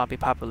local zombie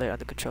population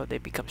under control. They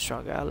become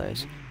stronger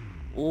allies.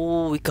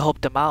 Ooh, we could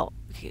help them out.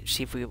 We can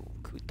see if we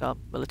recruit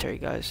them, military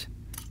guys.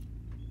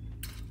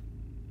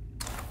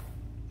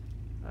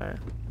 Alright.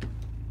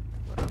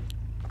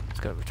 Let's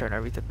go return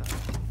everything now.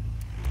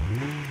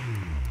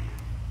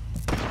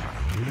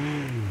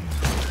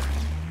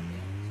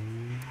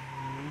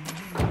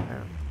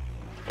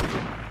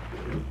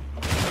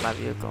 My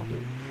vehicle.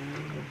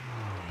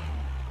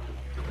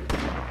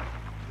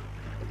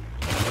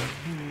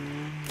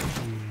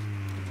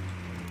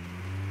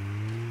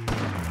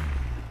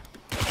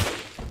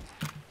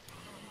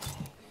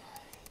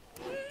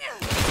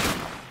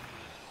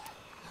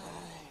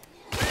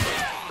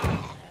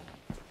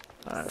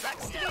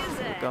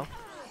 Go.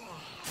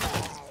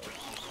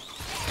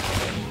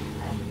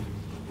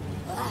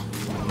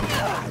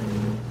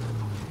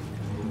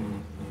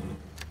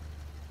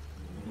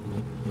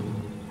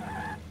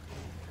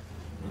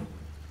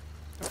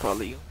 I'll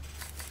follow you.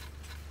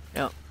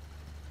 Yep.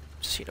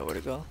 Just so you know where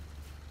to go.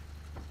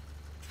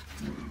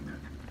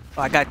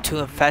 Oh, I got 2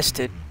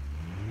 infestation.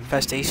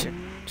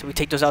 Should we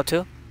take those out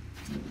too?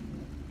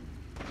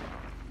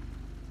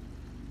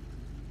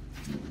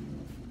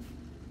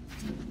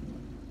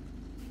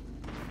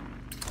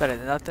 Better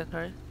than nothing,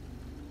 right?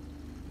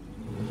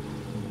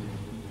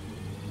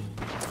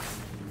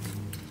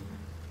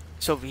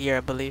 It's over here,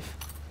 I believe.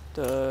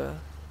 The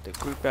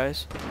group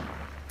guys.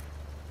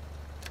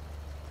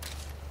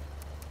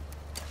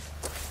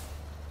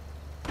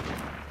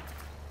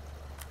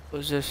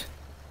 What's this?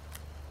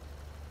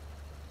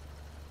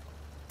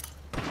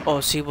 Oh,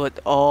 see what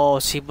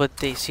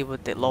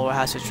the lower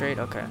has to trade.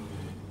 Okay.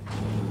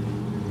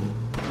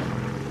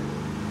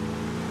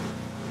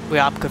 Wait,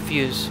 I'm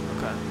confused.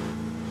 Okay.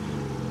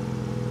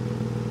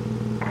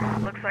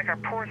 Looks like our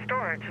poor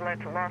storage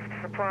led to lost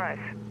supplies.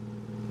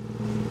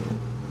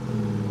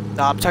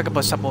 No, I'm talking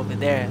about some over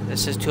there.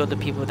 This is 2 other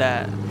people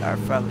that are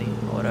friendly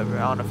or whatever.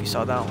 I don't know if you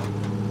saw that one.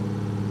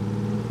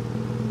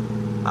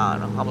 I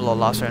don't know. I'm a little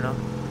lost right now.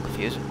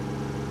 Confused.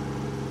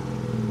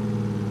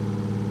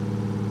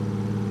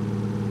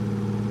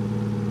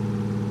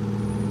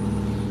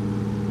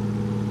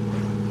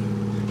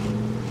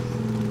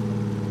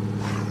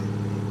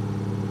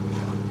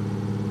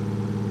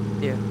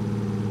 Yeah.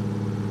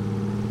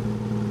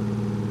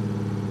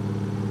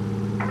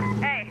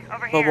 Hey,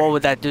 over But here. what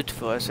would that do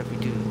for us if we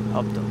do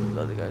help them,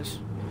 the other guys?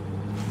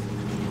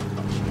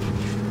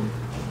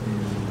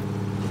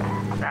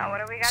 So what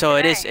do we got So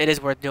today? it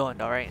is worth doing,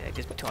 though, right? It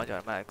gives me 200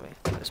 automatically.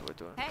 It's worth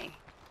doing. Hey.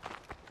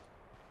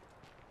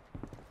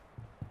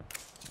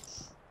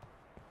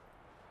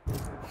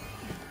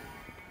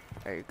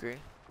 I agree.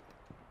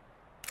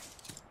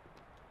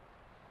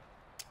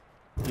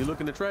 You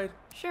looking to trade?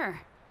 Sure.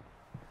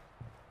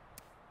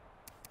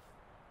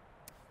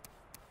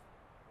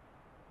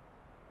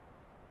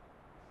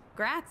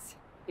 Grats.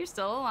 You're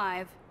still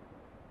alive.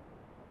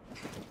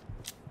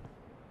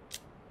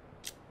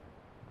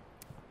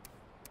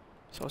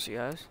 So what's he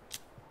has?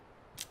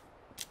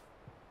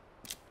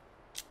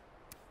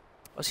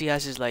 What's he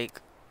has is like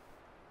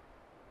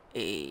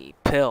a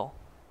pill.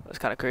 That's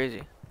kind of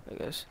crazy, I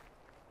guess.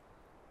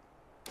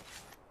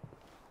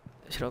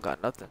 She don't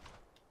got nothing.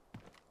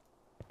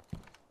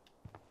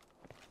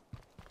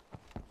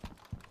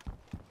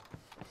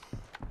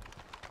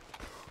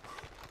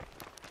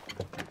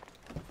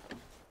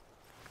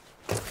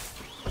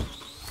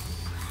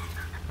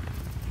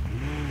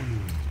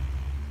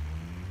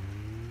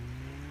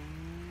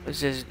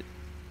 This is,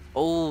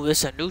 oh, this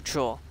is a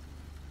neutral.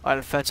 On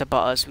the fence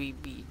about us, we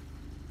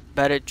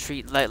better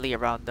treat lightly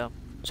around them.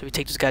 Should we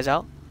take these guys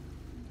out?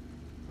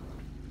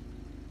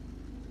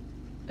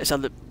 It's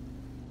a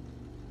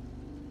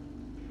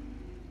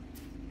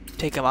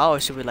take them out, or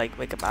should we like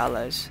make them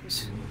allies?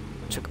 Let's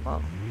check them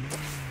out.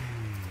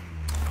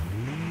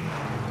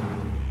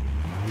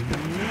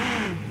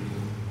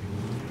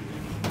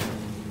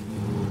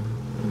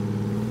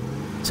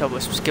 So we'll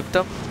skip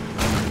them.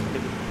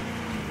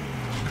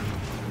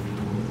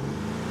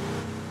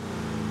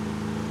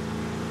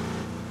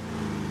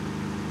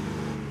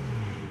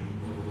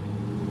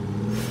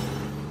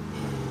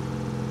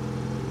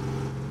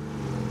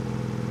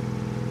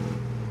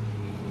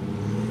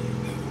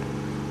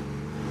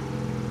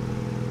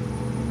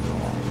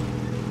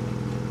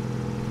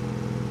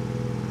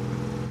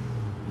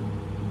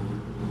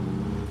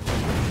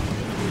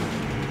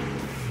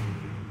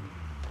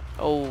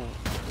 Oh,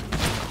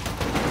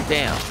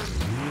 damn.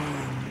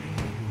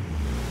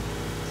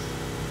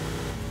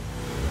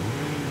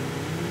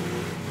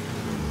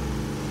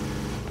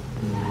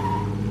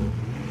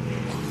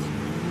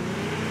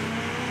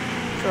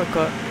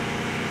 Shortcut.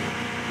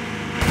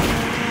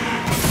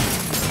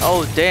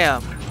 Oh,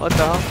 damn. What the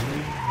hell?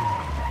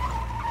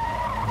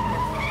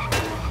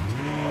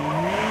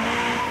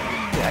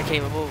 Yeah, I can't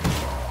even move.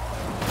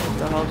 What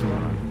the hell's going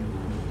on?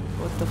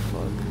 What the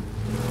fuck?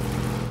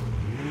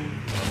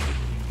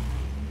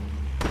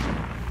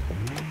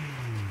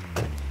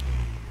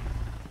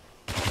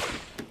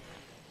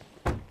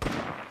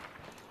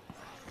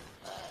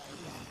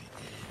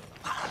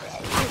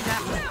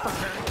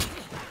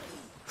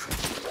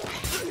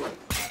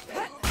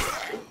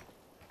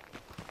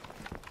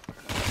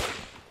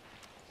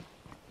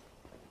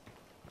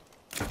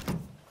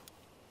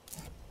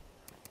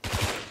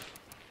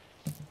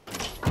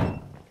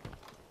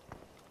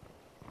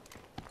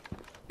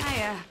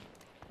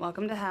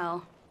 Welcome to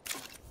hell.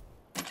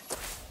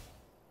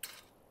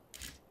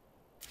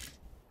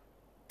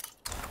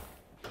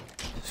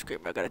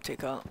 Screamer I gotta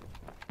take out.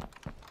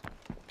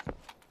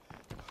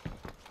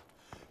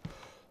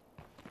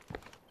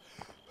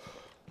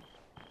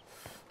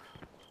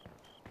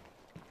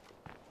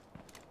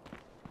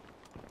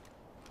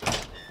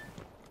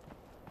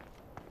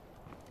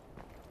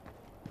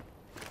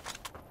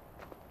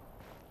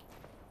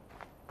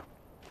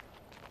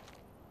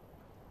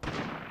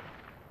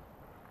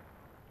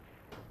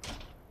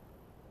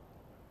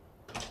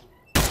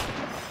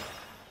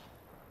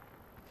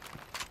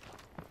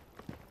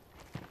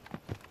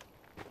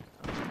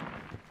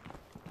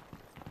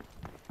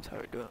 That's how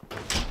we do it.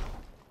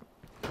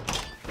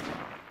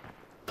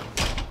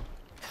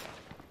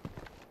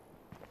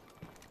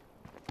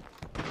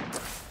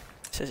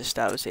 It says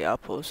establish the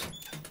outpost.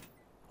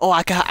 Oh,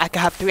 I can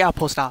have 3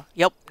 outposts now.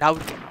 Yep, now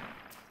we can.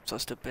 So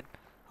stupid.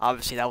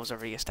 Obviously that was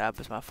already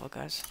established, my fuck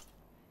guys.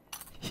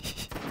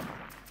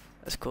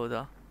 That's cool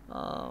though.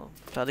 So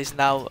at least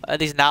now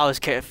it's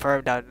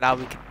confirmed that now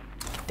we can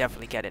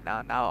definitely get it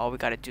now. Now all we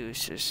gotta do is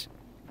just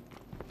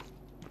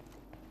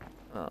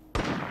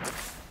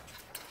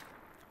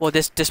well,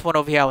 this one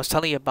over here I was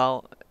telling you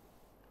about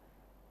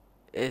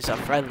is a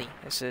friendly.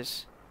 This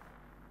is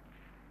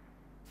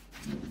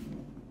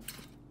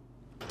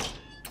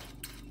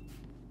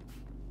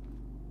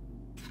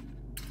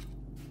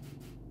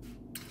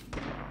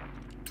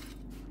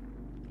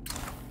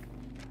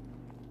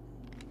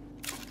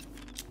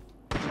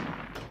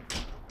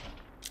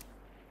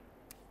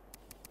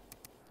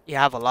yeah,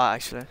 I have a lot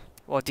actually.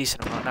 Well, a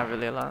decent amount, not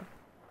really a lot.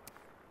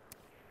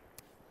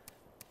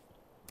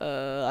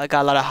 I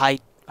got a lot of high.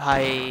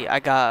 I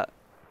got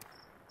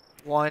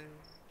 1.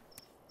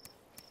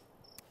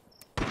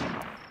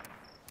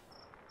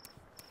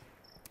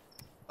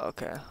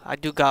 Okay, I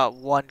do got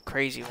 1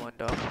 crazy one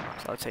though,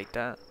 so I'll take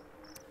that.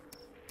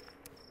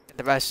 And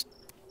the rest.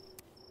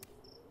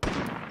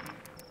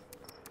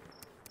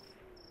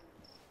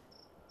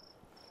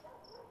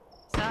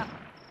 Sup?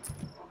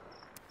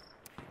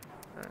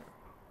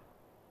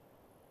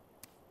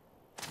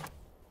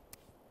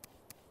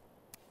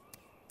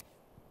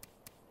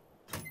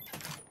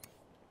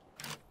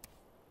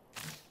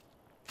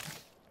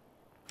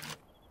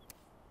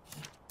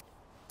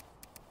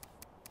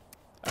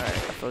 Alright,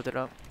 I filled it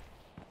up.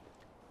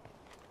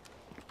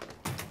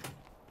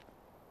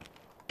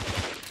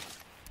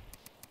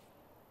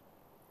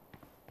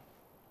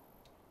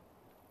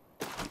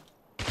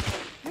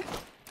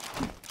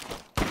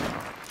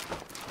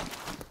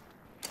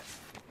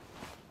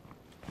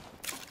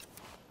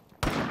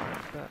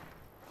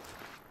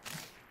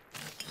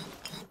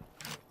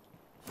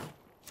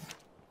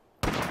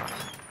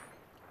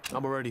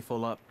 I'm already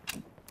full up.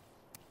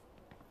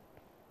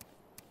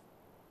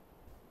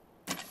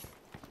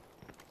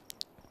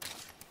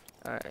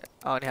 Alright,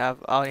 I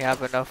only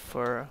have enough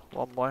for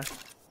one more.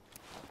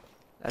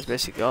 That's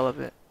basically all of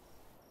it.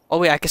 Oh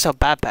wait, I can sell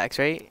backpacks,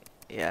 right?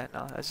 Yeah,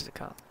 no, that doesn't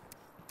count.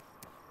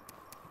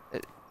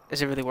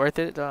 Is it really worth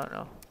it? I don't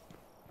know.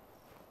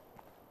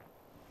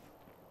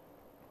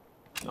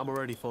 I'm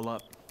already full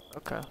up.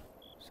 Okay,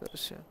 so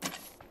let's see.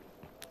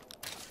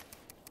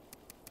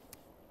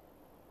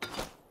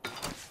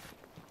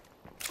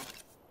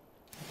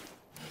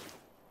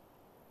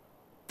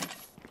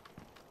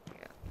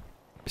 Yeah,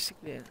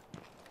 basically it.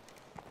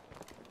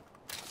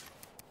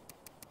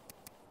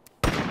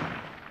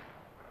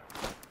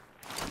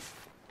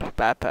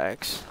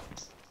 Backpacks.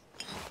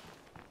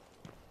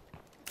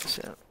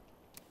 So.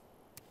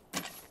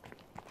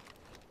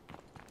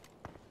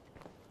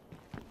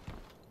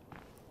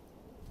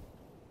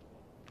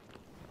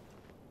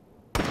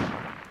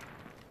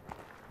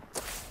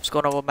 What's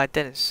going on with my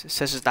dentist? It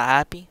says it's not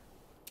happy.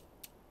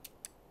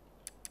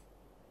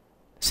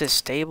 It says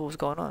stable. What's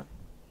going on?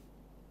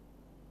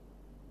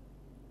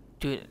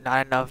 Dude,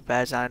 not enough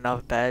beds, not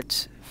enough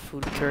beds.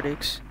 Food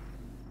critics.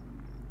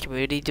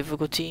 Community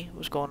difficulty.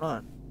 What's going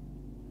on?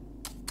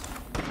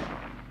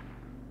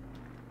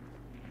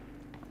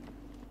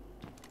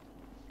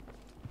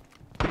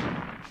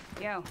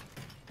 Yo.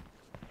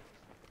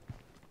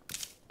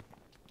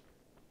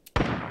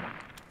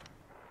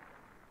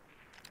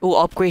 Ooh,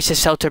 upgrades to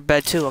shelter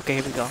bed too. Okay,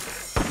 here we go.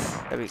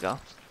 There we go.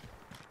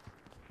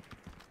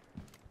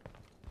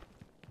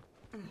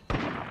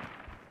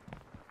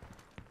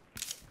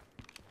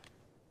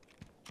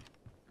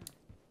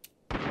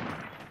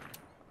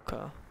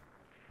 Okay.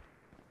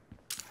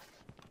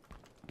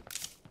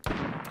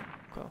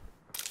 Okay.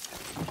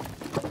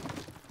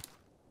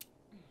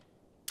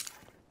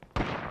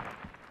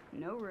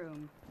 No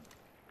room.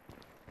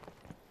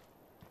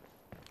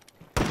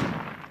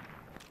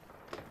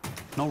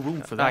 No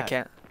room for No, that. I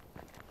can't.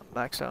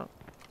 I'm maxed out.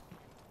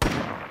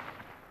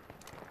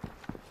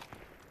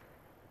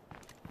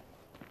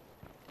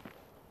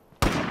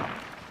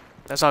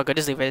 That's all good.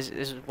 Just leave it.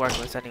 This is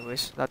worthless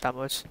anyways. Not that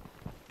much.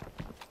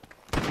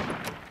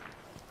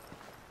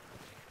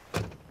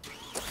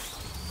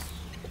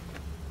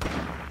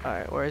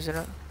 Alright, where is it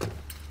at?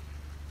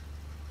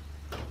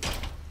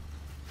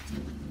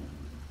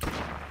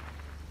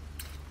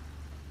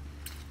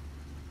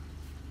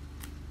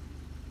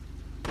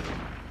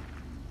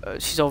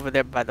 She's over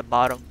there by the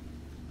bottom.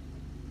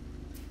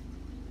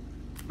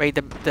 Right,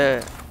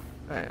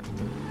 alright.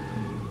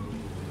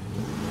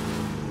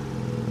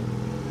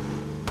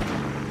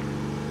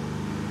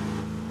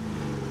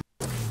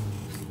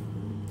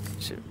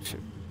 Shoot.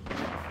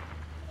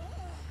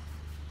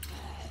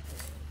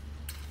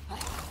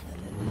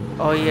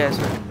 Oh yes.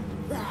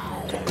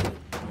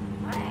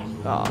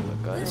 Oh my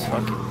god, it's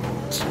fucking.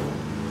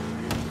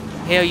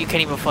 Hell, you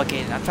can't even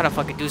fucking. I'm trying to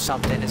fucking do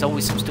something. There's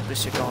always some stupid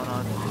shit going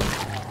on.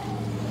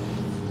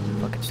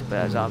 Fucking stupid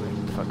ass zombie.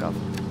 Get the fuck off.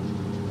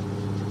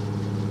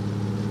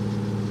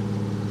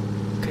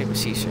 Can't even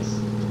see shit.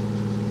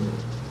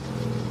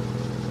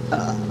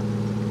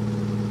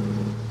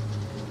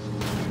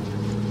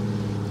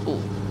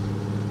 Ooh.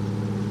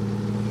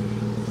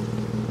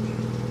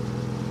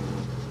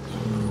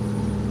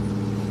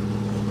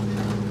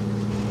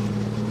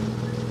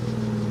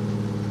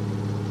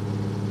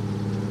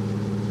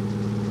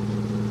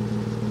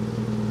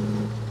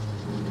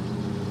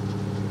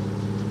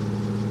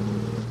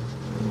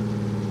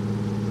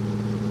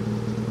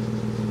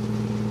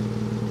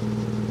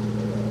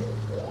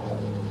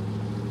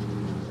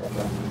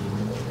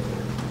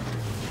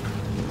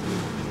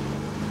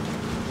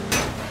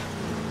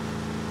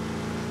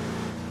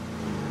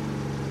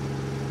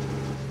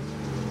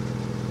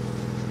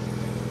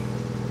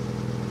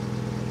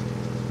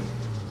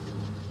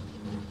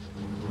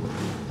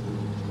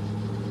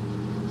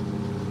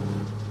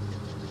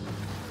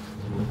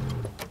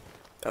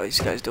 Oh,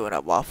 these guys doing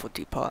a waffle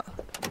teapot.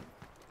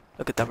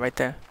 Look at them right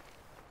there.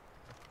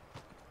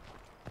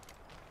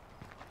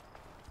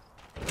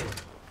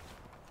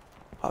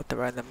 Out there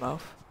right in the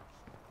mouth.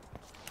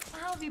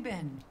 How have you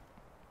been?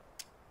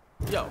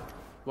 Yo,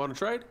 wanna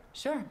trade?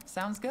 Sure,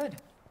 sounds good.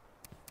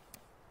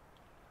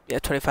 Yeah,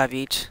 25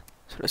 each.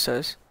 That's what it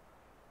says.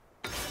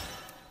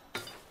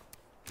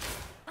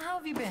 How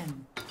have you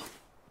been?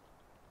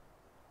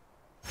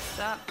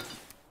 Stop.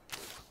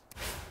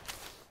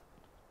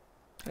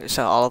 I just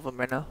sell all of them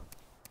right now.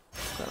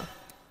 Okay.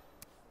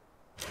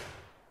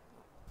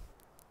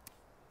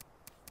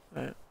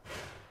 Right.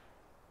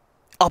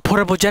 Oh,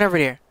 portable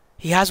generator.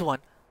 He has one.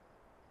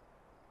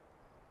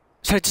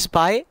 Should I just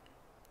buy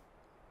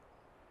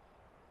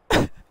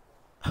it?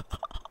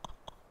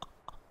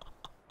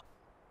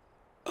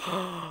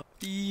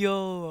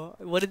 Yo,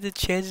 what are the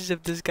chances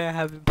of this guy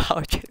having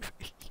power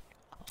generation?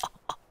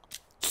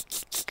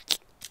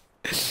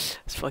 It's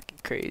fucking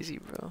crazy,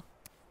 bro.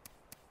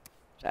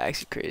 It's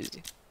actually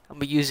crazy. I'm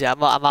gonna use it. I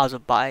might as well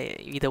buy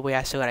it. Either way,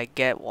 I still gotta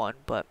get one.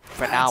 But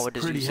for now, we'll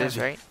just use this,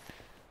 right?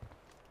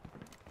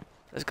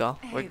 Let's go.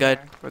 We're good.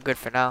 We're good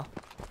for now.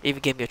 They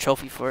even gave me a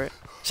trophy for it.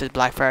 It says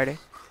Black Friday.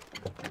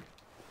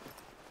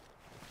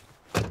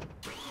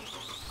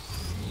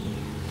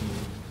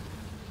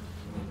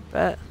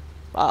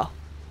 Wow.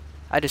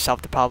 I just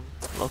solved the problem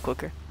a little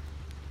quicker.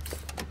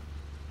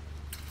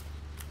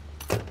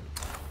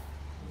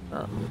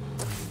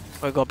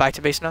 We're going back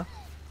to base now?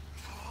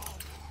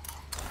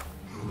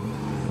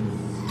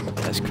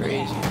 That's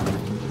crazy.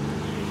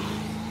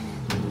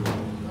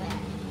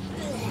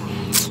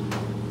 This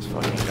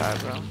fucking guy,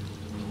 bro.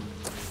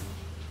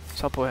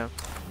 What's up with him?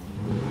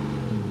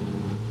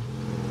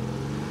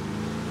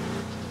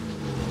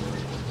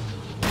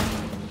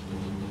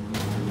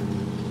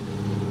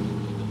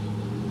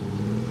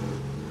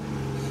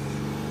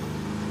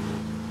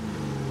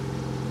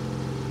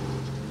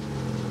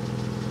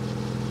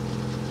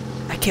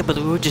 I can't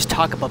believe we were just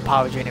talking about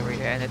power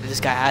generator and then this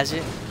guy has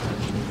it.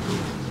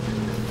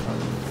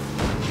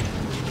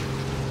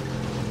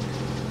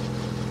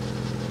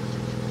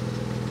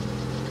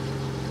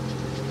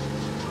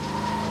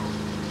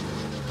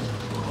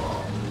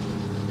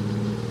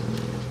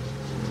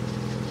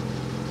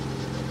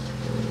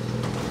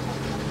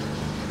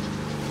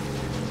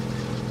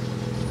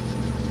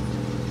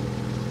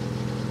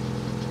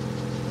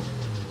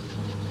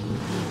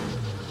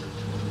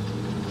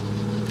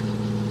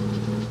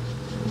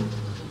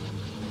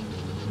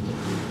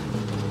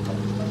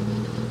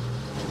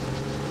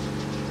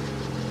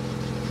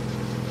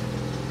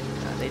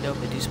 They don't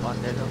do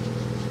spawn there though.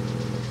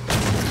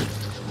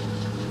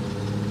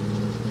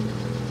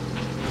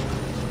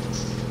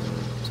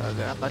 It's all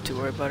good, I'm not too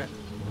worried about it.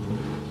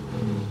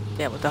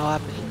 Damn, what the hell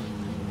happened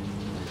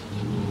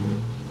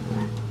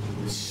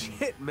here?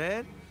 Shit,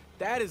 man.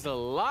 That is a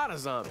lot of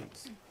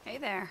zombies. Hey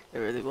there. It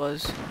really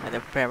was. And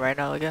they're preparing right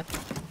now again.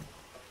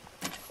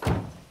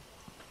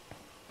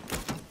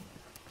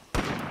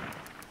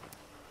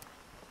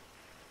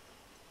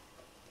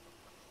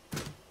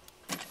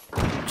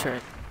 Turn.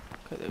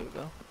 Okay, there we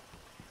go.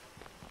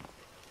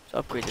 Let's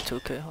upgrade the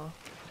 2K, huh?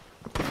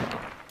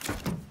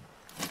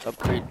 Let's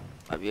upgrade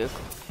my vehicle.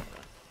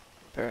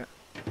 Repair it.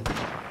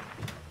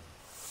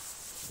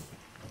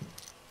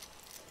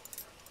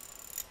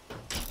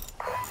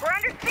 We're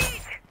under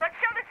siege! Let's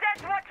show the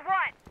Zeds what's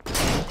what!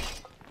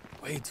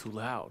 Way too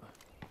loud.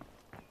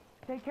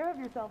 Take care of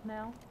yourself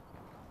now.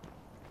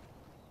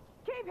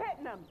 Keep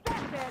hitting them.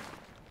 That's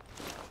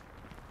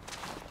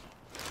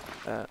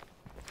it.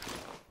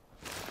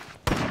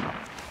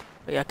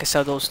 Yeah, I can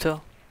sell those too.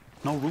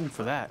 No room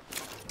for that.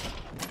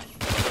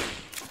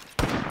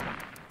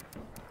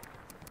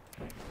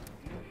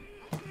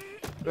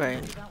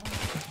 Right.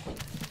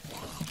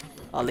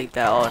 I'll leave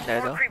that all in there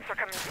More though. creeps are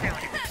coming soon.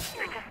 I just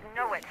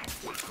know it.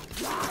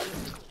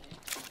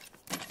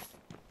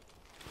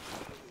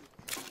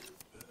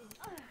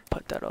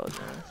 Put that all in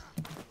there.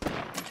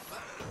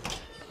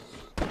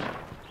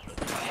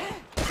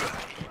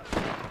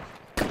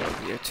 Come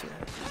over here too.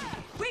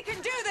 We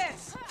can do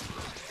this.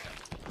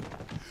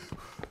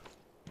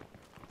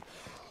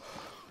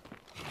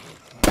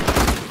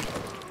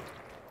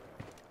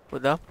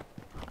 What up?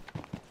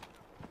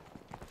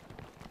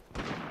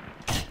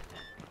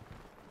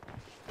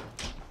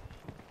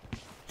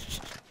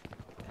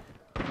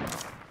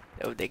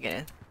 Yo, they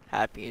getting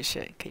happy and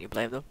shit. Can you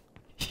blame them?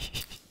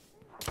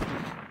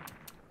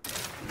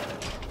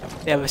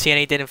 They haven't seen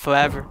anything in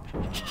forever.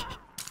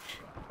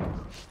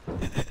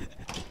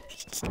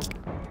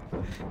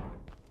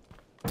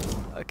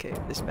 Okay,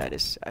 this mat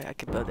is. I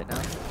can build it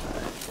now.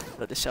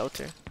 Build the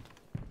shelter.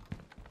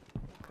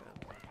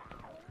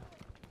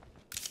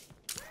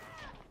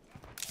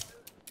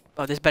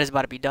 Oh, this bed is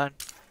about to be done.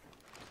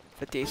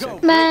 58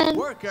 seconds. Man,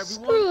 Work,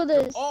 everyone. screw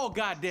this. You're all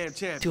goddamn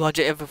champions.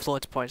 200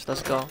 influence points.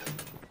 Let's go.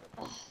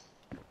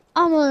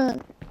 I'm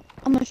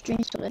a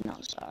stream so they know.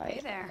 Sorry.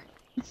 Hey there.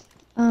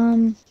 I'll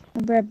be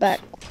right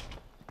back.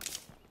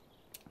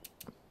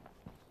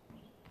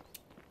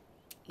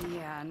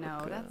 Yeah, no,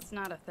 Okay. that's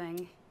not a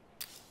thing.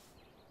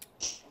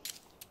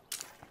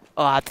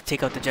 Oh, I have to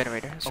take out the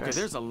generator. That's Okay, right.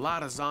 there's a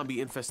lot of zombie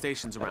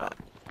infestations around.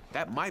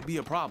 That might be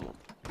a problem.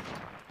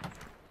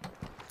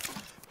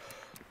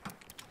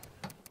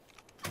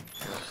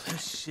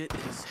 This shit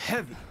is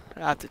heavy. I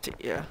have to take.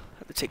 Yeah, I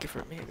have to take it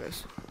from here,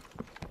 guys.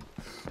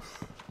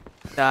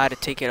 No, I had to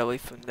take it away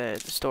from the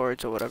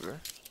storage or whatever.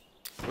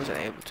 I wasn't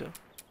able to.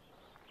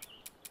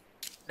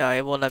 No,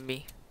 it won't let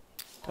me.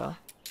 Duh.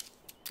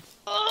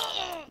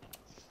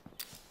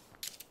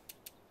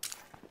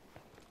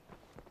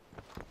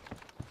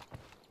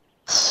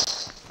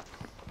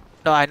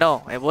 No, I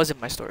know. It wasn't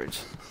my storage.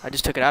 I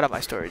just took it out of my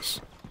storage.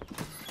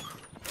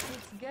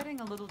 It's getting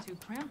a little too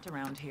cramped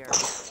around here.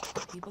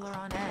 People are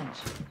on edge.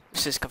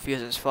 This is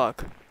confusing as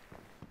fuck.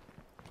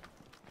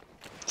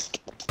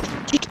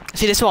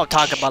 See, this is what I'm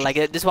talking about. Like,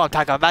 this is what I'm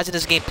talking about. Imagine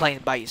this game playing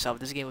by yourself.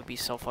 This game would be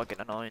so fucking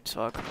annoying as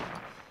fuck.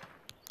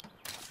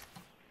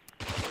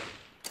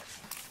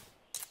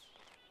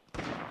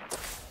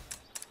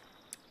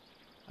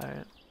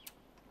 Alright.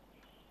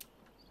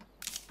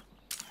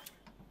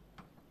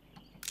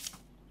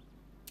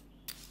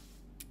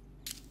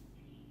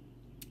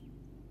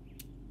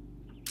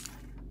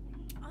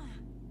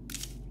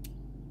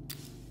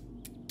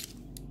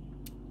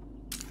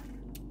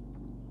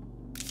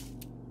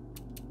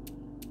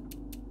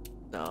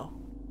 No.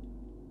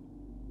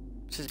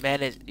 This says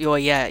manage. Oh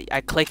yeah,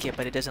 I click it,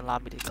 but it doesn't allow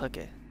me to click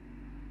it.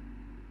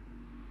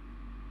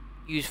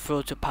 Use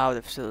fuel to power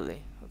the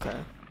facility. Okay.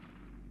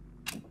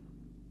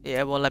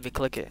 Yeah, it won't let me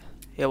click it.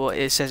 Yeah, well,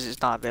 it says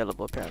it's not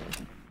available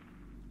apparently.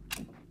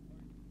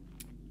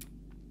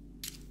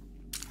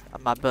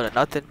 I'm not building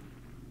nothing.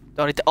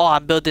 The only oh,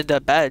 I'm building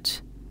the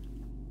beds.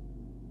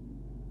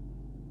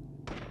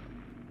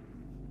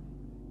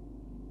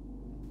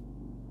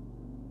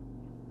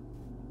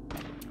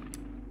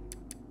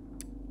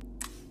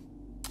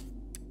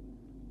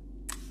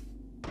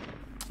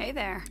 Hey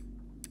there.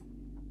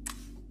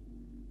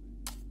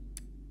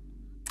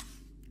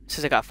 It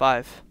says I got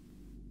 5.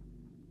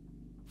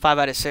 5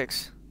 out of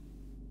 6.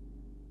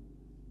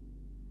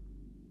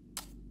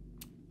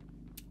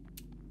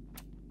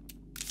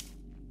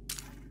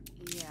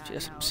 Yeah,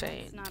 Just no, I'm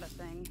saying. it's not a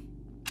thing.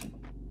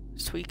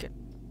 It's tweaking.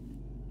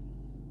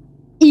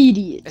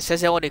 Idiot. It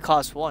says it only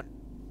costs 1.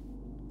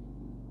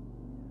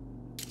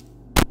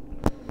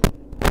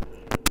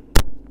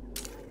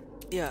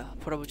 Yeah,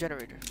 portable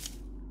generator.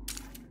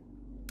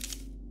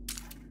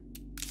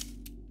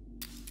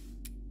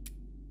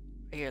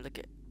 Here, look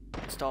at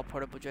install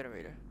portable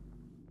generator.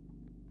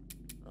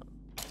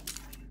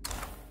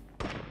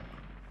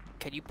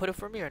 Can you put it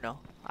for me or no?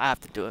 I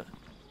have to do it.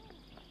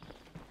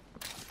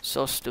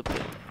 So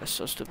stupid. That's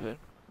so stupid.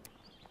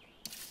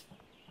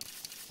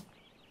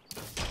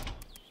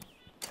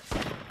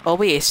 Oh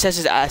wait, it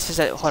says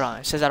that. Hold on,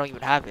 it says I don't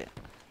even have it.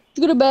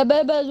 Oh,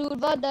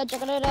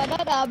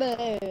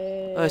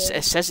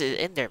 it says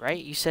it's in there,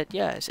 right? You said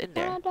yeah, it's in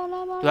there.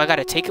 Do I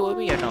gotta take it with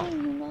me or no?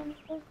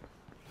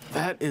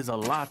 That is a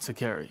lot to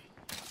carry.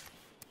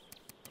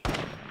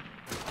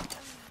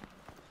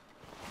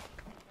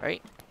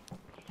 Right?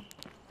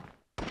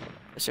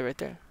 Is it right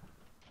there?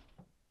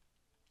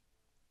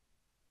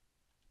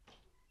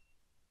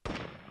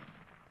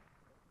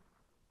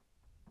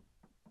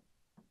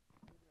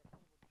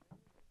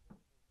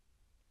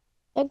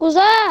 What was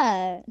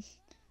that?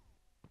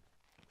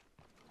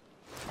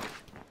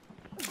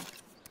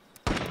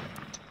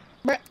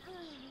 Bruh.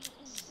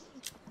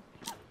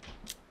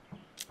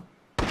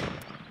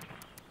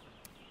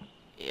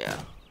 Yeah.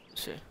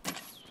 Let's see.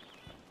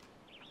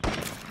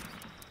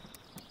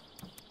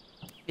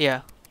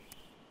 Yeah.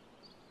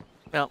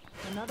 No.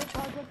 Another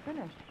project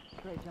finished.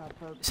 Great job,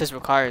 folks. It says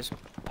requires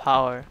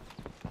power.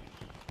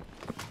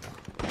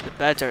 The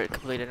beds are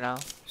completed now,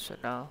 so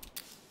no.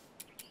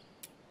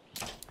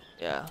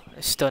 Yeah,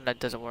 it still not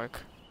doesn't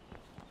work.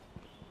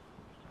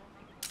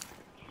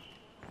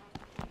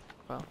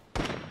 Well.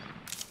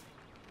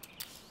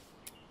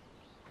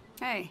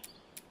 Hey.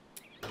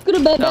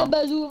 No.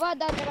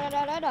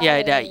 Yeah,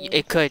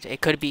 it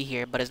could be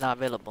here, but it's not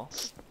available.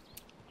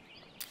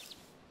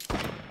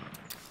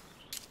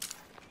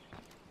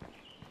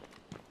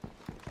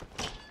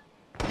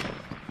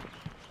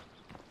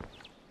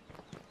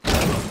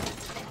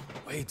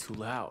 Way too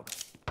loud.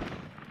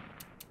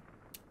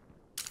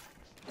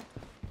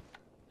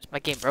 Is my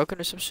game broken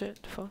or some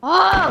shit? The fuck?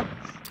 Oh!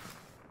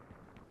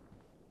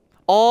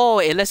 Oh,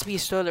 it lets me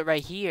install it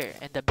right here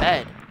in the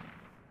bed.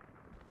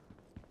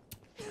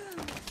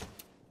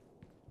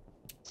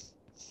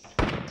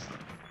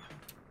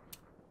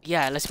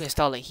 Yeah, it lets me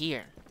install it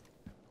here.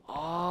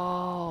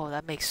 Oh,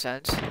 that makes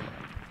sense.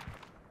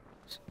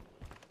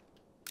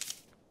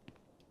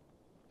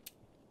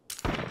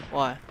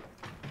 Why?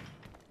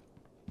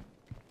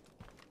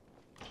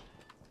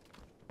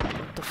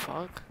 What the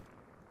fuck?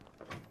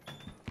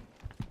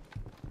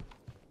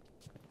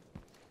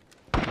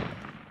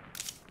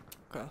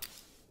 Okay.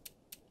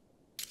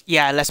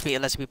 Yeah, it lets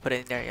me put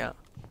it in there, yeah.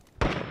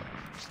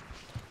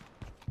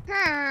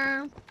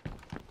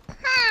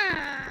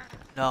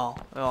 No,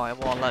 it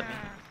won't let me.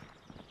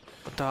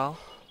 What the hell?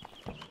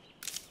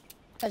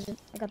 I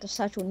got the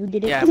satchel when you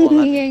did it. Yeah, it won't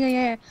let me.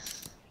 Yeah.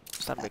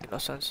 It's not making no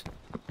sense.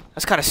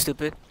 That's kind of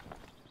stupid.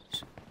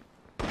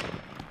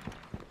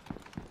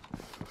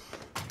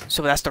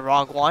 So that's the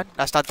wrong one?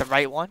 That's not the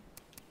right one?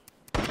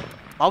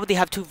 Why would they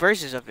have 2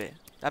 versions of it?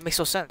 That makes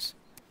no sense.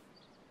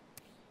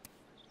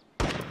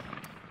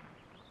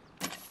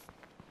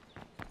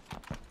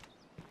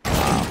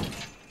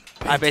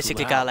 I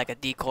basically got like a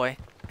decoy.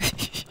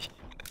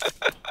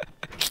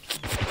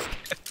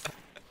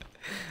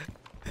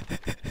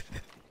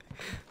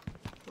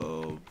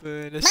 Oh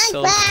man, that's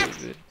so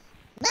stupid.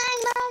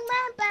 Bang,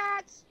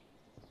 bats!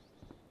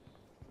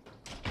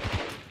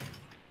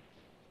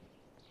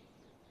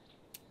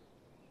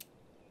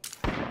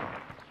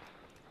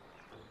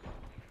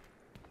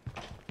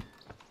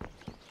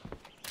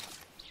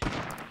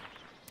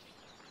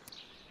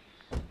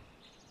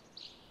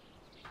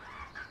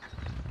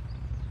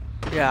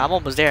 Yeah, I'm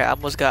almost there. I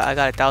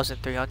got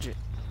 1,300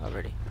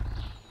 already.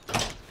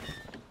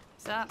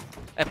 What's up?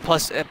 And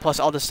plus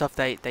all the stuff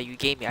that you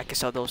gave me, I can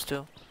sell those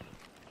too.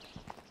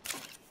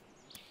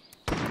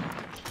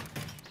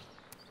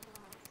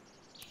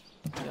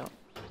 Yeah,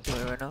 do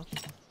it right now.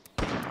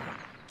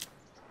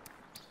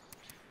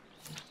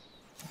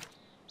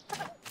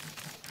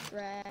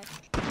 Trash.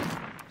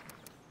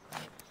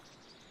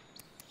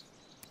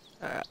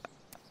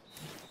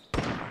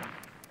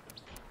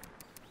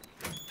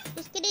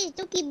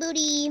 Monkey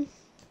booty.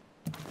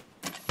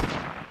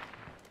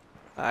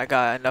 I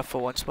got enough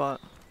for one spot.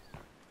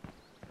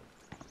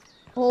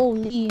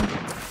 Holy.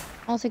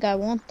 I don't think I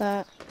want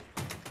that.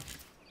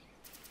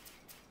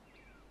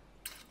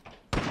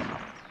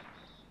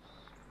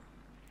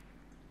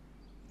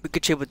 We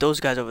could trade with those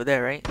guys over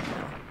there, right?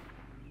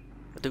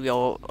 Or do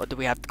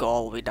we have to go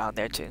all the way down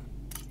there too?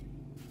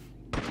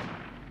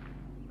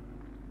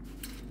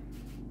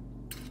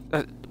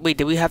 Wait,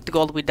 did we have to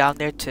go all the way down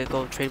there to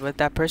go trade with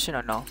that person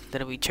or no?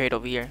 Then we trade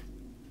over here.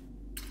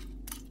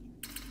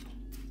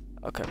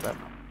 Okay, but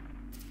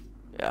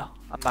yeah,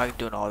 I'm not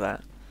doing all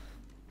that.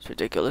 It's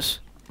ridiculous.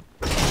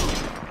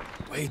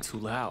 Way too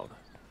loud.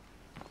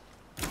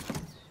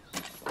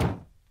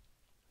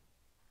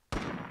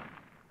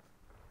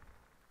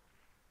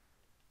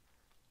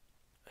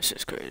 This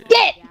is crazy.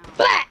 Get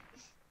back!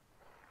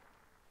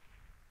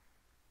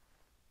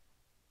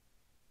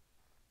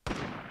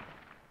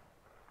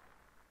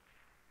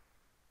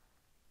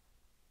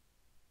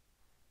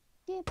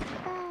 Get back.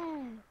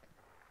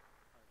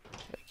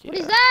 What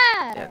is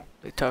that? Yeah,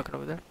 they talking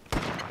over there.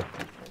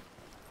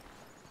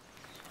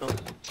 Oh.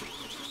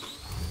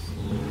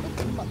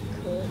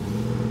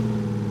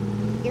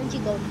 Here you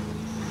go.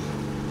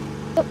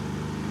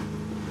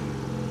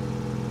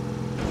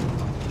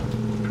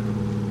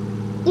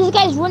 This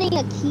guy's running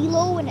a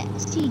kilo and an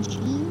STG.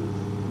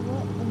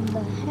 What in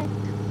the heck?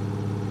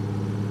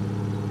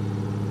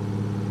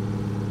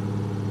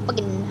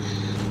 Fucking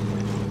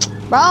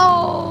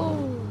bro!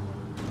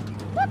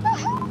 What the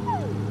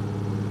hell?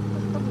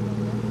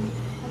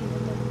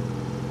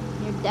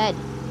 You're dead.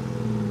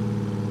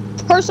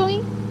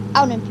 Personally,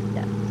 I wouldn't do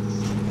that.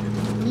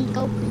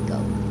 Nico Pico.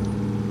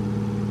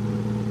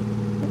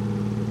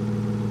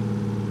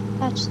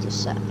 That's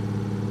just sad.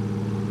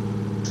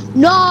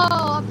 No,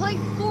 I'm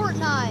playing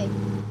Fortnite.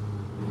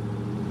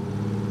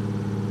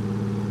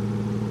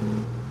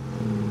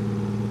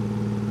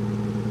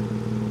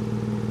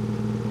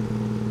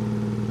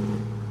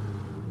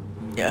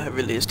 Yeah, it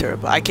really is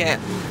terrible. I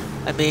can't.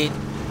 I mean,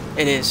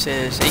 it is.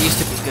 It used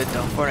to be good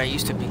though. Fortnite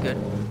used to be good.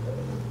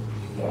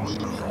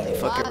 They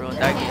fucking ruined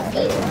that game.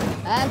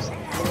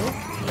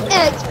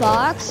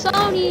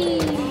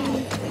 XbOxxSOny.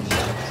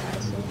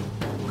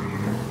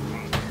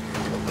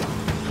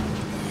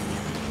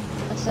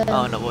 I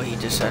don't know what he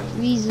just said.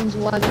 Reasons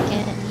why we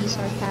can't be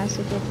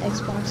sarcastic with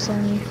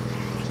XbOxxSOny.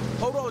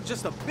 Hold on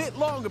just a bit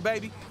longer,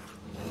 baby.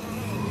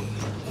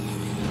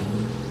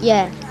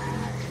 Yeah.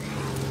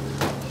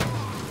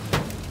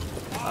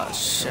 Oh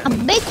shit. I'm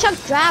a big truck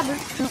driver.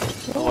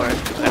 Don't worry, I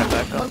gotta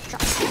back up.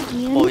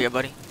 Oh yeah,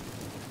 buddy.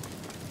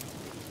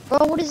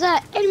 Bro, what is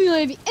that? Enemy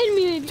lady,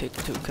 enemy lady. Take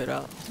the toolkit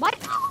out. My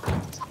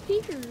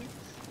speaker.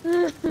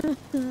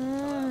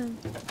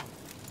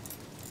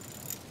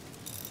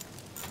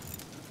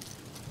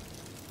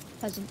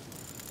 Peasant.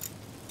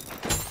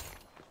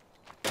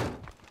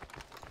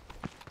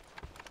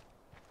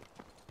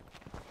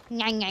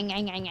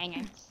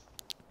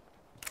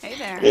 Hey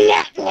there.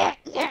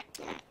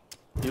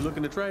 You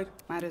looking to trade?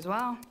 Might as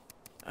well.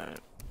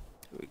 Alright,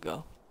 here we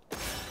go.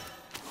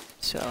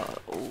 So,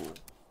 ooh,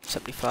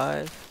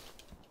 75.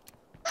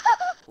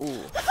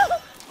 Ooh.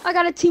 I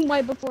got a team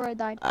wipe before I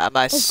died. I'm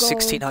at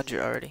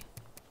 1600 already.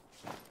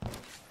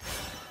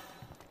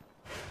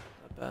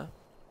 Not bad.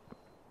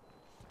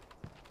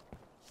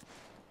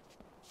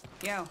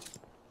 Yo.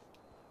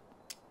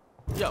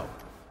 Yo,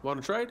 want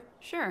to trade?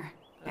 Sure.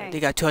 Hey, They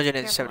got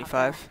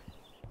 275.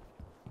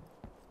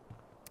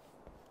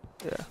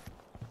 Yeah.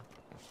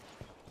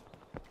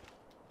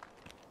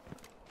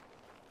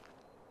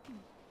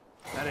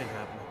 That ain't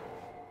happening.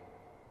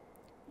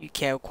 You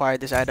can't acquire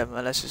this item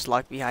unless it's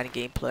locked behind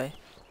gameplay.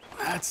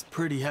 That's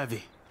pretty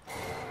heavy.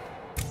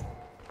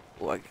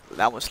 Ooh,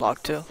 that one's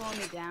locked too. Slow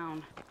me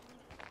down.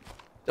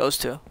 Those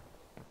two.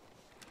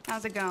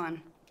 How's it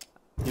going?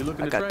 You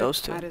looking I to got trade?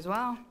 those two. Might as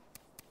well.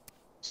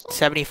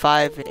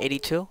 75 and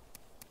 82.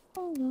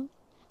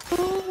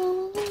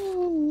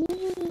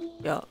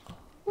 Yeah.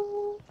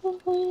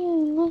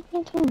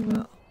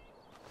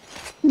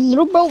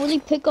 Little bro really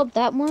pick up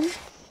that one?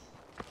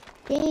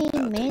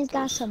 Dang, man's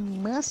got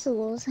some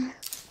muscles.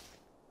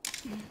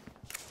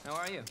 How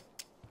are you?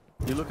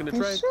 You looking to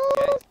trade?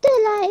 50.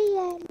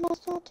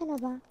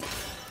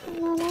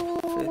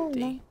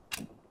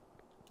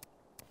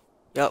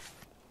 Yup.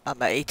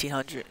 I'm at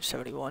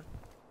 1871.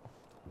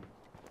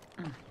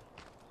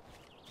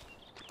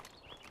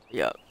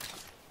 Yup.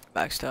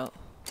 Maxed out.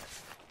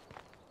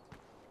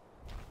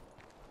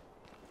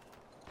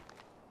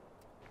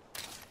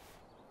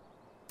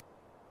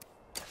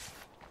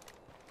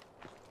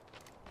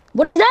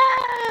 What's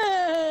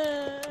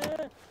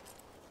that?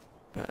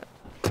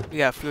 You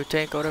got a fuel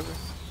tank or whatever?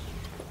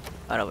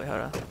 Oh no, wait,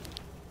 hold on.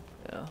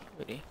 Yeah,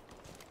 ready.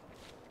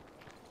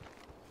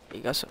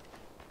 You got some.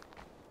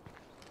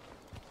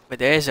 But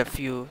there is a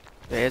fuel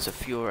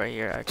right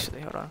here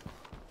actually, hold on.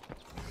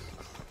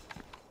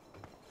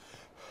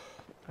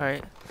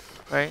 Alright.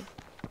 Right.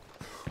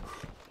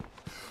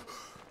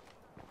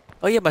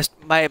 Oh yeah,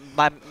 my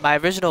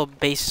original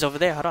base is over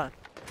there, hold on.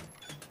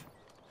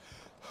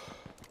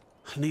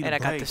 And I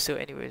got the suit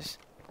anyways.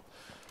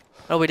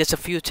 Oh wait, there's a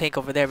fuel tank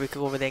over there. We could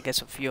go over there and get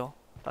some fuel.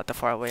 Not that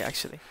far away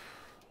actually.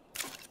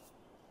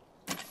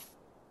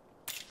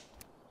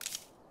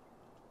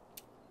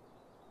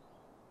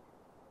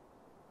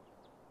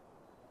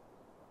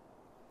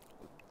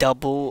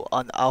 Double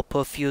on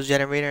output fuel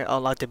generator.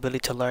 Unlock the ability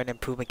to learn and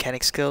improve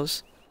mechanic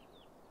skills.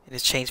 In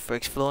exchange for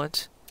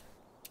influence.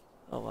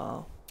 Oh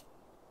wow.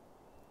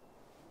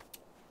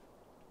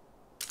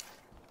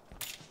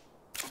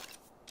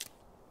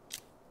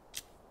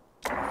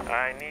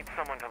 I need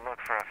someone to look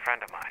for a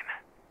friend of mine.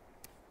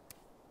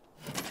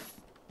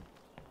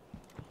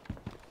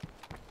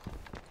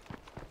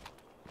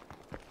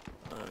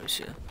 Let me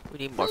see. We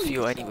need more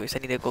fuel anyways. I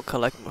need to go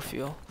collect more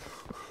fuel.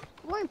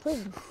 We're in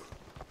prison.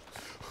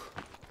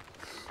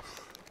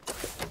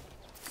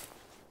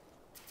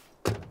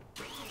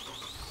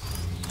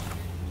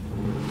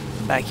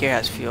 Back here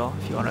has fuel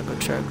if you wanna go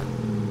check.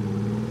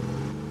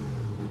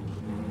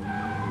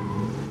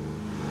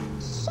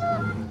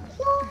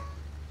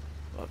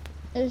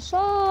 El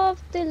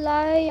soft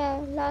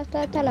la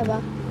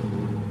talaba.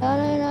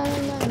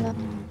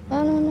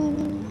 No.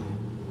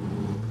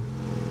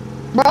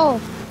 Bro.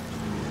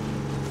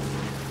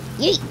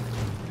 Yeet.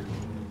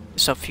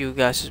 Some fuel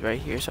gas is right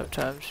here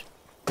sometimes.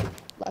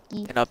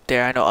 Lucky. And up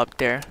there, I know up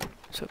there.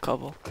 So a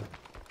couple.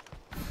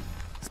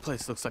 This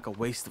place looks like a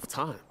waste of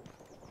time.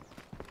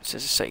 It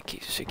says the site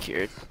keeps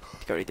secured. I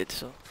think I already did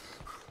so.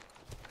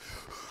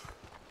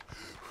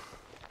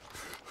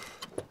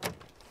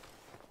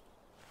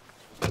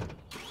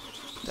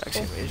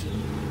 Actually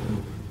amazing.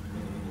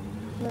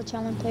 The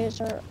talent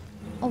players are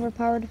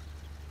overpowered.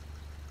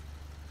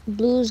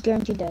 Blue's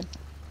guaranteed dead.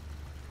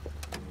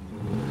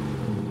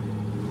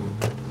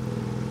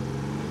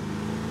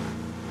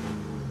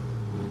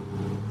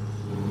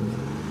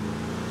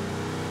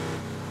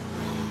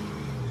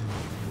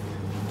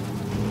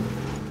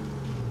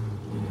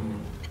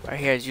 Right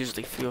here is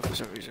usually fuel for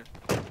some reason.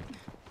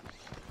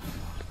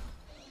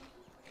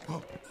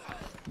 Oh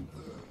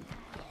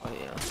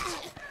yeah.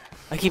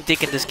 I keep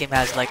thinking this game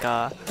has like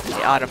the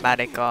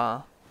automatic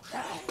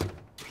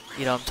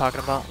you know what I'm talking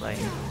about? Like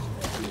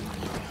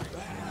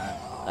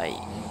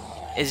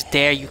it's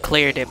there, you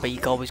cleared it, but you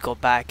can always go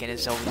back and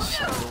it's always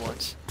new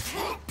ones.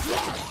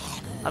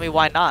 I mean,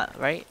 why not,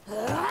 right?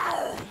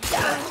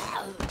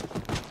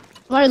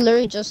 Somebody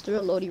literally just threw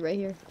a loadie right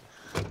here.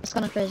 That's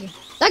kind of crazy.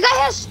 That guy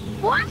has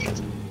what?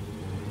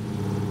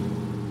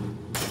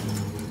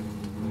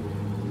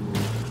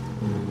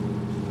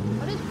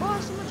 What is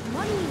boss so much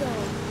money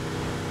though?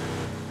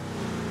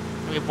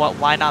 I mean,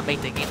 why not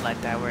make the game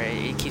like that where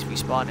it keeps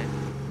respawning?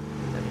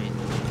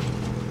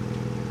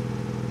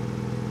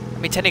 I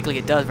mean, technically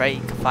it does, right?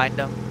 You can find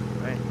them,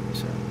 right?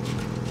 So.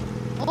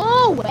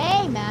 Oh,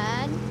 way,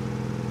 man.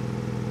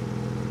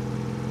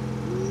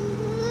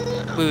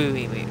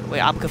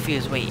 Wait, I'm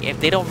confused. Wait, if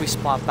they don't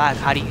respawn back,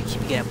 how do you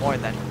keep getting more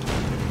then?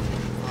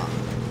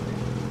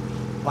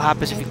 What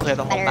happens if you clear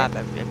the whole map?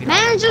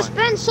 Man, just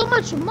spend so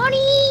much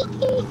money!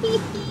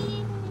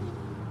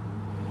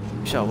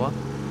 So what?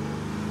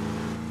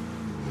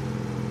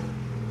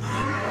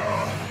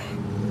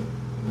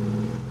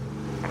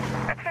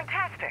 That's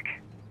fantastic.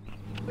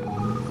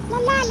 La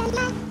la la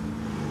la.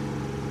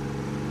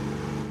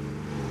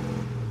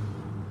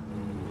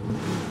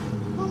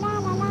 La la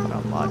la la.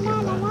 La la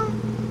la la.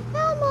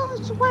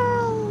 Elmo's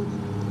world.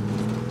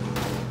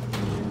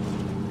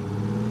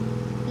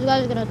 This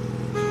guy's gonna.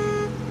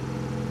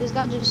 This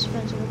guy just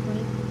spent so much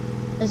money.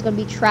 It's gonna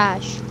be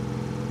trash.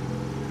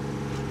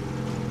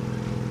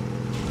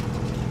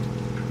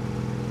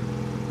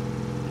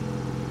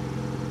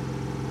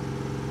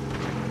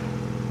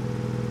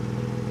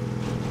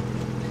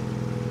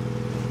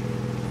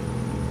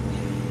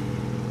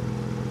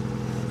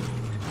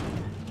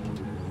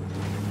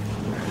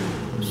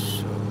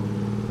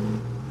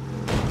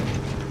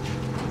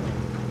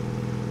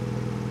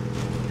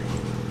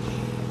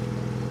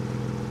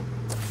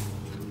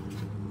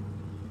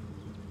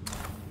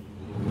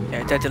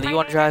 Deathdealer, you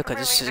want to drive? Because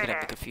this is going to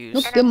be confused.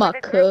 Look at my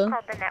cuh.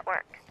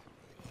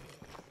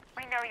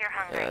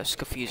 Yeah, it's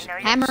confusing.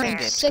 Hammer and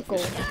sickle.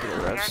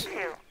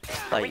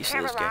 Like you see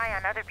We this game. rely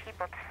on other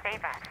people to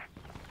save us.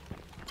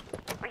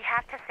 We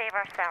have to save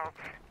ourselves.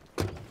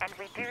 And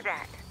we do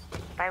that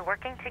by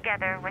working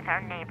together with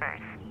our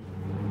neighbors.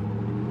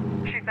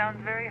 She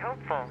sounds very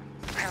hopeful.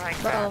 I like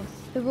that. Bro,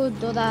 people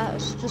do that.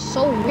 It's just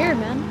so weird,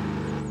 man.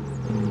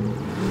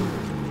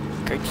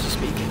 Great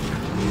speaking.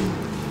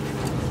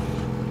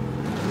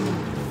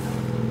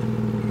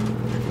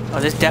 Oh,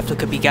 this definitely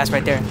could be gas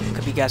right there.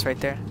 Could be gas right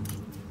there.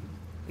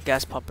 The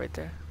gas pump right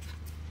there.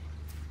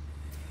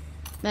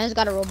 Man's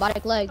got a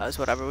robotic leg. That's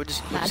whatever. We'll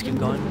just keep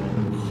going.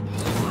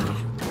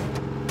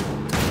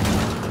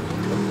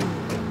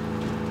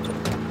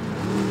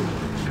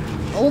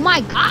 Oh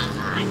my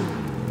god!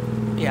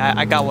 Yeah,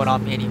 I got one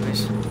on me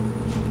anyways.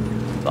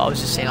 But I was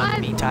just saying on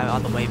the meantime,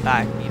 on the way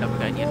back, you know, we're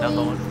gonna need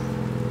another one.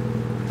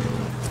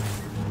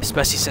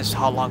 Especially since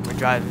how long we're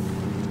driving.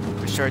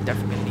 For sure,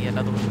 definitely gonna need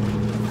another one.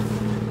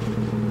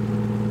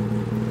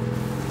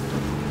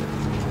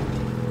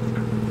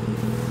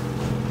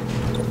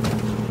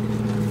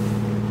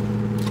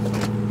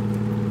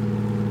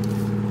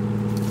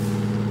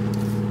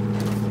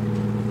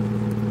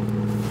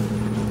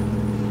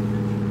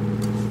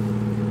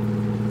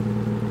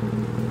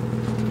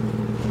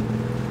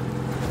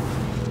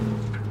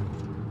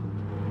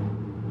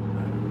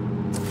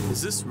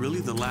 Is this really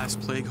the last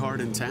plague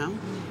heart in town?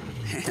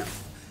 Damn,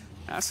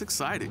 that's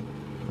exciting.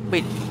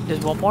 Wait,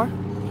 there's one more?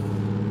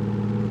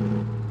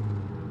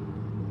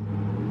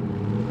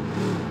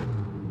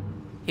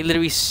 He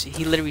literally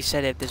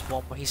said if there's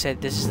one more. He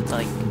said this is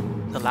like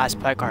the last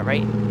plague heart,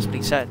 right? That's what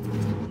he said.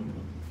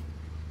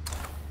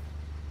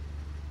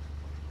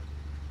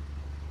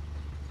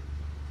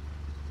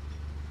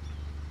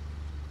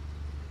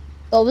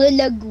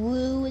 Gorilla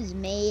glue is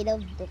made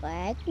of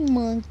black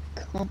monk.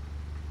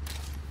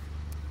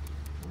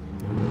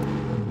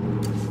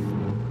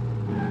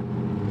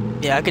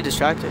 Yeah, I could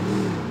distract it.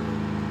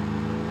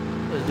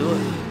 Let's do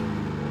it.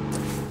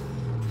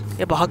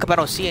 Yeah, but how come I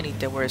don't see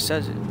anything where it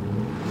says it?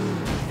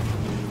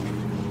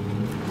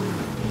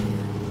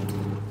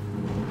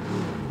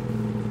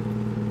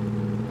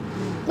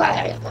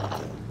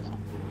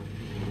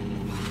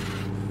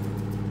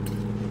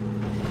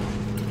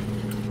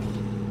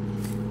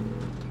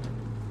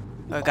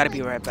 Oh, I gotta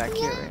be right back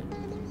here, right?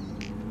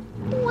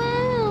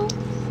 Wow.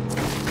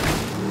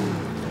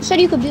 You said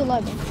you could be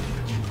alive.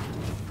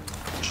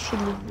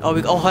 Oh,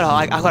 hold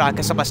on, hold on, I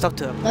can sell my stuff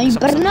to him. No, you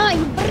better not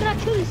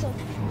kill yourself.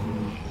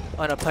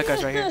 Oh no, plague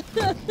guy's right here.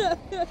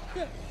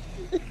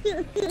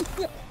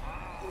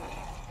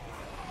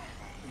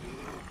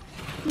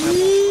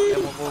 It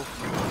won't move.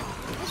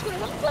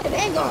 Let's play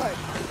Vanguard.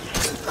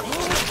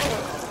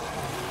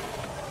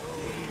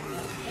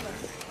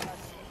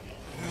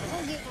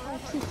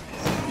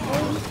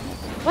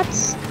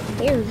 What's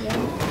there, yo?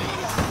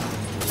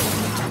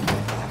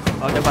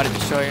 Oh, they're about to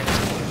destroy it.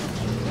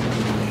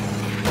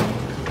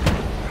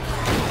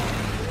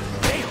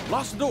 Damn,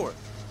 lost the door.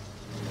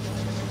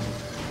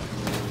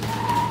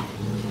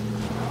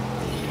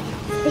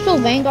 There's no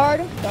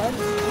Vanguard.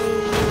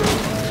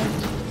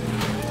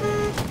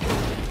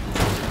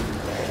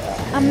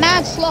 I'm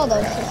mad slow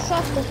though, so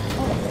shut the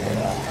fuck.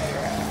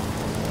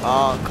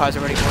 Oh, car's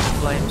already going in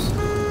flames.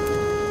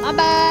 My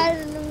bad. I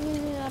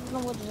don't know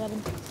what just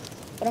happened.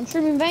 But I'm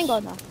streaming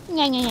Vanguard now.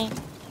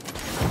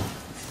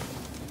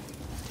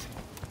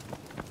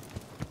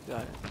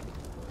 Got it.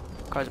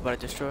 Car's about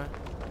to destroy.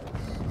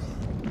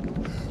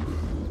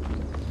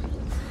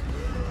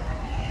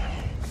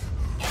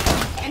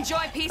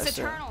 Enjoy peace Yes,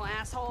 sir. eternal,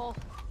 asshole.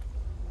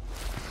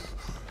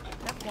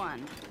 Step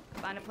 1.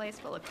 Find a place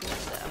full of cool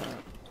stuff.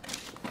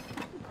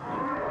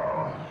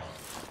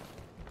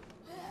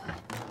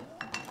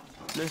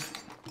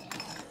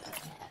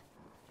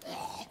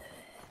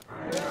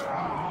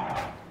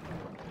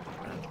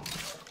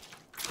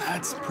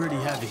 That's pretty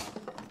heavy.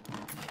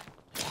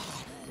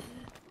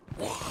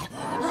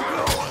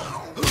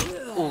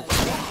 Ooh.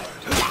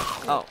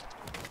 Oh.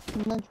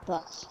 Lunch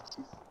bus.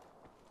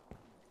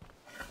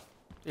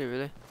 Yeah,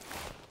 really?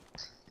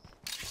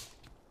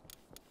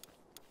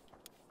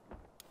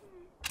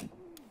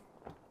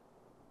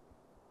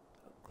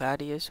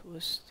 Gladius,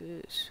 what's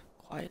this?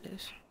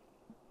 Quietness.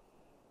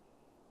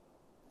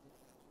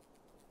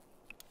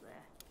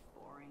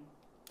 Boring.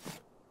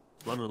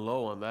 Running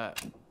low on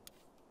that.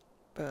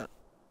 But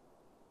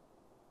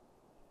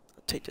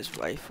I'll take this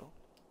rifle.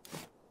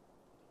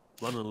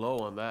 Running low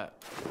on that.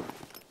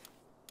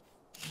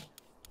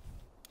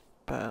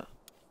 But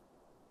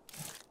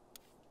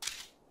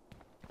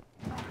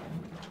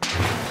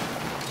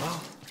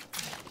well,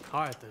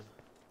 alright then.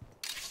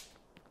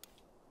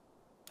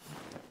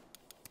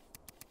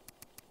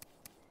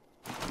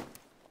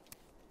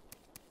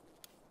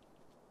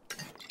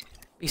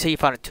 you say you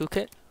found a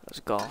toolkit? Let's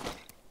go.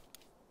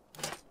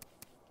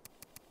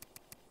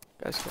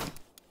 Let's go.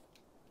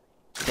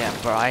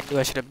 Damn, bro! I knew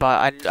I should have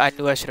bought. I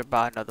knew I should have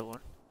bought another one.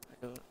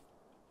 I knew it.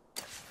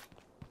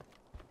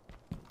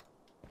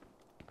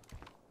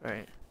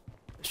 Right.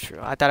 That's true.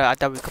 I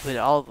thought we completed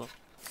all of them.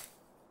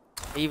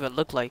 It even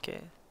looked like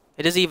it.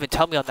 It doesn't even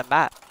tell me on the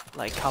map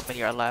like how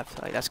many are left.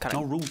 Like that's kind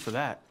of no room for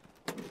that.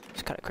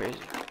 It's kind of crazy.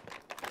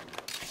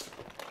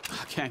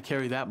 I can't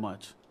carry that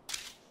much.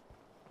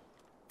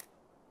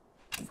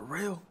 For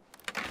real?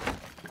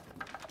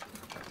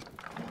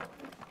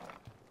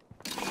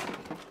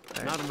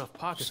 Right. Not enough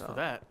pockets for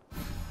that.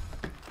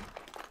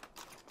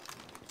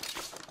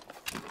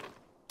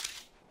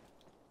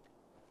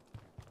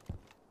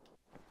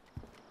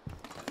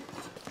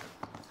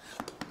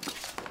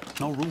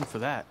 No room for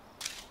that.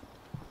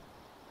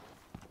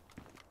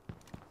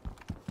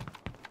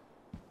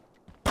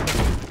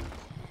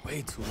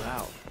 Way too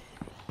loud.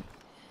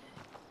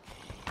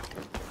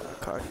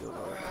 Cardio.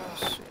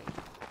 Let's see.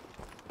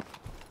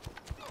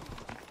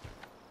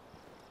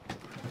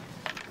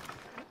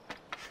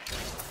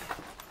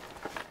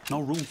 No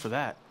room for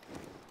that.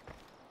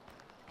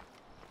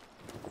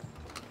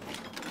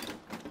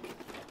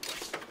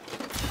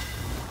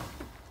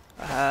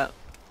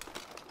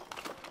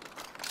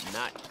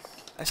 Nice.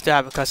 I still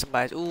haven't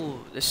customized.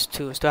 Ooh, this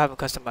too. I still haven't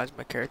customized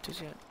my characters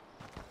yet.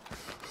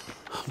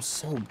 I'm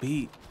so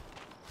beat.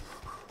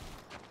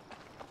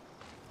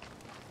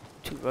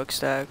 2 rug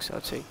stacks.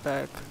 I'll take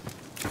back.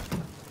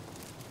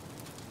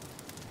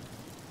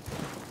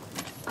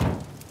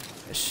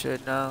 I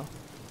should now.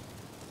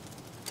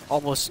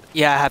 Almost.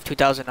 Yeah, I have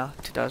 2,000 now.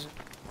 2,000.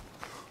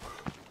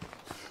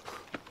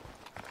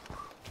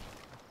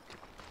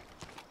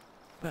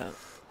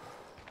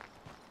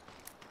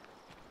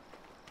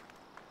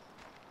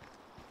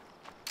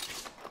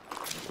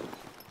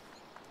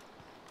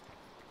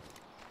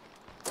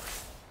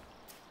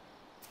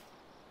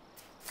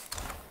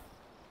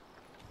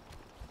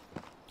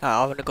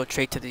 I'm gonna go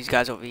trade to these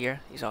guys over here.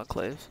 These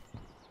enclaves.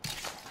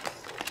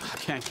 I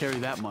can't carry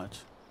that much.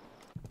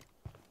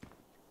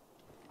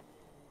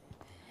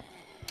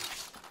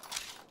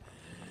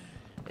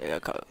 Yeah,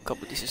 got a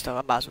couple decent stuff.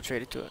 I might as well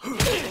trade it to it.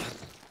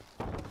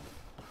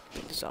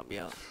 Get the zombie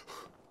out.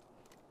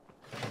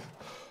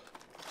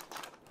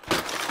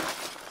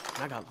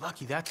 I got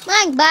lucky that time.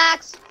 Flank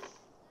backs.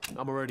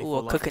 I'm already Ooh, a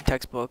full up. cooking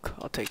textbook.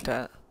 I'll take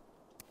that.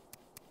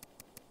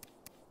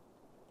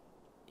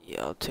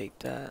 Yeah, I'll take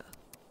that.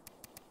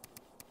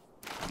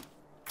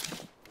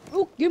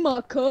 Oh, give my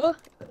car.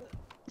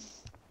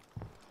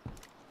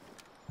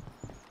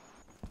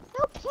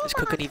 Is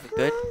cooking even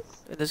good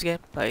in this game?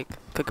 Like,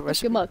 cooking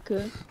recipe? Give my What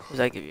does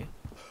that give you?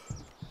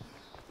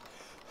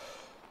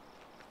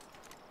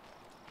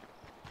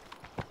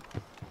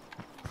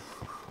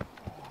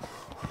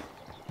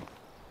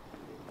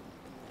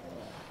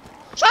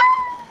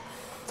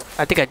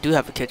 I think I do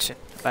have a kitchen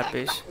at my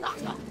base.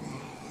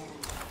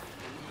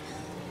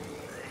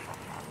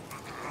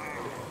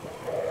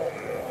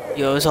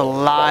 Yo, there's a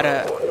lot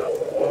of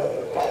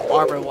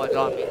armor ones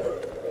on me.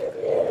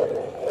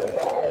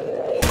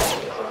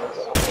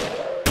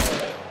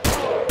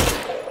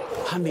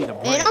 I need a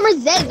break. And armor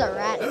Zeds are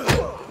rat.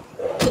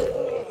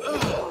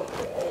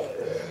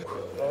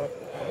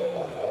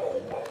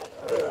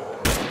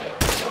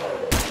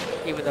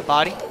 Even the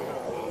body?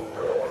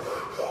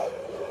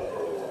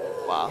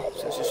 Wow,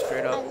 so it's just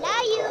straight up. I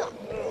love you.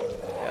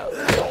 Yeah,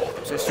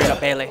 so it's straight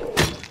up melee.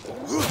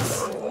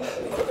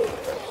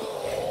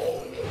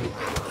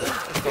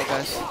 Let's go,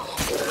 guys.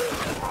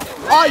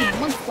 Oh, you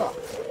monkey.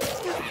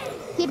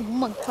 Hit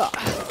monkey.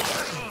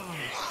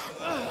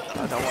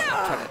 I don't want.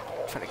 I'm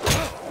trying to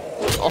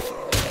get off.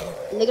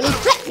 Look at this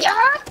trap, yeah.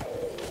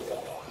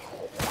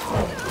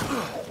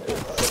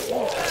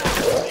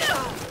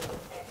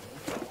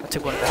 I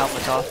took one of the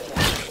helmets off.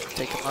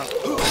 Take him out.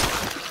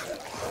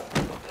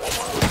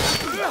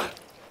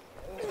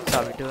 That's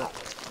how we do it.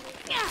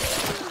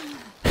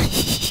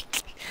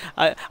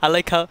 I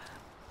like how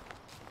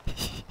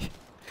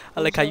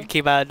I like how you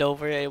came out of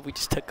nowhere and we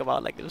just took him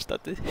out like it was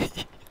nothing.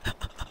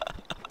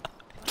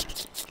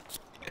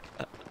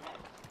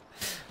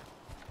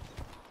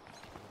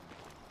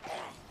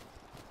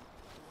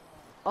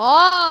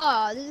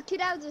 Oh, this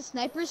kid has a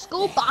sniper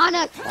scope on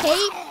a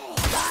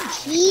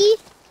KT.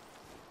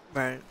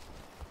 Right.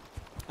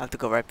 I have to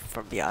go right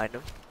from behind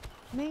him.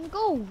 Man,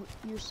 go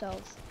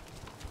yourself.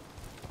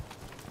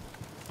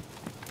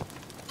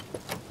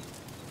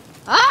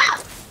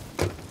 Ah!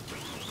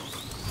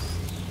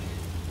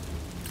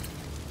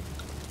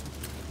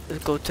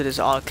 Let's go to this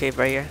enclave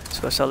right here. Let's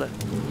go sell it.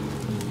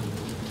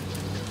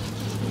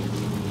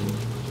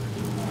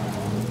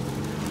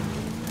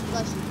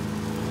 Bless you.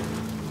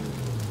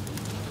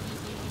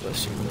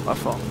 Bless you. My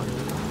phone.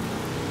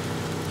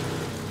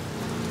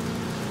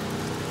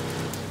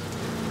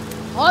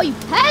 Oh, you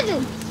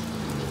peasants!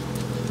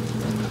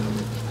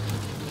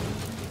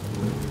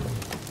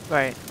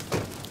 Right.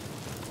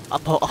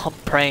 I'm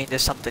praying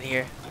there's something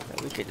here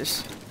that we could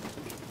just.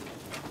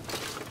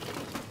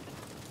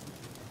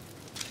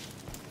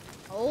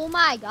 Oh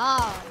my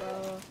god,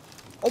 bro.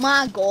 Oh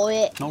my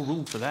god. No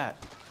room for that.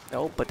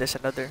 No, but there's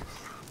another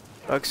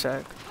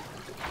rucksack.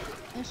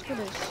 Let's do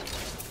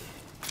this.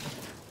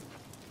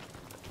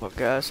 More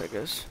gas, I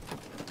guess.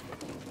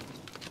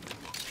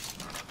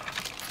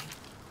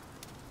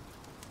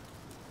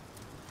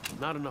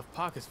 Not enough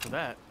pockets for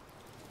that.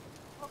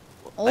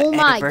 Oh An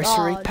my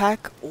anniversary god.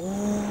 pack?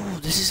 Ooh,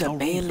 this is a No room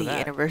for melee that.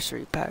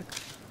 anniversary pack.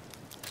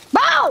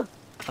 Bow!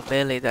 A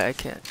melee that I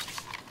can't.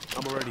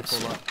 I'm already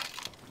full up.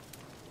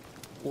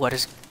 What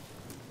is?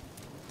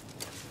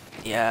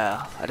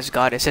 Yeah, I just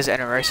got it. It says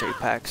anniversary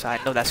pack, so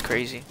I know that's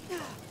crazy.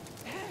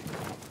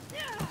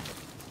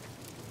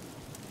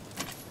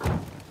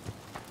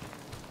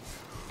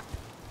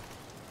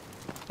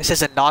 It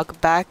says a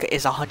knockback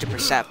is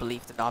 100%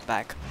 believe the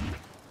knockback.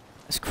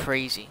 That's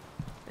crazy.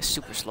 It's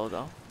super slow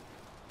though.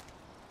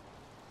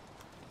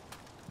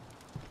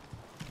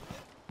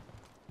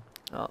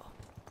 Oh.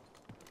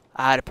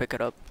 I had to pick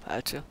it up. I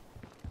had to.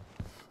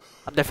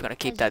 I'm definitely gonna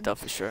keep that though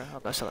for sure.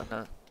 I'm not selling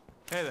that.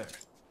 Hey there.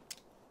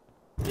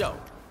 Yo,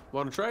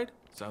 want to trade?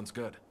 Sounds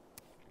good.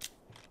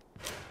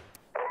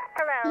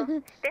 Hello,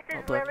 this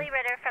is blame Lily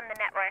Ritter from the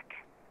network.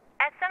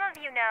 As some of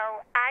you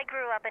know, I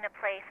grew up in a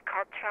place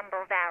called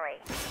Trumbull Valley.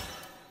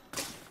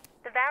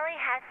 The valley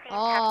has seen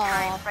tough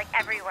times like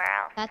everywhere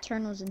else. That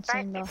turn was But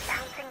insane though. it's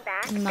bouncing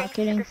back I'm not thanks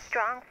kidding. to the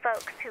strong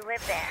folks who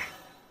live there.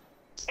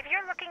 If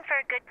you're looking for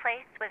a good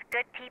place with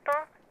good people,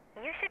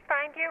 you should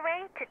find your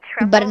way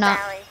to better Trumbull not.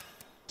 Valley.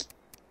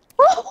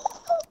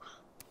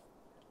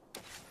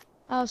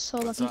 I was so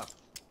What's lucky. up?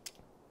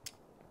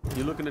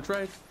 You looking to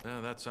trade?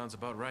 Yeah, that sounds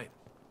about right.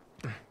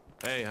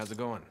 Hey, how's it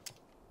going?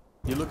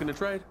 You looking to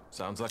trade?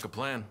 Sounds like a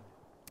plan.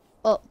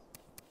 Oh.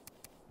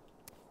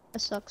 That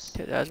sucks.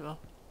 Dude, Asmo.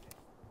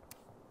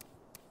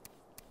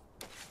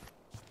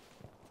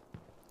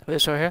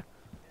 This right here?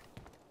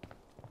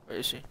 Where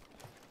is she?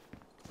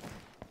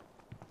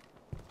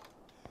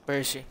 Where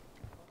is she?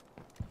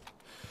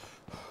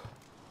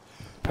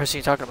 Person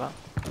you talking about?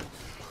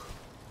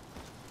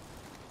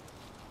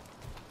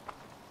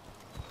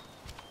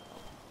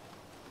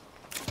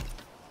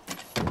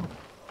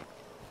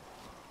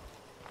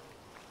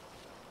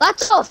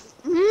 That's a.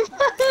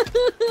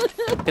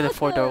 Get the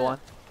 4-door one.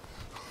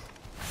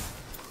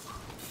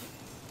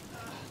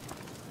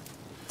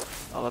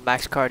 Oh, a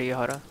max cardio,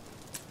 hold on.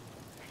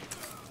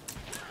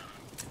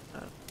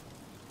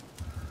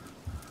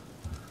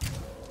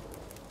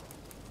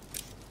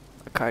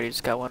 My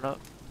cardio's got one up.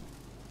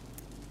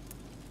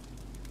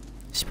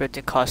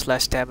 Sprinting costs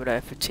less stamina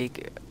and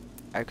fatigue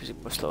accuracy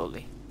more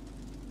slowly.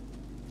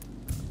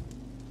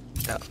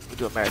 No, we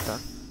do a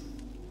marathon.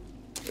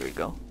 There we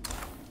go.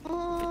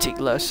 Fatigue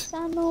less.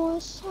 Now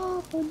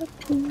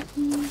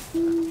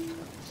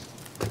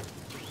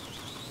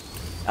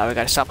we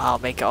gotta somehow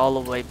make it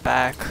all the way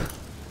back.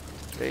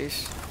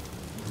 Base.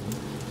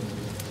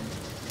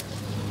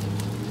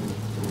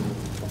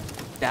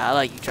 Nah, I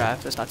let you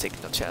drive. Let's not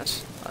take no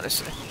chance,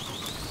 honestly.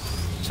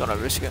 Just wanna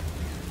risk it.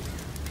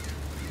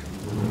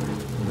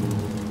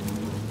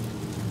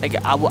 Like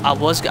I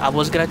was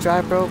gonna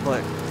drive, bro,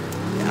 but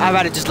I'd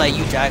rather just let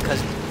you drive,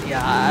 cause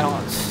yeah, I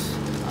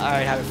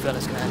already have a feeling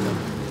it's gonna end up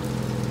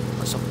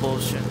on some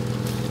bullshit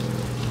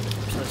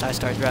as soon as I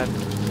start driving.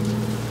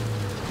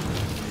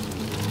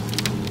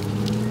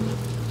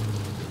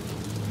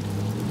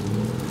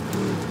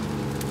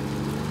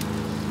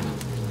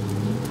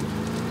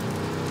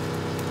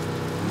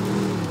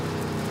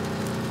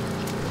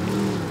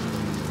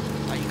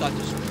 Oh, you got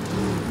this.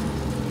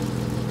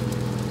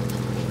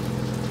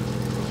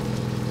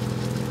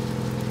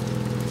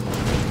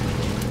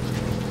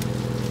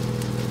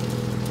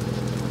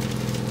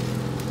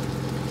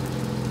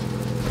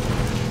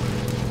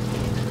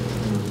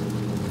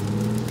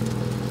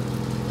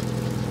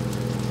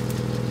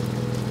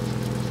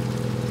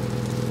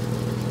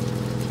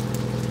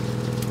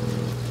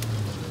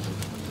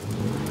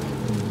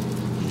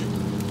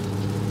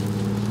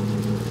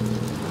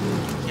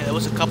 There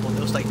was a couple.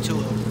 There was like two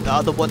of them. The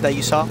other one that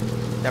you saw,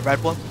 that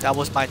red one, that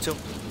was mine too.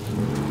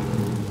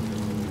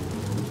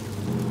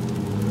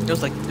 There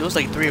was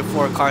like 3 or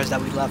 4 cars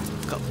that we left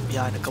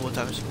behind a couple of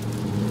times.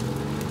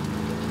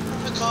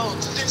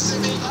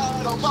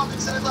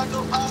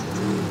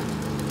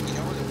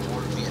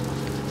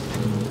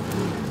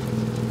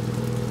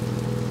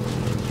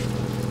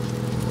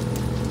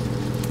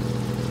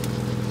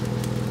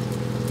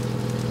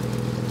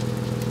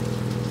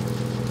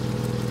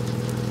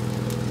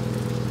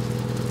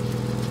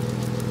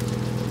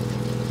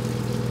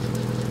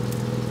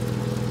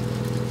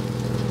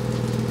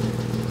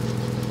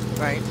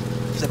 Right?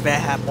 Because the van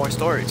had more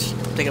storage. I'm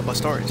thinking about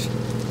storage.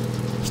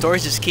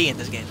 Storage is key in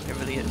this game. It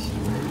really is.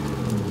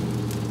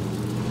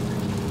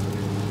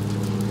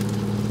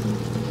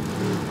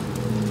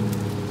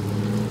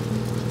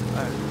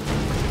 Alright.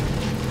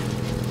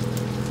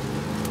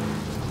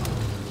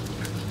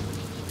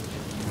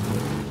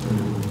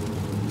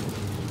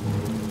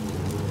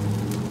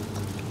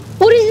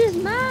 What is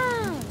this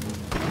map?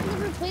 I've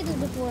never played this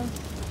before.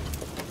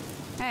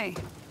 Hey,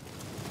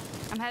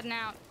 I'm heading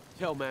out.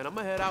 Yo, man, I'm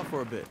gonna head out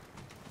for a bit.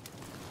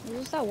 Is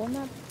this that one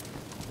map?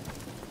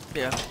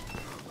 Yeah.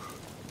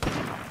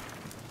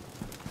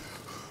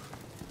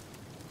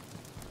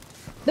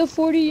 The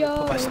 40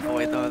 yard. Put my stuff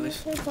away though, at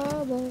least.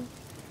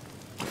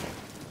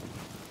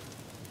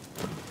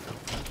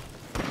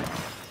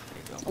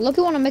 Look,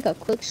 you want to make a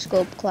quick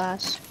scope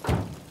class.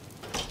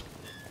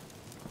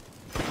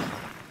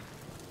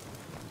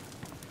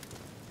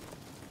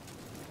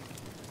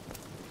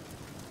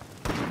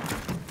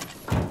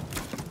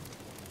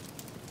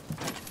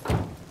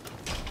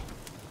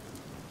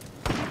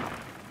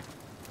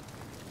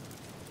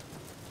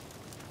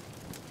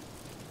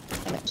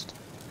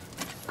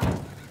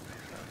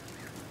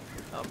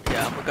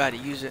 Yeah, I'm gonna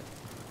use it.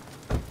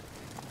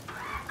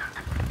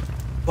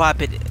 What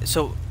happened?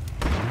 So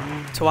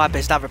what happened?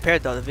 It's not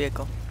repaired though, the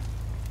vehicle.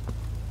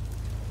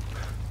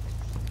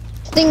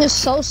 This thing is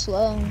so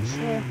slow, I'm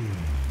sure.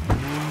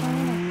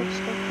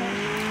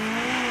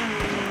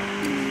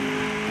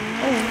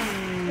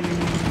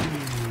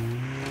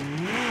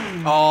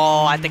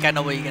 Oh, I think I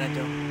know what you're gonna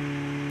do.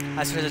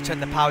 As soon as I turn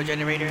the power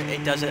generator,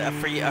 it does a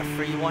free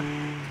one.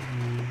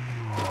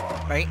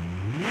 Right?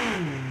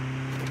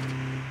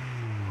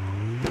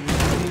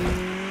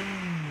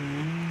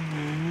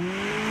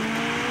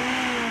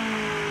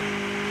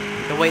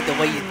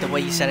 The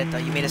way you said it though,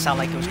 you made it sound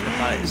like it was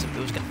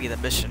gonna be the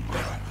mission.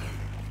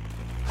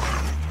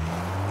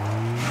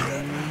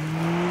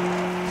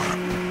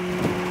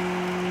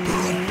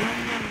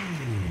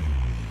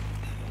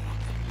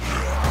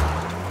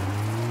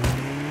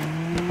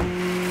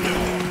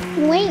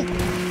 Wait,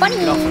 funny.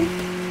 Get off.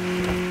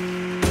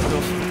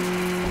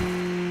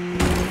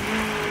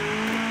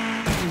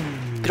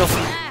 Get off.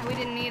 Ah, we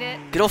didn't need it.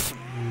 Get off.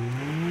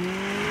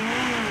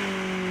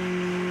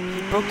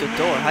 He broke the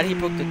door. How did he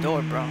broke the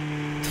door, bro?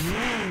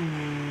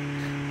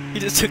 He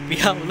just took me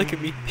out. Look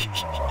at me.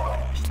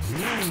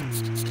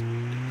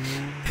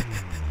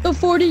 The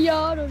 40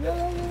 yard.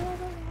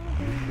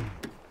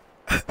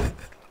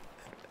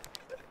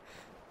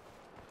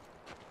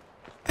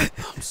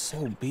 I'm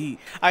so beat.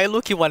 I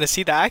look-y want to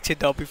see the action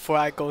though before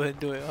I go ahead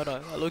and do it. Hold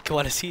on. I look-y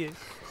want to see it.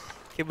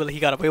 Can't believe he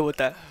got away with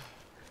that.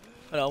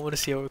 Hold on, I want to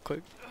see it real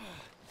quick.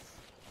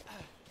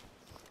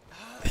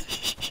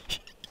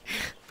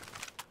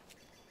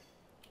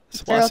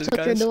 Daryl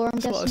took your door, I'm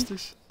Let's watch guessing.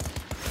 this.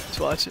 Let's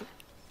watch it.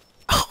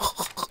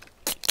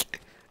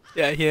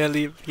 Yeah, he didn't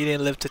leave. He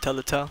didn't live to tell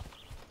the tale.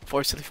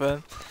 Fortunately for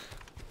him.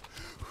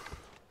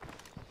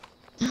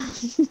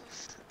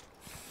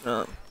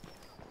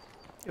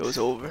 It was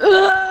over.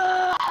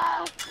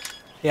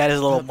 He had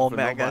his little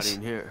moment, I guess.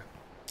 Here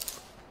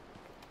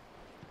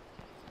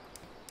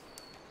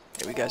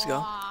we guys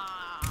go.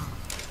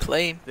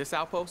 Playing. This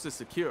outpost is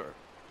secure.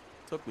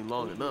 Took me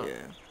long enough.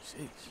 Yeah.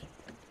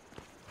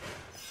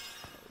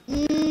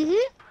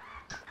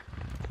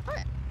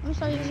 Alright, I'm gonna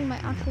start using my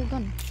actual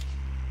gun.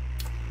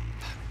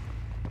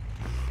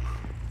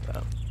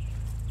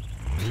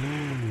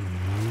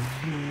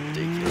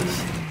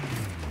 Ridiculous.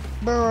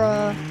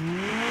 Bruh.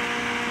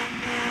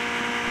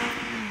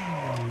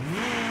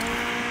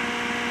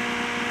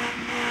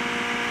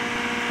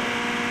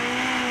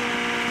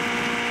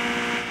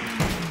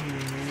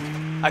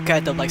 I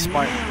kind of like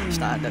smart. It's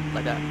not that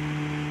like that.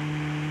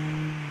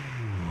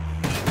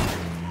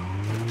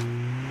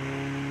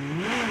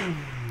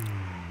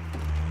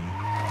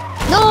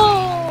 No!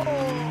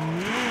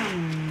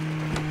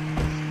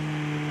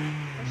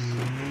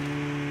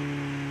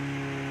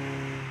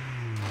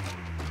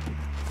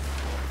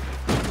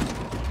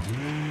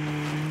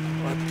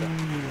 What the?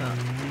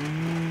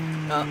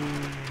 No.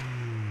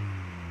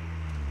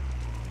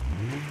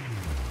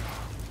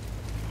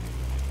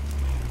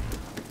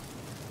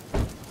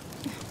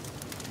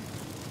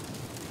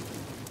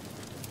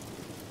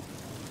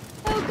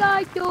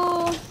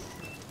 Gato.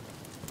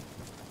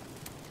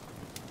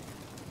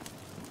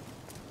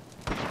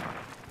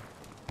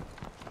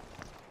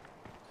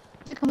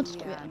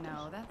 Yeah,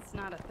 no, that's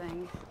not a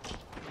thing.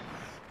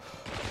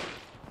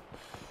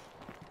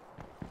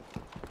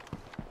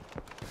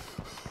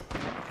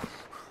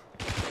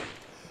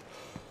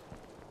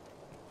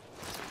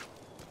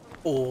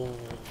 Oh,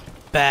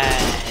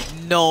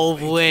 bad. No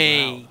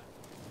way.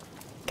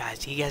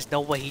 Guys, you guys know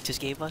what he just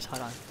gave us?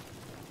 Hold on.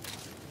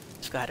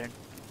 Let's go ahead and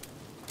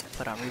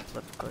put on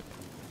replay quick.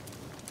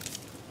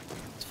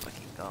 Let's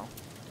fucking go.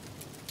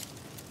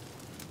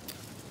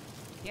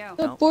 Yo.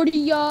 The 40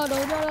 yard.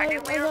 Our new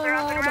wheels are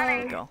up and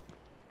running. Go.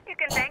 You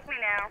can thank me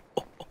now.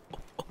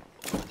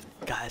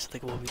 Guys,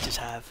 look at what we just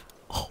have.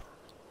 Oh.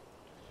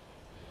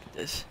 Look at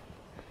this.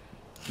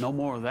 No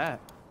more of that.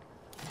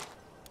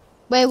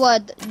 Wait,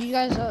 what? You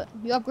guys,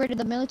 you upgraded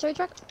the military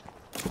truck?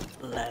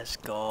 Let's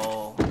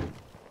go.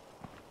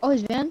 Oh,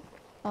 his van?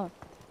 Oh.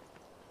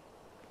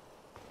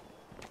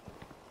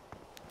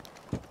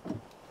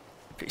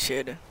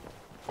 Appreciate it.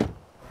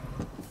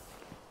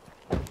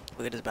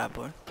 Look at this bad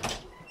boy.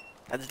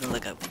 That doesn't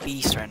look like a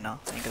beast right now.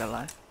 I ain't gonna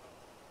lie.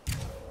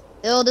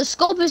 Yo, the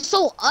scope is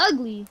so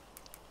ugly.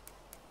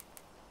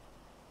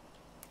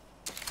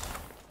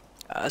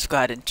 Let's go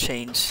ahead and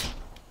change.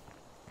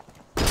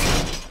 We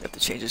have to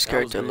change his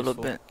character a little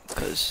bit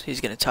because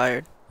he's getting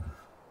tired.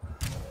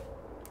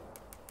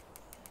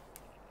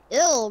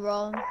 Ew,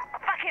 bro.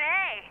 Fucking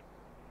A.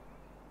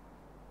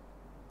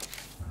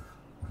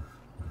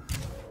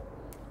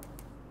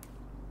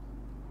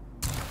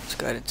 Let's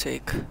go ahead and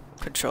take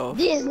control.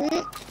 This.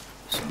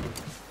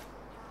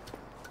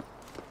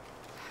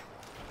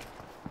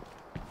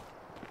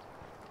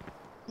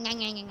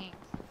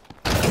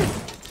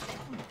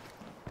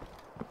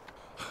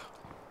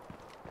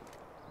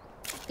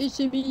 It's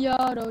a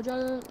Miato,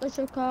 just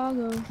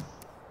Chicago.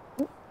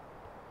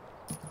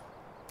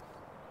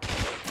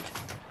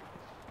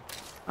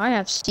 I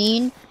have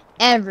seen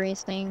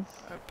everything.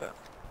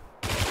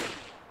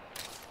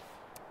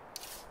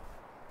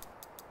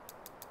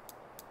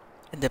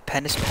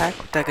 Independence pack?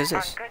 What the heck is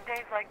this? On good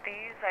days like these,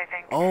 I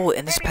think. Oh,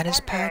 in this maybe Independence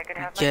one day I pack, could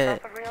we have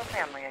get myself a real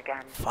family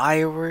again.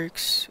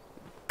 fireworks,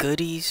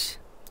 goodies,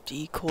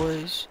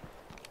 decoys,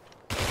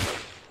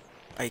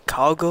 a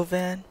cargo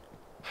van.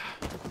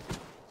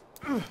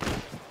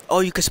 Oh,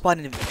 you can spawn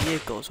in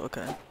vehicles.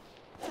 Okay.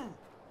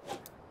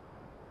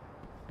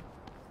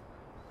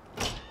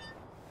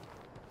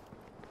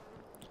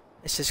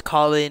 It says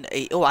call in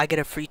a. Oh, I get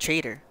a free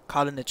trader.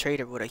 Call in the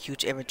trader with a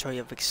huge inventory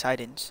of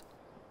excitants.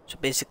 So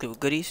basically, with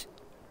goodies.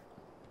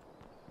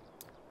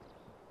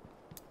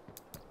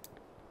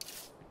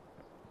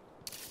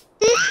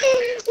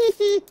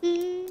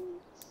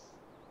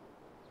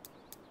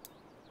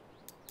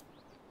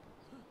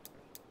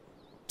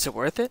 Is it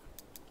worth it?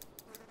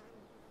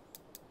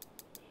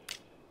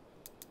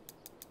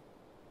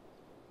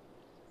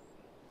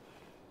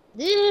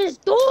 This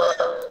dude.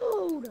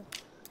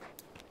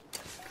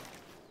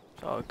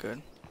 It's all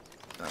good.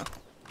 No.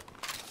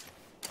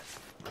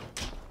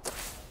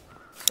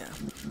 Yeah.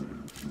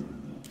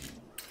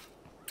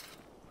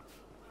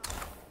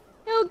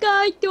 El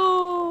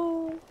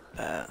gato.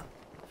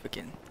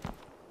 Freaking.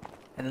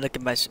 And then look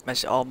at my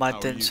all my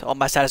things. All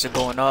my status are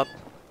going up.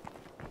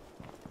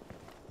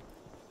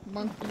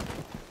 Monkey.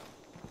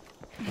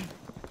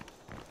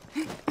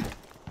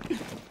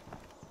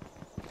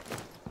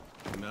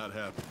 Not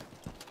happening.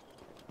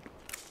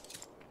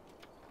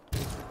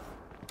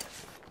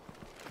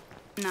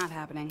 Not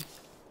happening.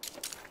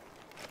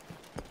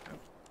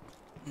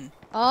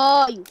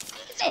 Oh, you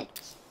it.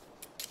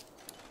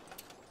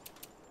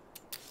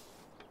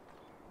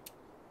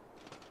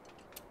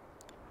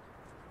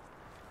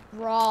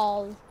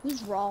 Rawl.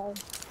 Who's Rawl?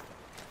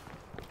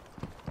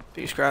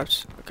 3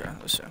 scraps? Okay,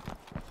 let's see.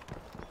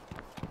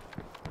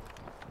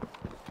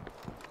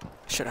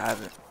 Should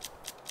have it.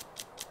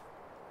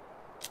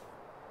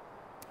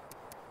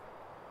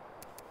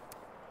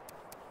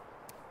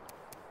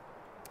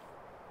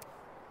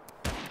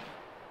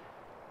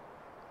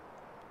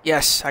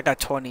 Yes, I got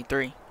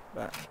 23,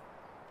 but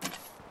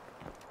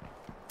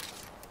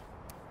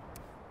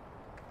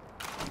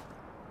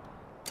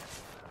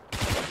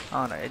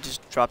I don't know, it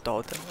just dropped the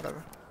whole thing,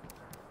 whatever.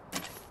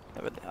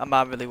 I'm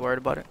not really worried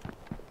about it.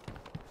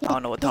 I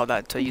don't know what the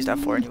hell to use that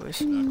for anyways.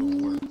 See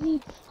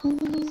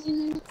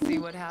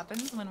what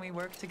happens when we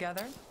work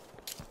together?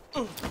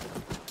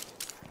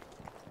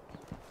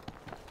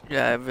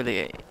 Yeah,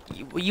 really,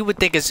 you would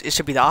think it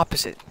should be the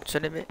opposite,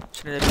 shouldn't it?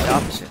 Shouldn't it be the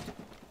opposite?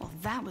 Well,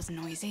 that was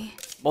noisy.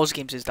 Most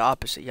games is the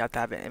opposite, you have to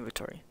have an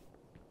inventory.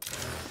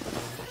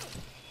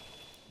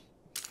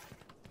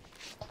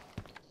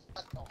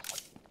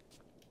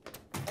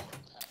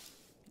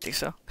 Think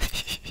so?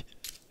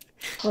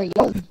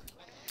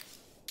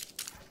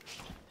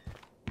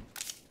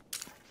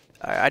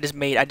 Alright, I just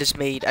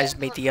made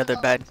the other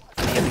bed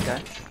for the other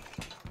guy.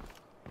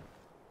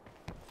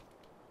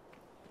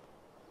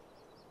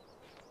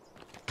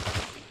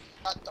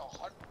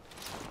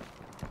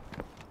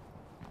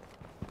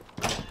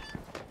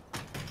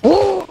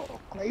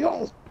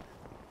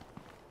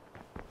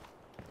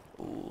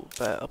 Ooh,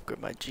 better upgrade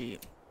my Jeep.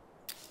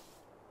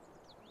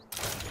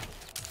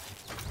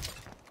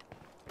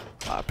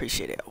 I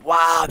appreciate it.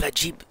 Wow, that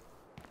Jeep,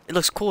 it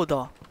looks cool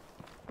though.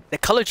 The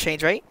color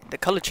change, right? The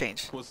color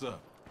change. What's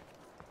up?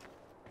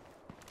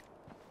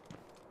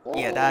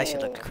 Yeah, that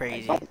actually looks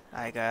crazy.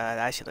 That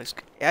actually looks.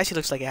 It actually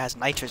looks like it has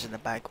nitrous in the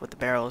back with the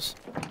barrels,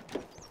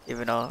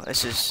 even though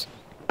it's just.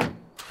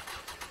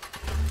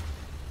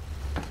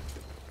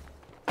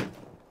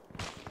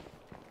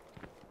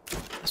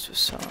 That's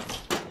what's up.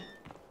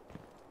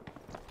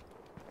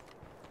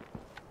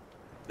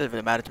 Doesn't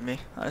really matter to me.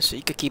 Honestly,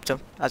 you could keep them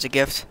as a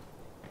gift.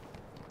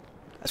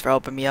 That's for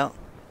helping me out.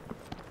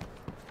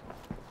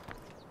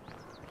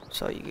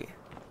 So you get.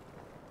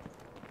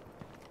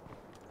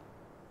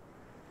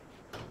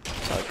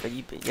 So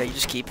you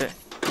just keep it.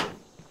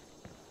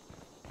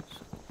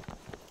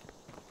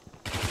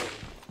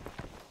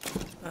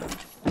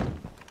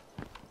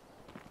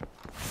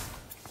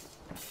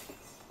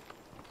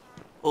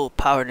 Oh,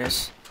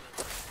 powerness.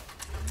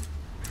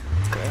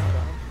 Okay, hold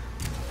on.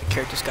 The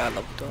character's got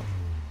leveled up.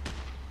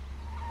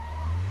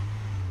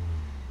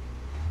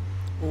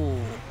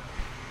 Ooh.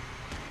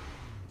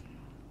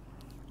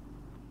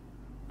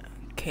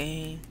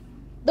 Okay.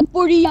 The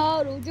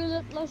Bordeado,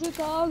 just like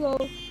Chicago.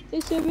 They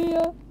sent me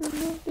up.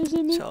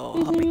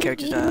 So how many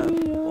characters do I have?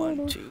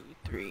 1, 2,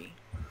 3,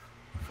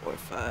 4,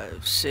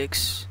 5,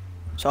 6.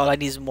 So all I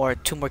need is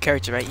two more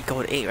characters, right? You can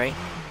hold 8, right?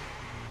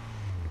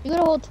 You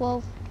gotta hold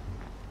 12.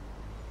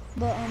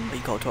 But Oh, you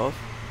can hold 12?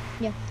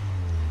 Yeah.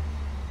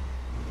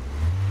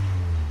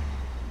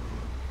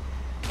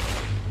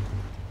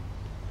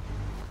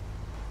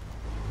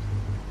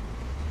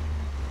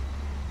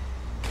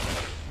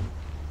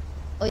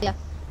 Oh yeah.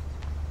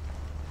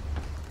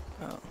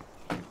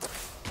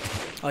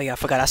 Oh yeah, I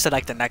forgot. I said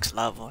like the next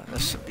level. That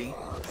should be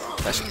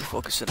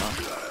focusing on.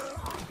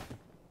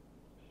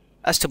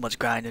 That's too much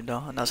grinding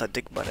though. And as I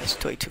think about it,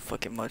 it's way too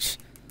fucking much.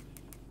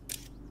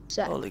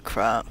 Holy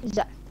crap.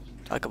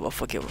 Talk about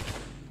fucking.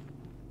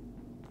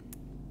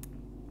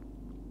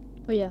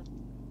 Oh yeah.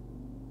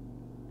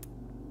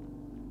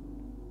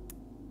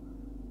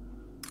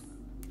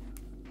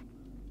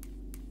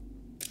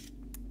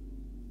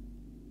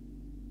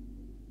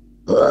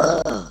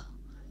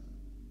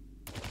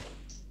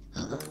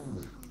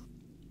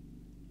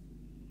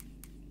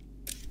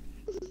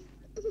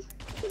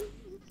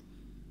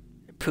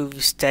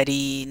 Improve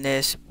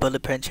steadiness,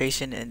 bullet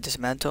penetration, and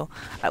dismantle.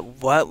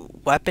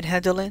 What weapon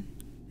handling?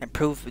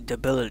 Improve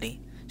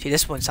durability. See,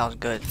 this one sounds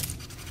good.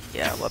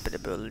 Yeah, weapon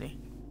ability.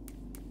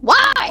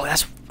 Why? Oh,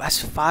 that's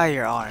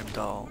firearm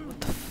though. What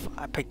the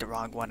I picked the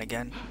wrong one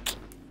again.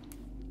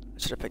 I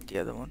should have picked the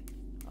other one.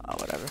 Oh,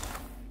 whatever.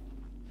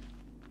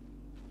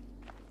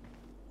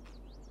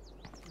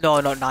 No,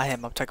 not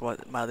him. I'm talking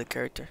about my other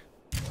character,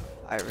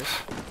 Iris.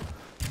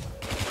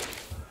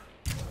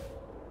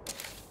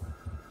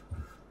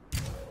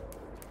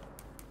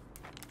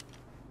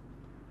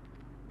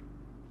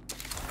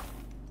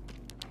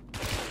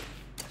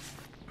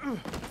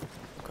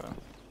 Okay.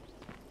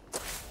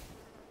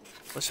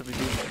 What should we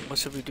do? What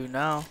should we do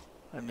now?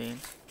 I mean.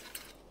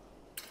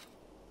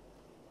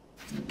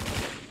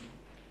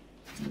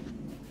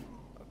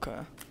 Okay.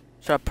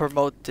 Should I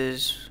promote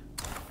this?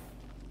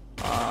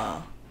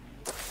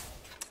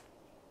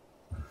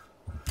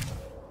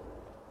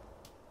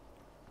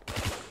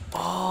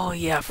 Oh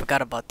yeah, I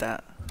forgot about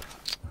that.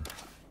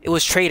 It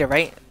was Trader,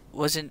 right?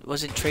 Wasn't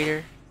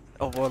Trader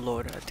or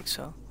Warlord? I think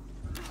so.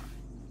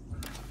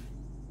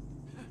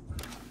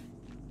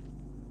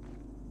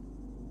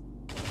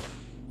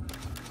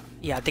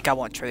 Yeah, I think I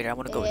want Trader. I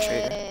want to go with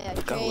Trader.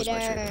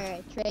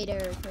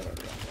 Trader.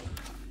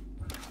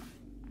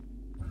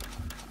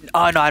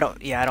 Oh no, I don't.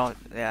 Yeah, I don't.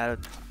 Yeah, I don't,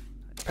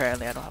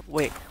 apparently I don't have.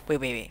 Wait.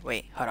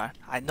 Hold on.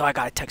 I know I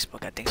got a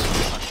textbook. I think so.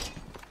 Hold on.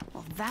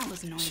 Well, that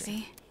was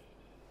noisy.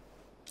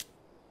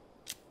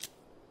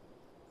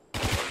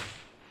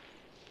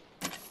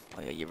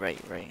 Oh yeah, you're right.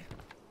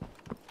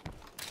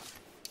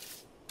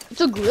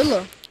 It's a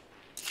gorilla.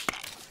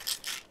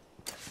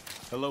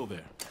 Hello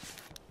there.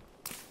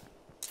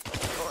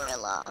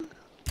 Gorilla.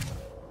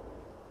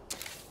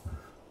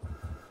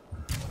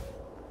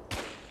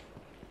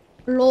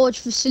 Large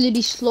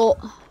facility slot.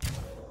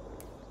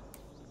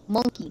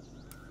 Monkey.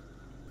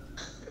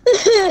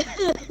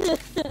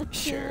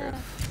 Sure.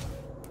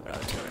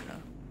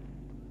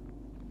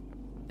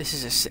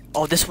 This is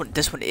oh, this one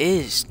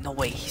is. No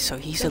way. So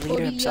he's the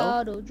leader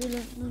himself.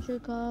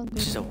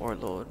 This is a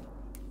warlord.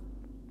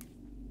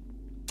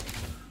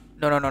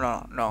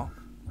 No.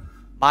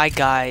 My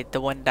guy,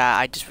 the one that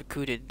I just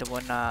recruited, the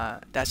one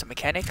that's a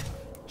mechanic,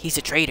 he's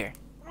a traitor.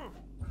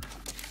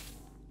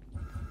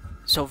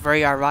 So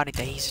very ironic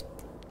that he's.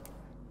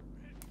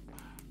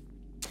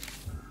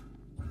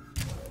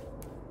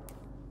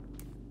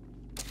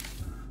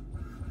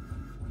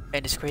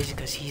 And it's crazy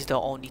because he's the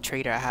only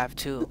traitor I have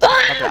too.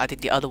 I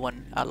think the other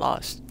one I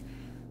lost.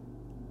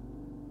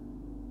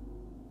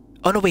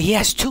 Oh no, wait, he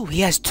has two.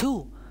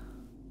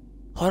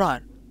 Hold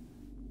on.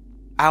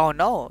 I don't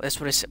know. That's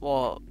what it's.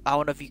 Well, I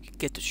don't know if you can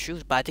get the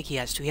shoes, but I think he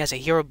has two. He has a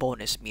hero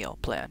bonus meal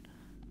plan.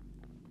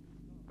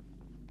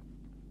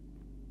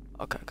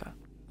 Okay.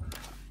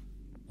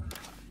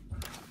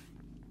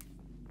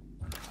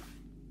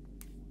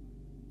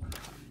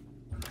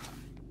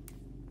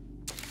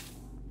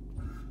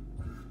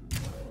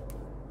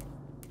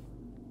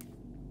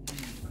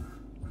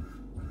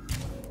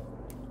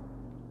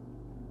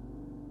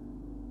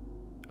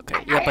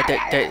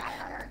 Yeah,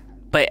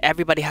 but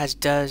everybody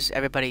does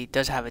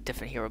have a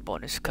different hero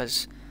bonus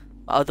because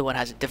the other one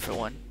has a different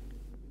one.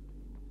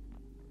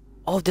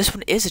 Oh, this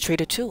one is a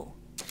trader too.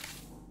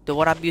 The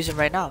one I'm using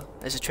right now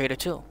is a trader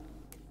too.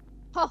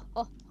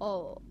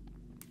 Ho.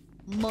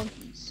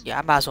 Monkeys. Yeah,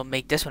 I might as well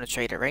make this one a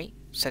trader, right?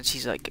 Since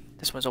he's like,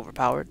 this one's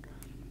overpowered.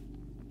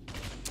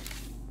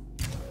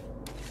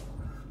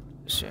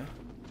 Sure.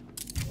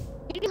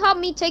 Can you help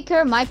me take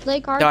care of my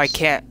play cards? No, I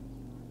can't.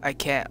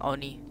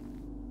 Oni.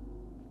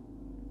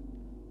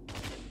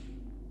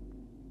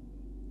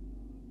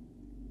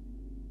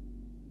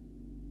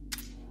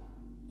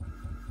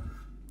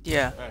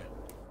 Yeah. Hey.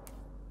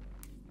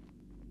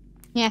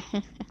 Yeah.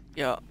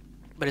 Yeah,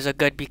 but it's a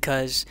good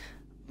because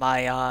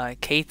my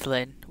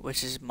Caitlyn,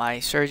 which is my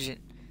surgeon,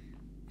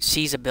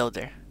 she's a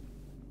builder,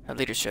 her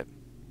leadership.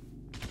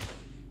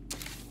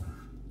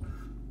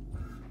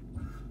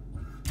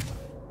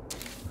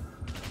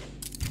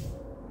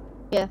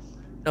 Yeah.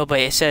 No, but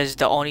it says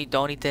the only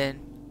thing.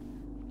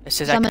 It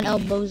says I'm an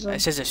elbozo.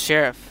 It says a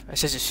sheriff. It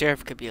says a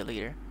sheriff could be a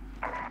leader.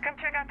 Come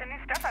check out the new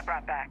stuff I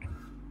brought back.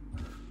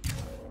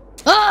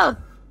 Ah!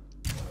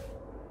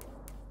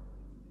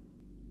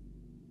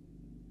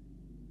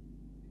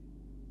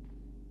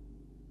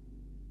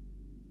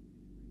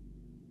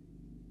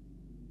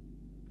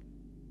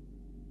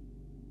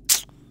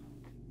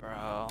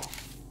 Bro,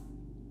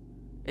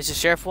 is the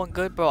sheriff one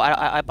good, bro?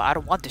 I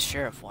don't want the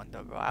sheriff one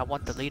though, bro. I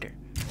want the leader.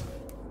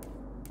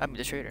 I mean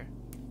the trader.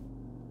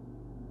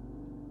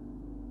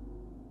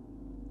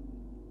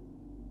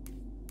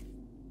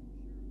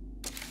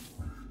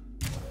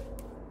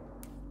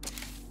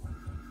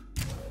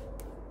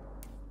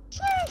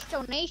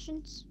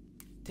 Donations.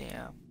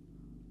 Damn.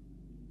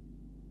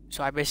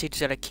 So I basically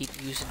just gotta keep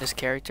using this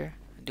character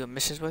and doing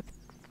missions with.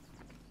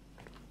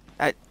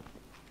 Alright.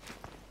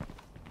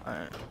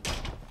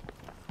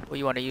 What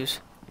you want to use?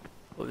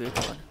 What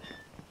vehicle one?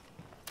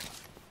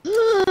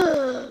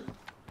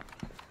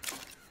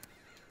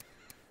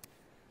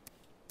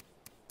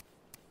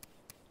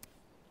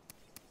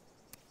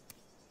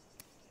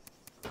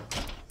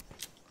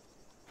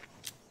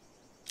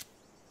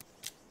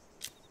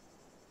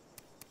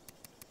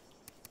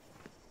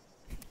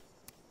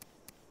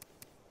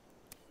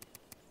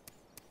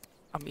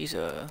 I'm use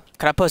a.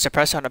 Can I put a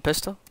suppressor on a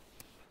pistol?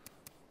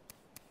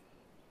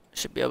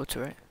 Should be able to,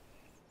 right?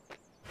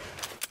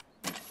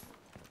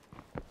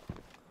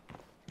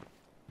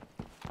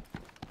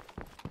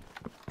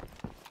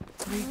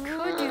 We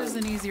could use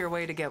an easier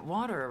way to get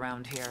water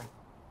around here.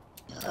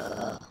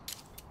 Oh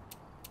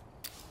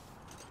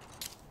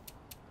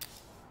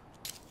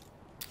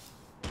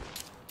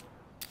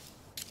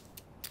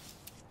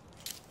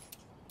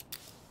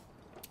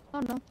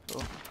no.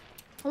 Cool.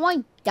 I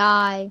want to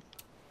die.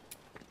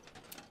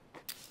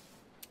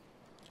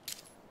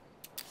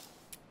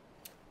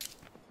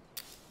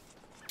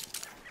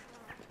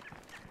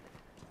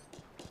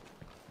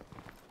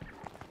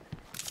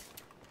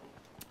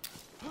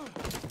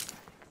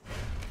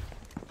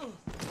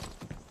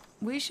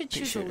 We should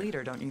choose a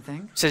leader, don't you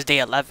think? It says day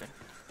 11.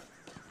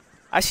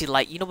 I see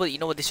light. You know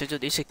what they should do?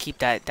 They should keep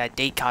that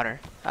day counter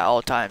at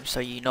all times, so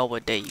you know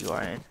what day you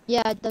are in.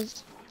 Yeah, it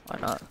does. Why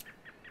not?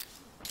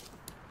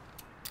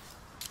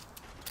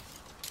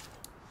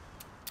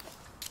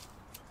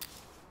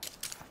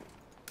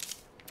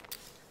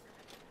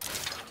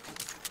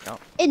 No.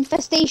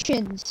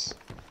 Infestations.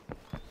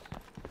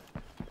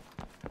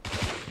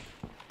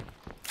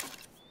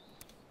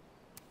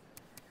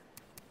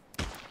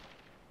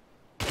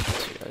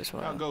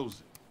 How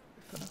goes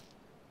it?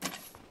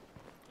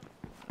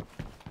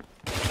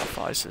 How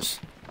far is this?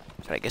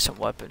 Try to get some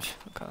weapons.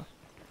 Okay. What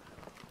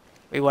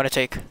you want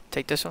to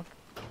take this one?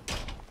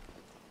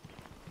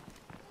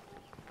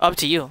 Up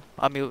to you.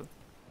 I mean,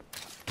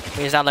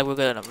 it's not like we're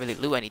gonna really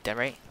loot anything,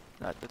 right?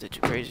 Not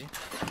too crazy.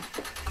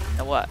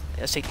 And what?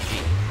 Let's take the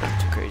Jeep. Not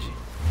too crazy.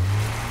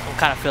 I'm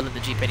kind of feeling the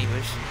Jeep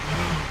anyways.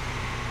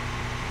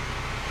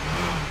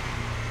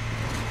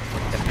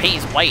 The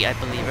paint is white, I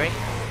believe, right?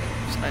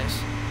 It's nice.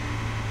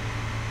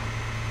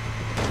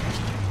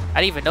 I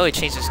didn't even know it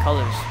changed its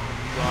colors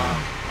when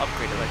you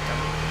upgrade it like that.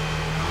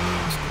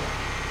 That's cool.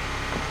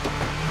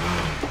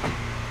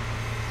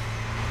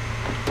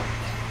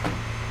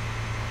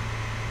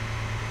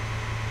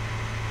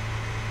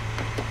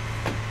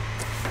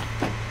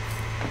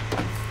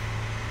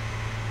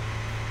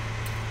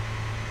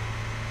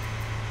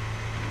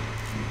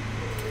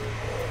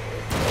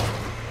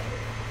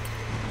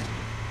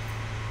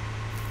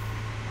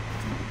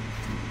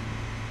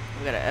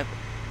 We got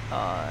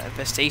an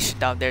infestation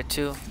down there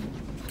too.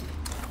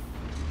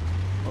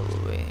 All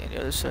the way on the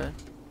other side.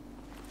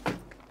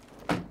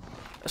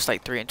 That's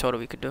like 3 in total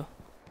we could do.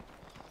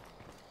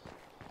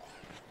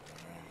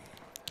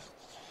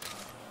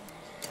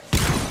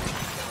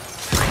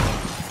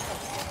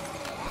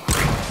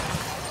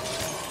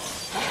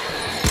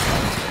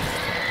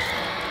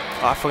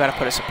 Oh, I forgot to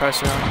put a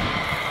suppressor on.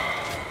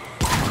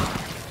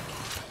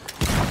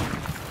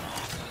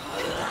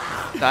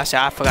 No, I said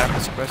I forgot to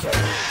put a suppressor.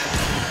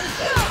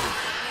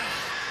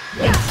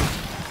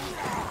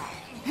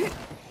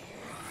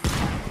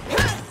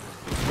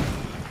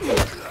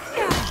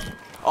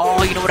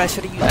 Oh, you know what I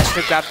should have used? I should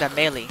have grabbed that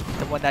melee,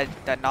 the one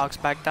that knocks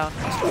back down.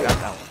 I should have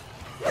grabbed that one.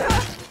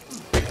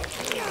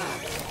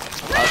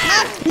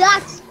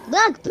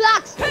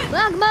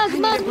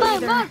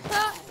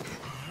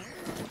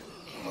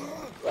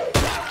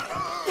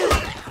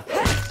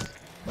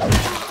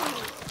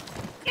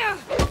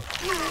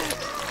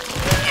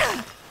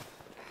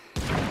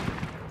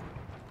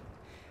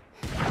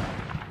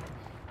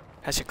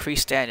 That's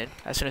increased standing.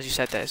 As soon as you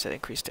said that, it said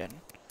increased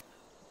standing.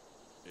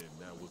 And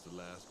that was the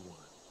last one.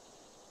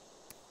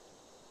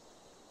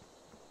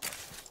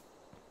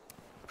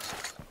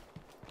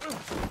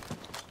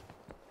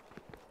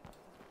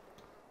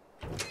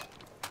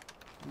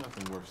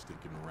 Nothing worth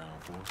sticking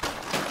around for.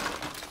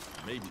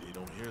 Maybe they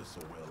don't hear so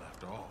well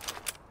after all.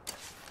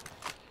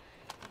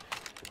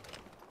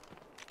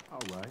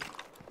 All right,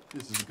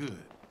 this is good.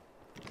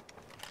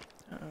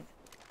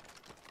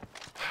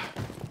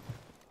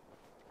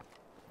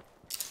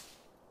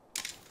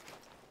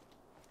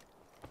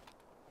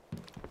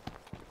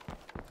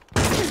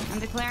 I'm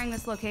declaring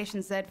this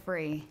location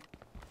Z-free.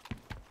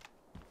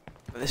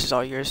 This is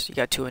all yours. You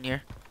got 2 in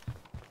here.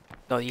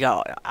 No, you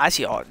got. I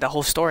see all the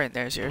whole store in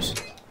there is yours.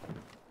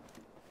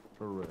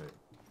 Correct.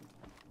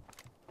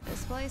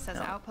 This place has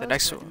No, outposts the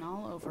next written one.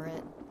 all over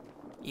it.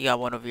 You got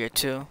one over here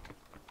too.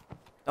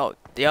 Oh,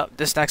 yep.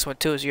 This next one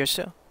too is yours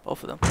too.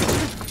 Both of them.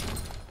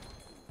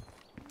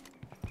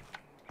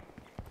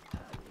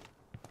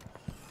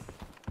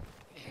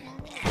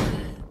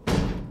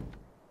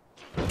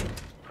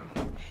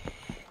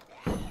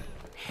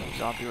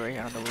 Zombie right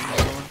here on the window.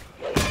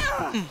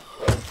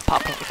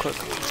 Pop up quick.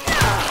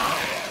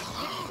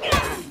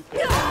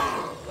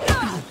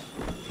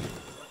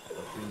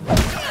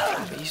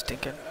 He's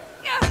thinking.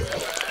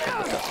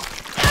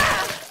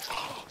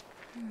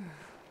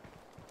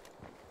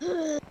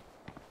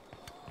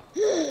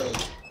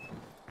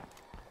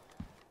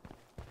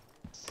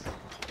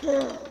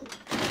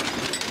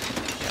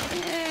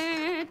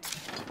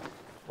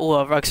 Oh,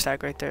 a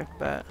rucksack right there.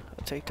 But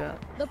I'll take that.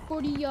 The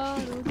 40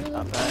 yard.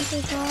 Not bad.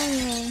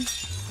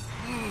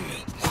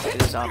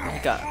 The zombie, he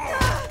got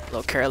a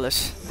little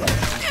careless.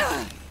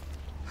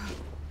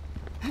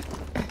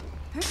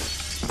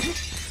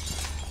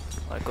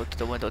 I'll go to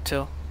the window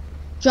too.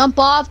 Jump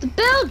off the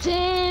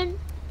building.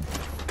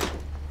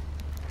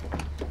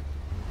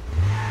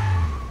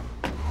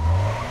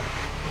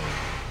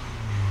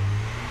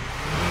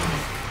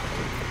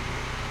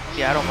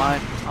 Yeah, I don't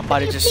mind. I'm about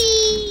to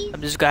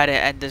I'm just going to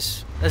end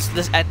this.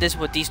 Let's end this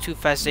with these 2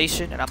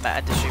 infestation, and I'm gonna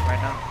end the stream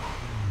right now.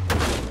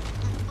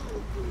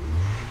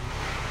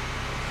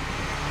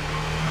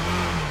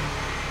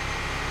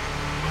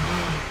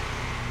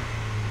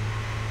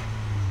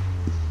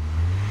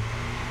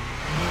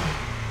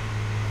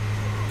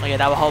 Oh yeah,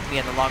 that will help me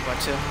in the long run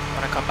too,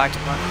 when I come back to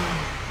mine.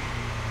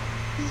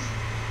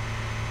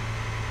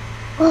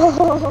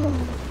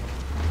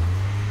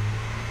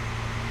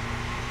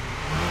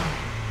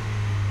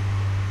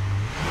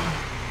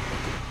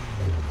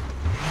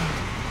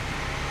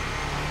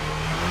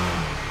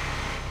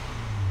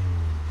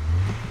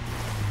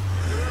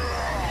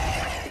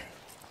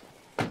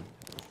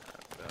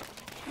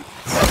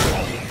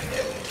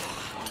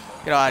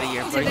 Get out of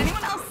here, buddy. Did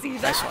anyone else see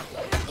that? Nice one.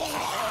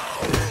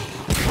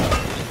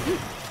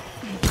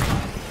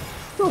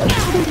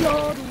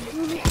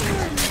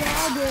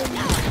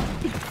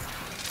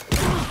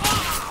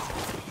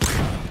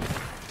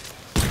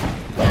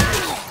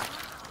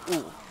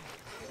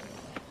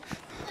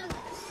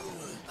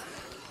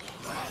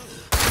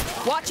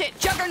 Watch it,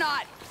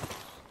 Juggernaut!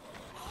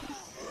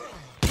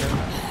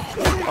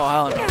 Oh,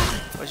 hell no.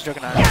 What's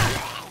Juggernaut?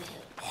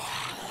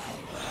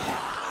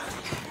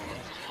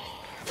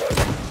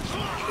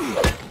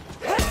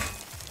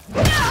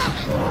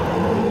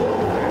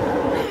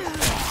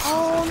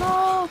 Oh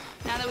no!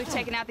 Now that we've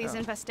taken out these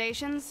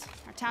infestations,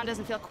 our town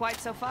doesn't feel quite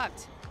so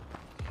fucked.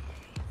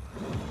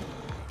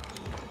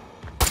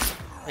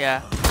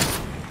 Yeah.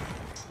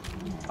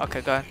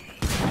 Okay, go ahead.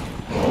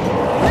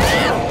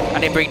 I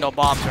didn't bring no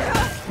bombs right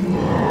now.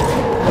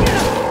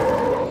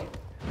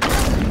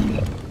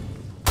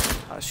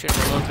 I was shooting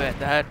a little bit in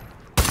the head.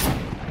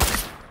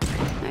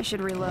 I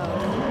should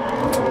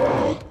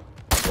reload.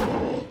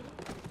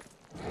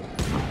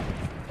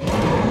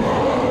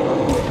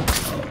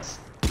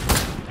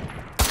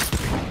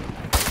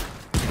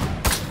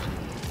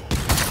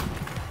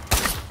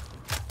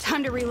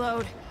 Time to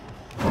reload.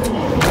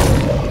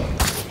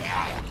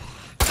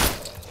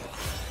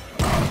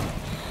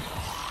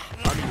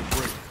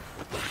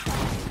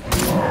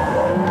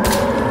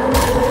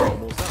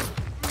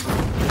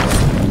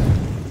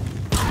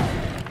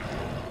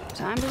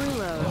 Time to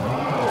reload.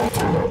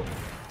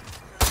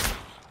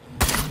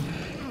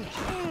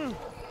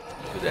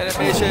 Good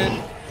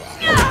animation.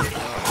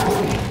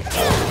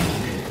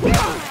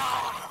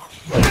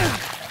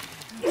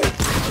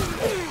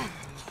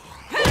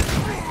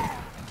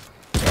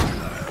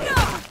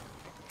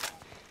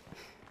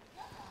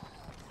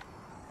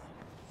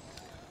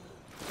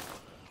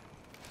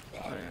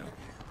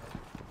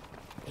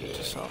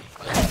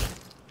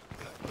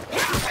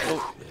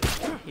 Oh,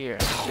 here.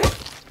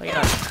 Oh, you're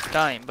not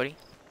dying, buddy.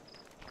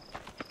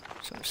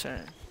 That's what I'm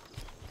saying.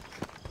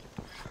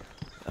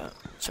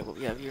 Check what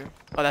we have here.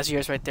 Oh, that's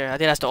yours right there. I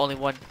think that's the only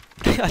one.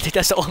 I think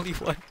that's the only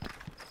one.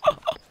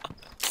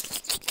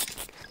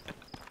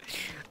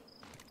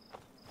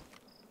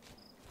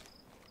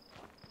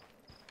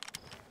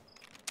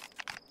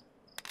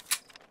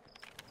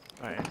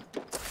 Alright.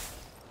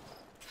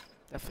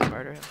 Definitely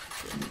murder him.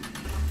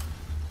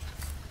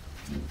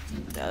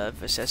 The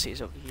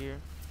Vasesi's over here.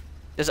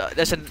 There's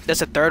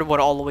a third one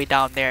all the way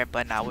down there,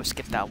 but now we'll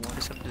skip that one.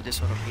 Just gonna do this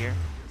one over here.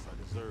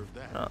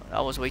 No,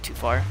 that was way too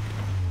far.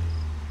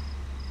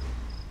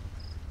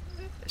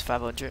 It's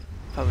 500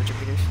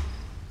 meters.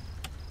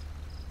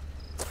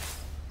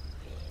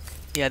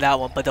 Yeah, that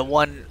one. But the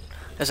one,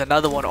 there's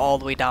another one all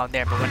the way down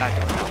there, but we're not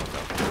doing that one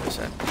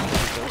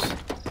though.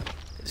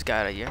 This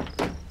guy right here.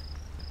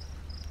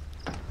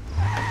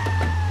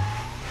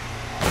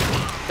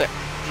 There.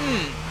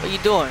 What are you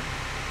doing?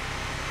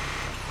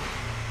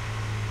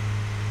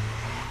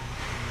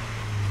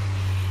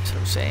 That's what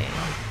I'm saying.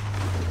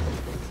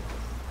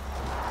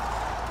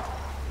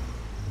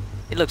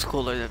 It looks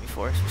cooler than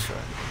before, for sure.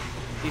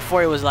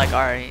 Before it was like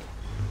alright,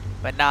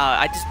 but now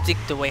I just think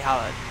the way how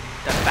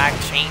the back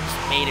changed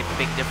made a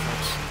big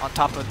difference. On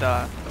top of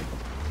the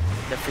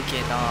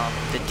freaking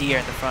the deer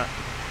in the front.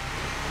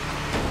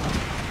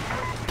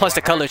 Plus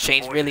the color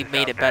change really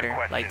made it better.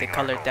 Like the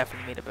color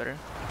definitely made it better.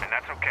 And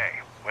that's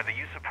okay. Whether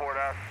you support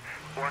us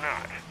or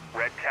not,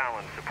 Red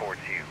Talon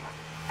supports you.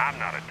 I'm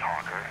not a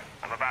talker.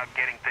 I'm about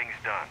getting things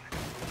done.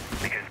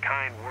 Because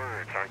kind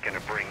words aren't going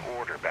to bring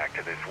order back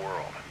to this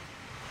world.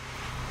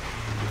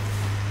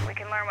 We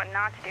can learn what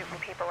not to do from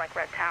people like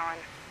Red Talon.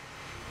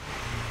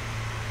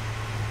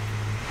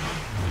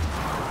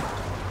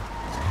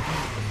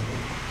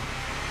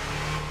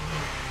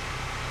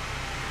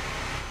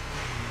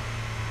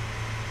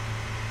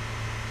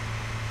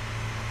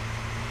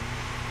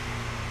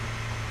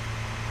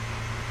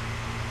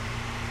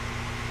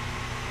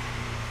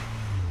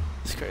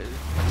 It's crazy.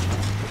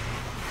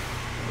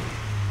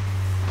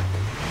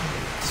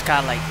 It's kind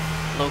of like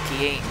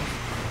low-key aim.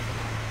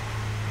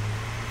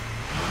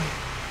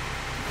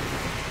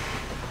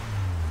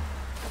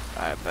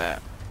 Alright,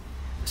 bet.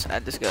 Let's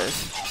end this,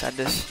 guys. Let's end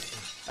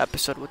this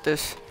episode with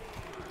this.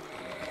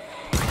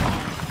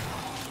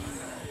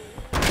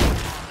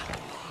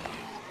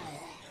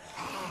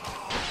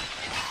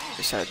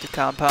 Just out the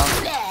compound.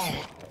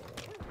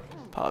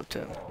 Popped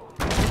him.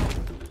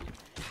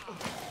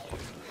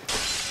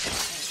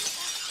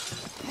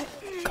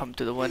 Come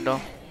to the window.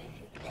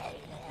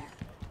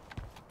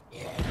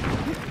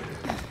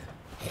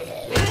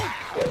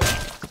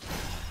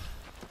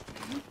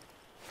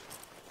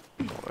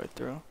 Go right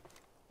through.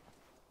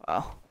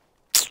 Wow.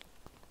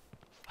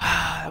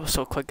 That was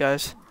so quick,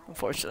 guys.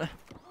 Unfortunately.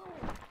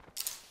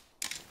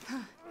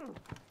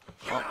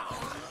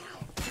 Oh.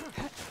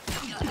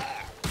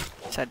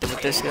 Tried to do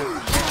with this guy.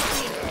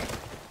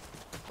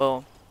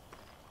 Boom.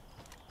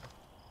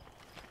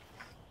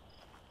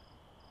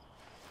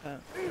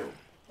 Alright,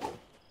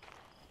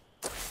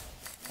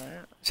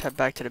 let's head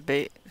back to the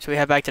base. So we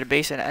head back to the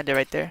base and end it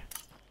right there.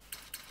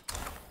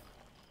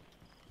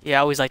 Yeah,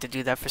 I always like to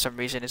do that for some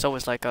reason. It's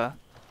always like a,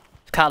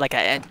 it's kind of like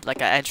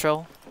a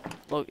intro.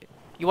 Look,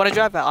 you want to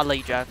drive? I'll let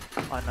you drive.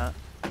 Why not?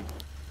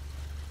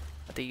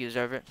 I think you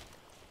deserve it.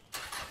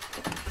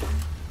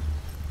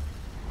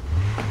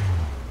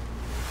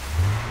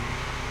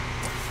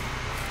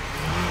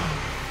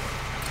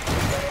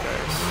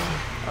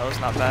 That was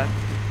not bad.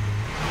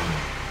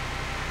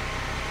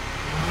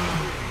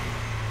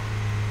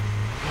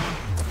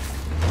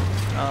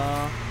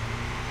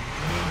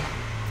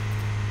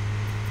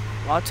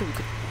 Want to, we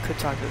could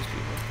talk to those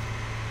people.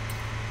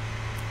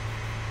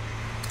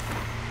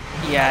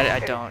 Yeah, I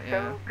don't.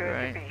 Yeah,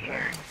 right.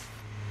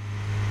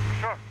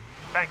 Sure.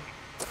 Thank you.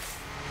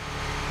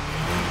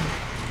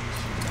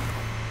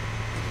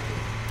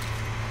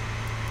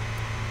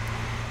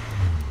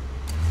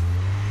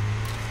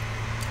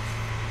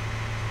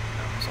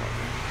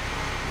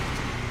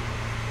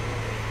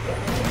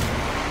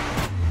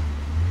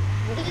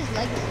 What is his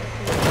legacy?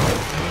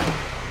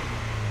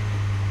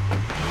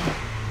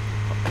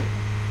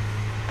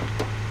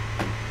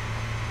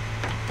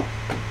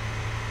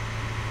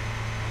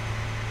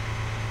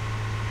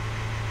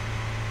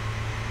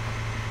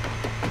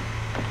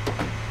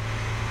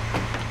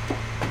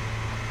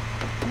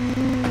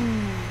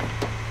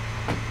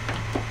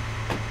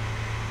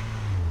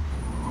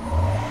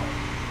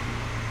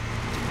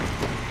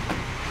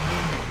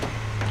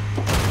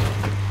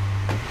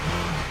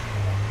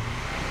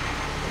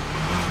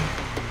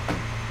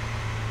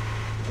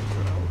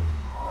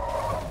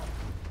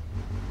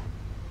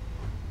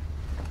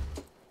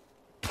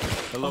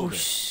 Oh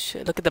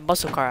shit, look at the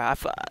muscle car.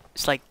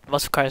 It's like,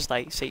 muscle car is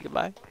like, say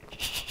goodbye.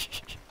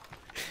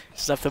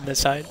 Just left them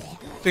inside.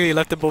 Look, you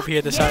left them both here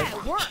at the side.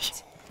 It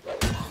worked.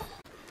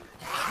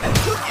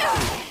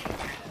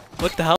 What the hell?